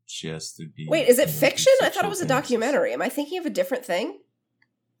where she has to be. Wait, is it fiction? I thought it was a things. documentary. Am I thinking of a different thing?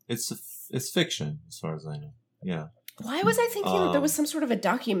 It's fiction, as far as I know. Yeah. Why was I thinking that there was some sort of a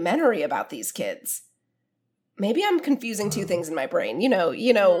documentary about these kids? Maybe I'm confusing two things in my brain. You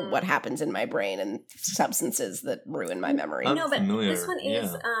know what happens in my brain and substances that ruin my memory. I'm No, but familiar, this one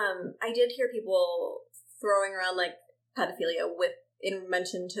is, I did hear people throwing around like pedophilia in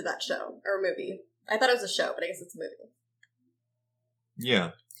mention to that show or movie. I thought it was a show, but I guess it's a movie.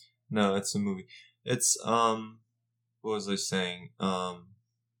 Yeah. No, it's a movie. It's, what was I saying?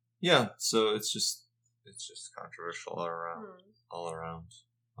 Yeah, so it's just controversial all around.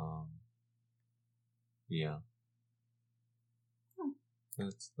 Yeah.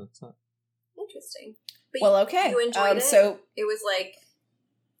 That's it. Interesting. But Well, okay. You enjoyed it? So it was like...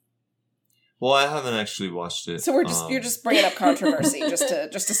 Well, I haven't actually watched it. So you're just bringing up controversy just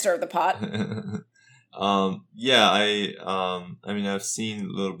to stir the pot. Yeah, I mean, I've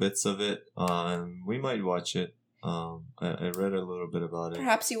seen little bits of it. We might watch it. I read a little bit about it.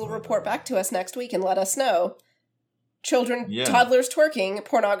 Perhaps you will report back to us next week and let us know. Children, Yeah. toddlers twerking,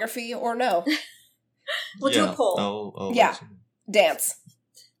 pornography, or no? We'll do a poll. I'll Yeah. let you know. Dance.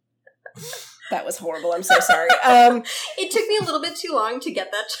 That was horrible. I'm so sorry. It took me a little bit too long to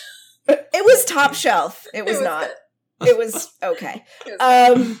get that. It was top shelf. It was not. good. It was okay. It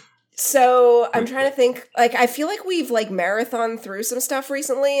was good. So I'm trying to think, like, I feel like we've like marathon through some stuff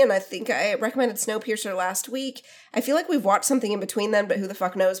recently, and I think I recommended Snowpiercer last week. I feel like we've watched something in between then, but who the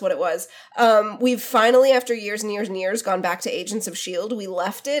fuck knows what it was. We've finally, after years and years and years, gone back to Agents of S.H.I.E.L.D. We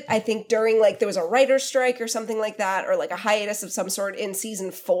left it, I think, during like there was a writer's strike or something like that, or like a hiatus of some sort in season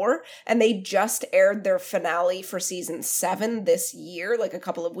 4, and they just aired their finale for season 7 this year, like a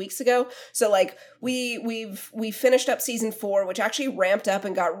couple of weeks ago. So like we finished up season 4, which actually ramped up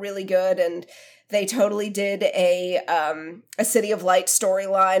and got really good, and they totally did a City of Light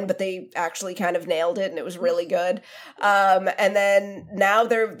storyline, but they actually kind of nailed it, and it was really good. And then now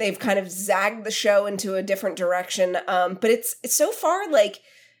they've kind of zagged the show into a different direction. But it's so far, like,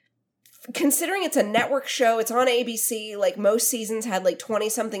 considering it's a network show, it's on ABC, like most seasons had like 20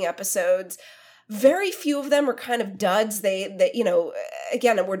 something episodes. very few of them are kind of duds. They you know,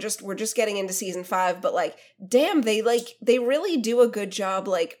 again, we're just getting into season 5, but like, damn, they really do a good job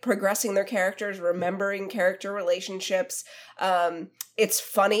like progressing their characters, remembering character relationships. It's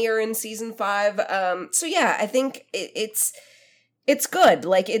funnier in season 5. So yeah, I think it's good.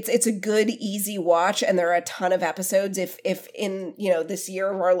 Like it's a good, easy watch, and there are a ton of episodes. If in, you know, this year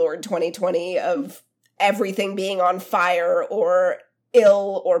of our Lord 2020 of everything being on fire or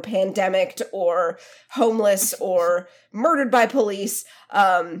ill or pandemicked or homeless or murdered by police,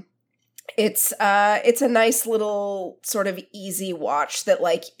 it's a nice little sort of easy watch that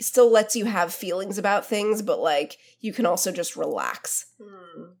like still lets you have feelings about things, but like you can also just relax.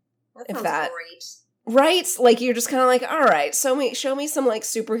 That sounds great. Right? Like you're just kind of like, all right, show me some like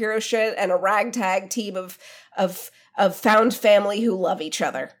superhero shit and a ragtag team of found family who love each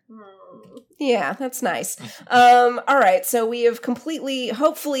other. Yeah, that's nice. All right, so we have completely,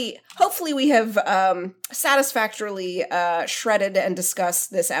 hopefully we have satisfactorily shredded and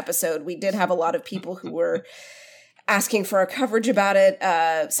discussed this episode. We did have a lot of people who were asking for our coverage about it.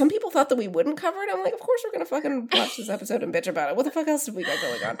 Some people thought that we wouldn't cover it. I'm like, of course we're gonna fucking watch this episode and bitch about it. What the fuck else have we got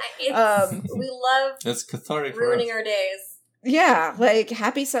going on? We love it's cathartic ruining our days. Yeah, like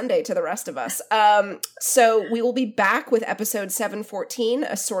happy Sunday to the rest of us. So we will be back with episode 714,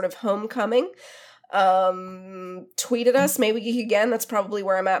 A Sort of Homecoming. Tweet at us, Maybe Geek Again. That's probably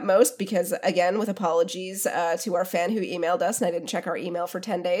where I'm at most because, again, with apologies to our fan who emailed us and I didn't check our email for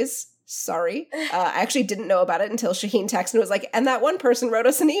 10 days. Sorry. I actually didn't know about it until Shaheen texted and was like, and that one person wrote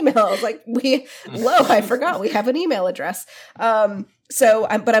us an email. I was like, I forgot we have an email address. But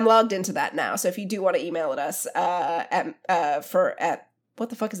I'm logged into that now. So if you do want to email at us, what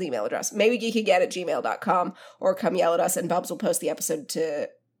the fuck is the email address? maybegeekagain@gmail.com, or come yell at us and Bubs will post the episode to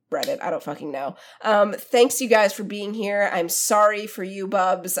Reddit. I don't fucking know. Thanks you guys for being here. I'm sorry for you,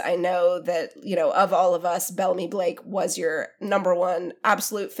 Bubs. I know that, you know, of all of us, Bellamy Blake was your number one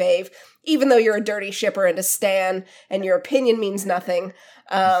absolute fave, even though you're a dirty shipper and a stan and your opinion means nothing.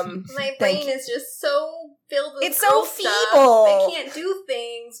 My brain is just so filled with it's so girl feeble. Stuff. I can't do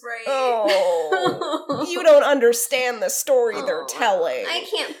things right. Oh, you don't understand the story they're telling. I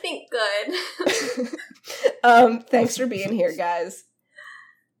can't think good. Thanks for being here, guys.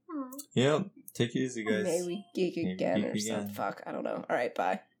 Yeah, take it easy, guys. May we geek again or something. Fuck, I don't know. All right,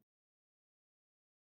 bye.